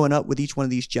just growing up with each one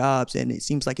of these jobs, and it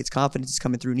seems like his confidence is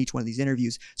coming through in each one of these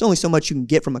interviews. There's only so much you can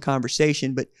get from a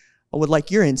conversation, but I would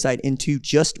like your insight into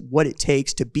just what it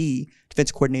takes to be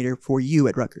defense coordinator for you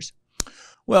at Rutgers.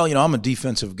 Well, I'm a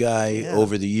defensive guy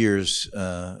over the years.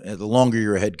 The longer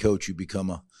you're a head coach, you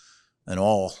become an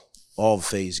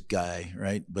all-phase guy,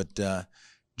 right? But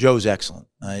Joe's excellent.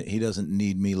 He doesn't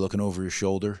need me looking over his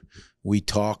shoulder. We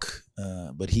talk,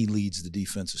 but he leads the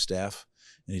defensive staff,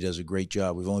 and he does a great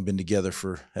job. We've only been together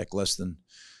for, less than,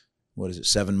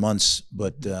 7 months,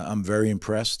 but I'm very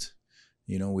impressed.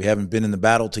 We haven't been in the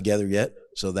battle together yet,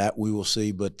 so that we will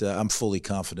see, but I'm fully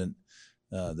confident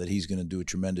that he's going to do a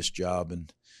tremendous job.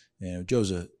 And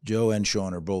Joe and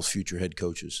Sean are both future head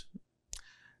coaches.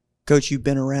 Coach, you've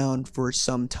been around for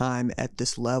some time at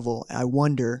this level. I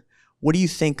wonder, what do you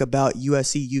think about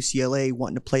USC, UCLA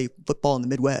wanting to play football in the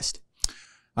Midwest?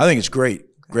 I think it's great.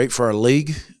 Great for our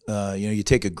league. You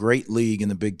take a great league in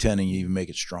the Big Ten and you even make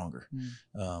it stronger.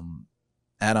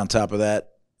 Add on top of that,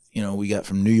 we got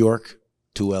from New York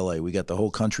to LA. We got the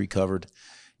whole country covered.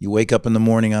 You wake up in the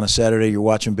morning on a Saturday, you're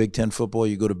watching Big Ten football.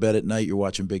 You go to bed at night, you're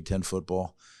watching Big Ten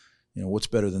football. What's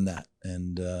better than that?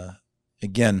 And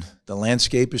again, the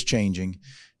landscape is changing,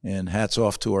 and hats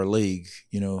off to our league.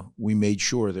 We made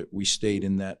sure that we stayed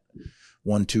in that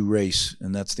 1-2 race,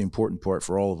 and that's the important part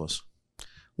for all of us.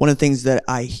 One of the things that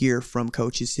I hear from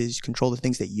coaches is control the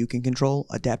things that you can control,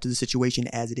 adapt to the situation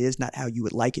as it is, not how you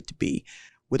would like it to be.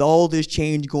 With all this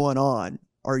change going on,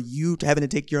 are you having to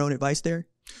take your own advice there?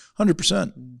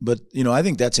 100%. But, I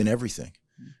think that's in everything.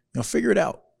 Figure it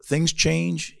out. Things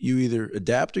change. You either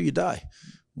adapt or you die.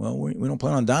 Well, we don't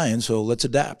plan on dying, so let's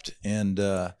adapt. And,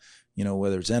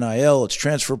 whether it's NIL, it's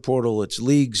transfer portal, it's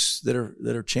leagues that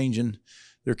are changing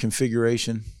their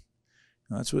configuration.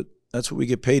 That's what we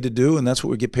get paid to do, and that's what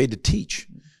we get paid to teach.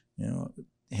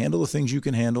 Handle the things you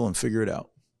can handle and figure it out.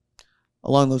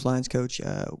 Along those lines, Coach,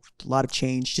 a lot of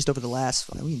change just over the last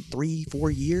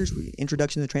 3-4 years.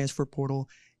 Introduction to the transfer portal,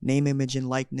 name, image, and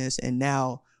likeness, and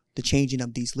now the changing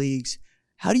of these leagues.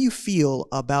 How do you feel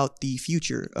about the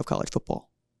future of college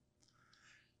football?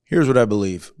 Here's what I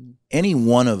believe. Any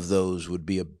one of those would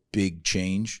be a big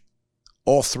change.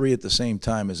 All three at the same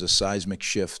time is a seismic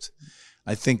shift.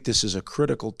 I think this is a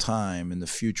critical time in the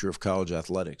future of college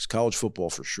athletics, college football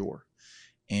for sure.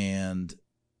 And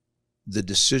the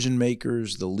decision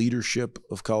makers, the leadership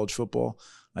of college football,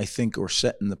 I think are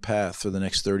setting the path for the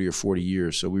next 30 or 40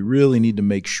 years. So we really need to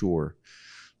make sure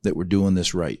that we're doing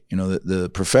this right. The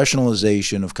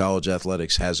professionalization of college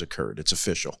athletics has occurred. It's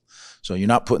official. So you're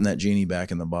not putting that genie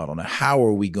back in the bottle. Now, how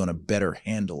are we going to better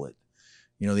handle it?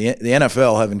 The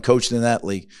NFL, having coached in that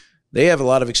league, they have a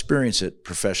lot of experience at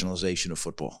professionalization of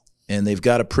football, and they've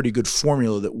got a pretty good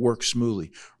formula that works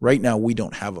smoothly. Right now, we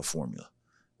don't have a formula.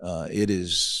 It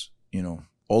is,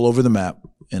 all over the map.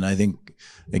 And I think,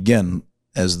 again,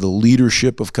 as the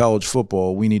leadership of college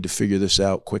football, we need to figure this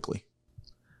out quickly.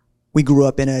 We grew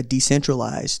up in a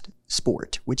decentralized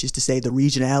sport, which is to say the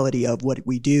regionality of what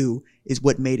we do is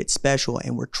what made it special,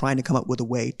 and we're trying to come up with a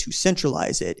way to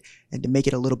centralize it and to make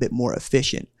it a little bit more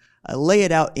efficient. I lay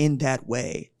it out in that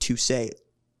way to say,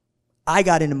 I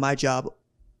got into my job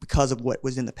because of what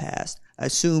was in the past. I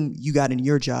assume you got into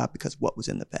your job because of what was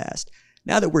in the past.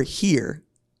 Now that we're here,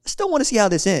 I still want to see how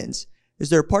this ends. Is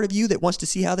there a part of you that wants to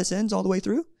see how this ends all the way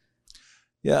through?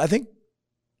 Yeah, I think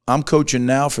I'm coaching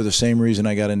now for the same reason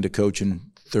I got into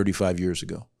coaching 35 years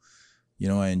ago.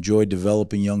 I enjoy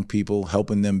developing young people,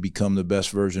 helping them become the best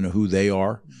version of who they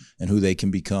are and who they can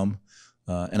become.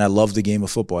 And I love the game of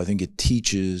football. I think it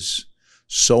teaches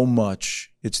so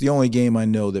much. It's the only game I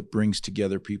know that brings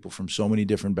together people from so many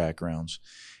different backgrounds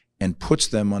and puts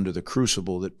them under the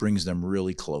crucible that brings them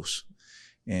really close.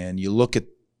 And you look at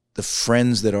the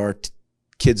friends that are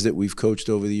kids that we've coached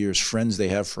over the years, friends they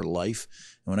have for life.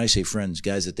 And when I say friends,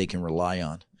 guys that they can rely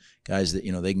on, guys that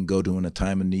they can go to in a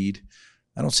time of need.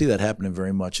 I don't see that happening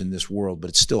very much in this world, but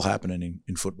it's still happening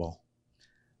in football.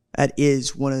 That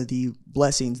is one of the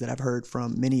blessings that I've heard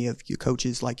from many of you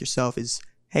coaches like yourself is,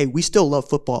 hey, we still love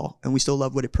football and we still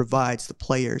love what it provides the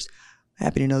players.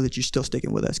 Happy to know that you're still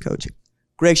sticking with us, Coach.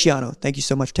 Greg Schiano, thank you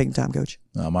so much for taking time, Coach.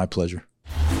 My pleasure.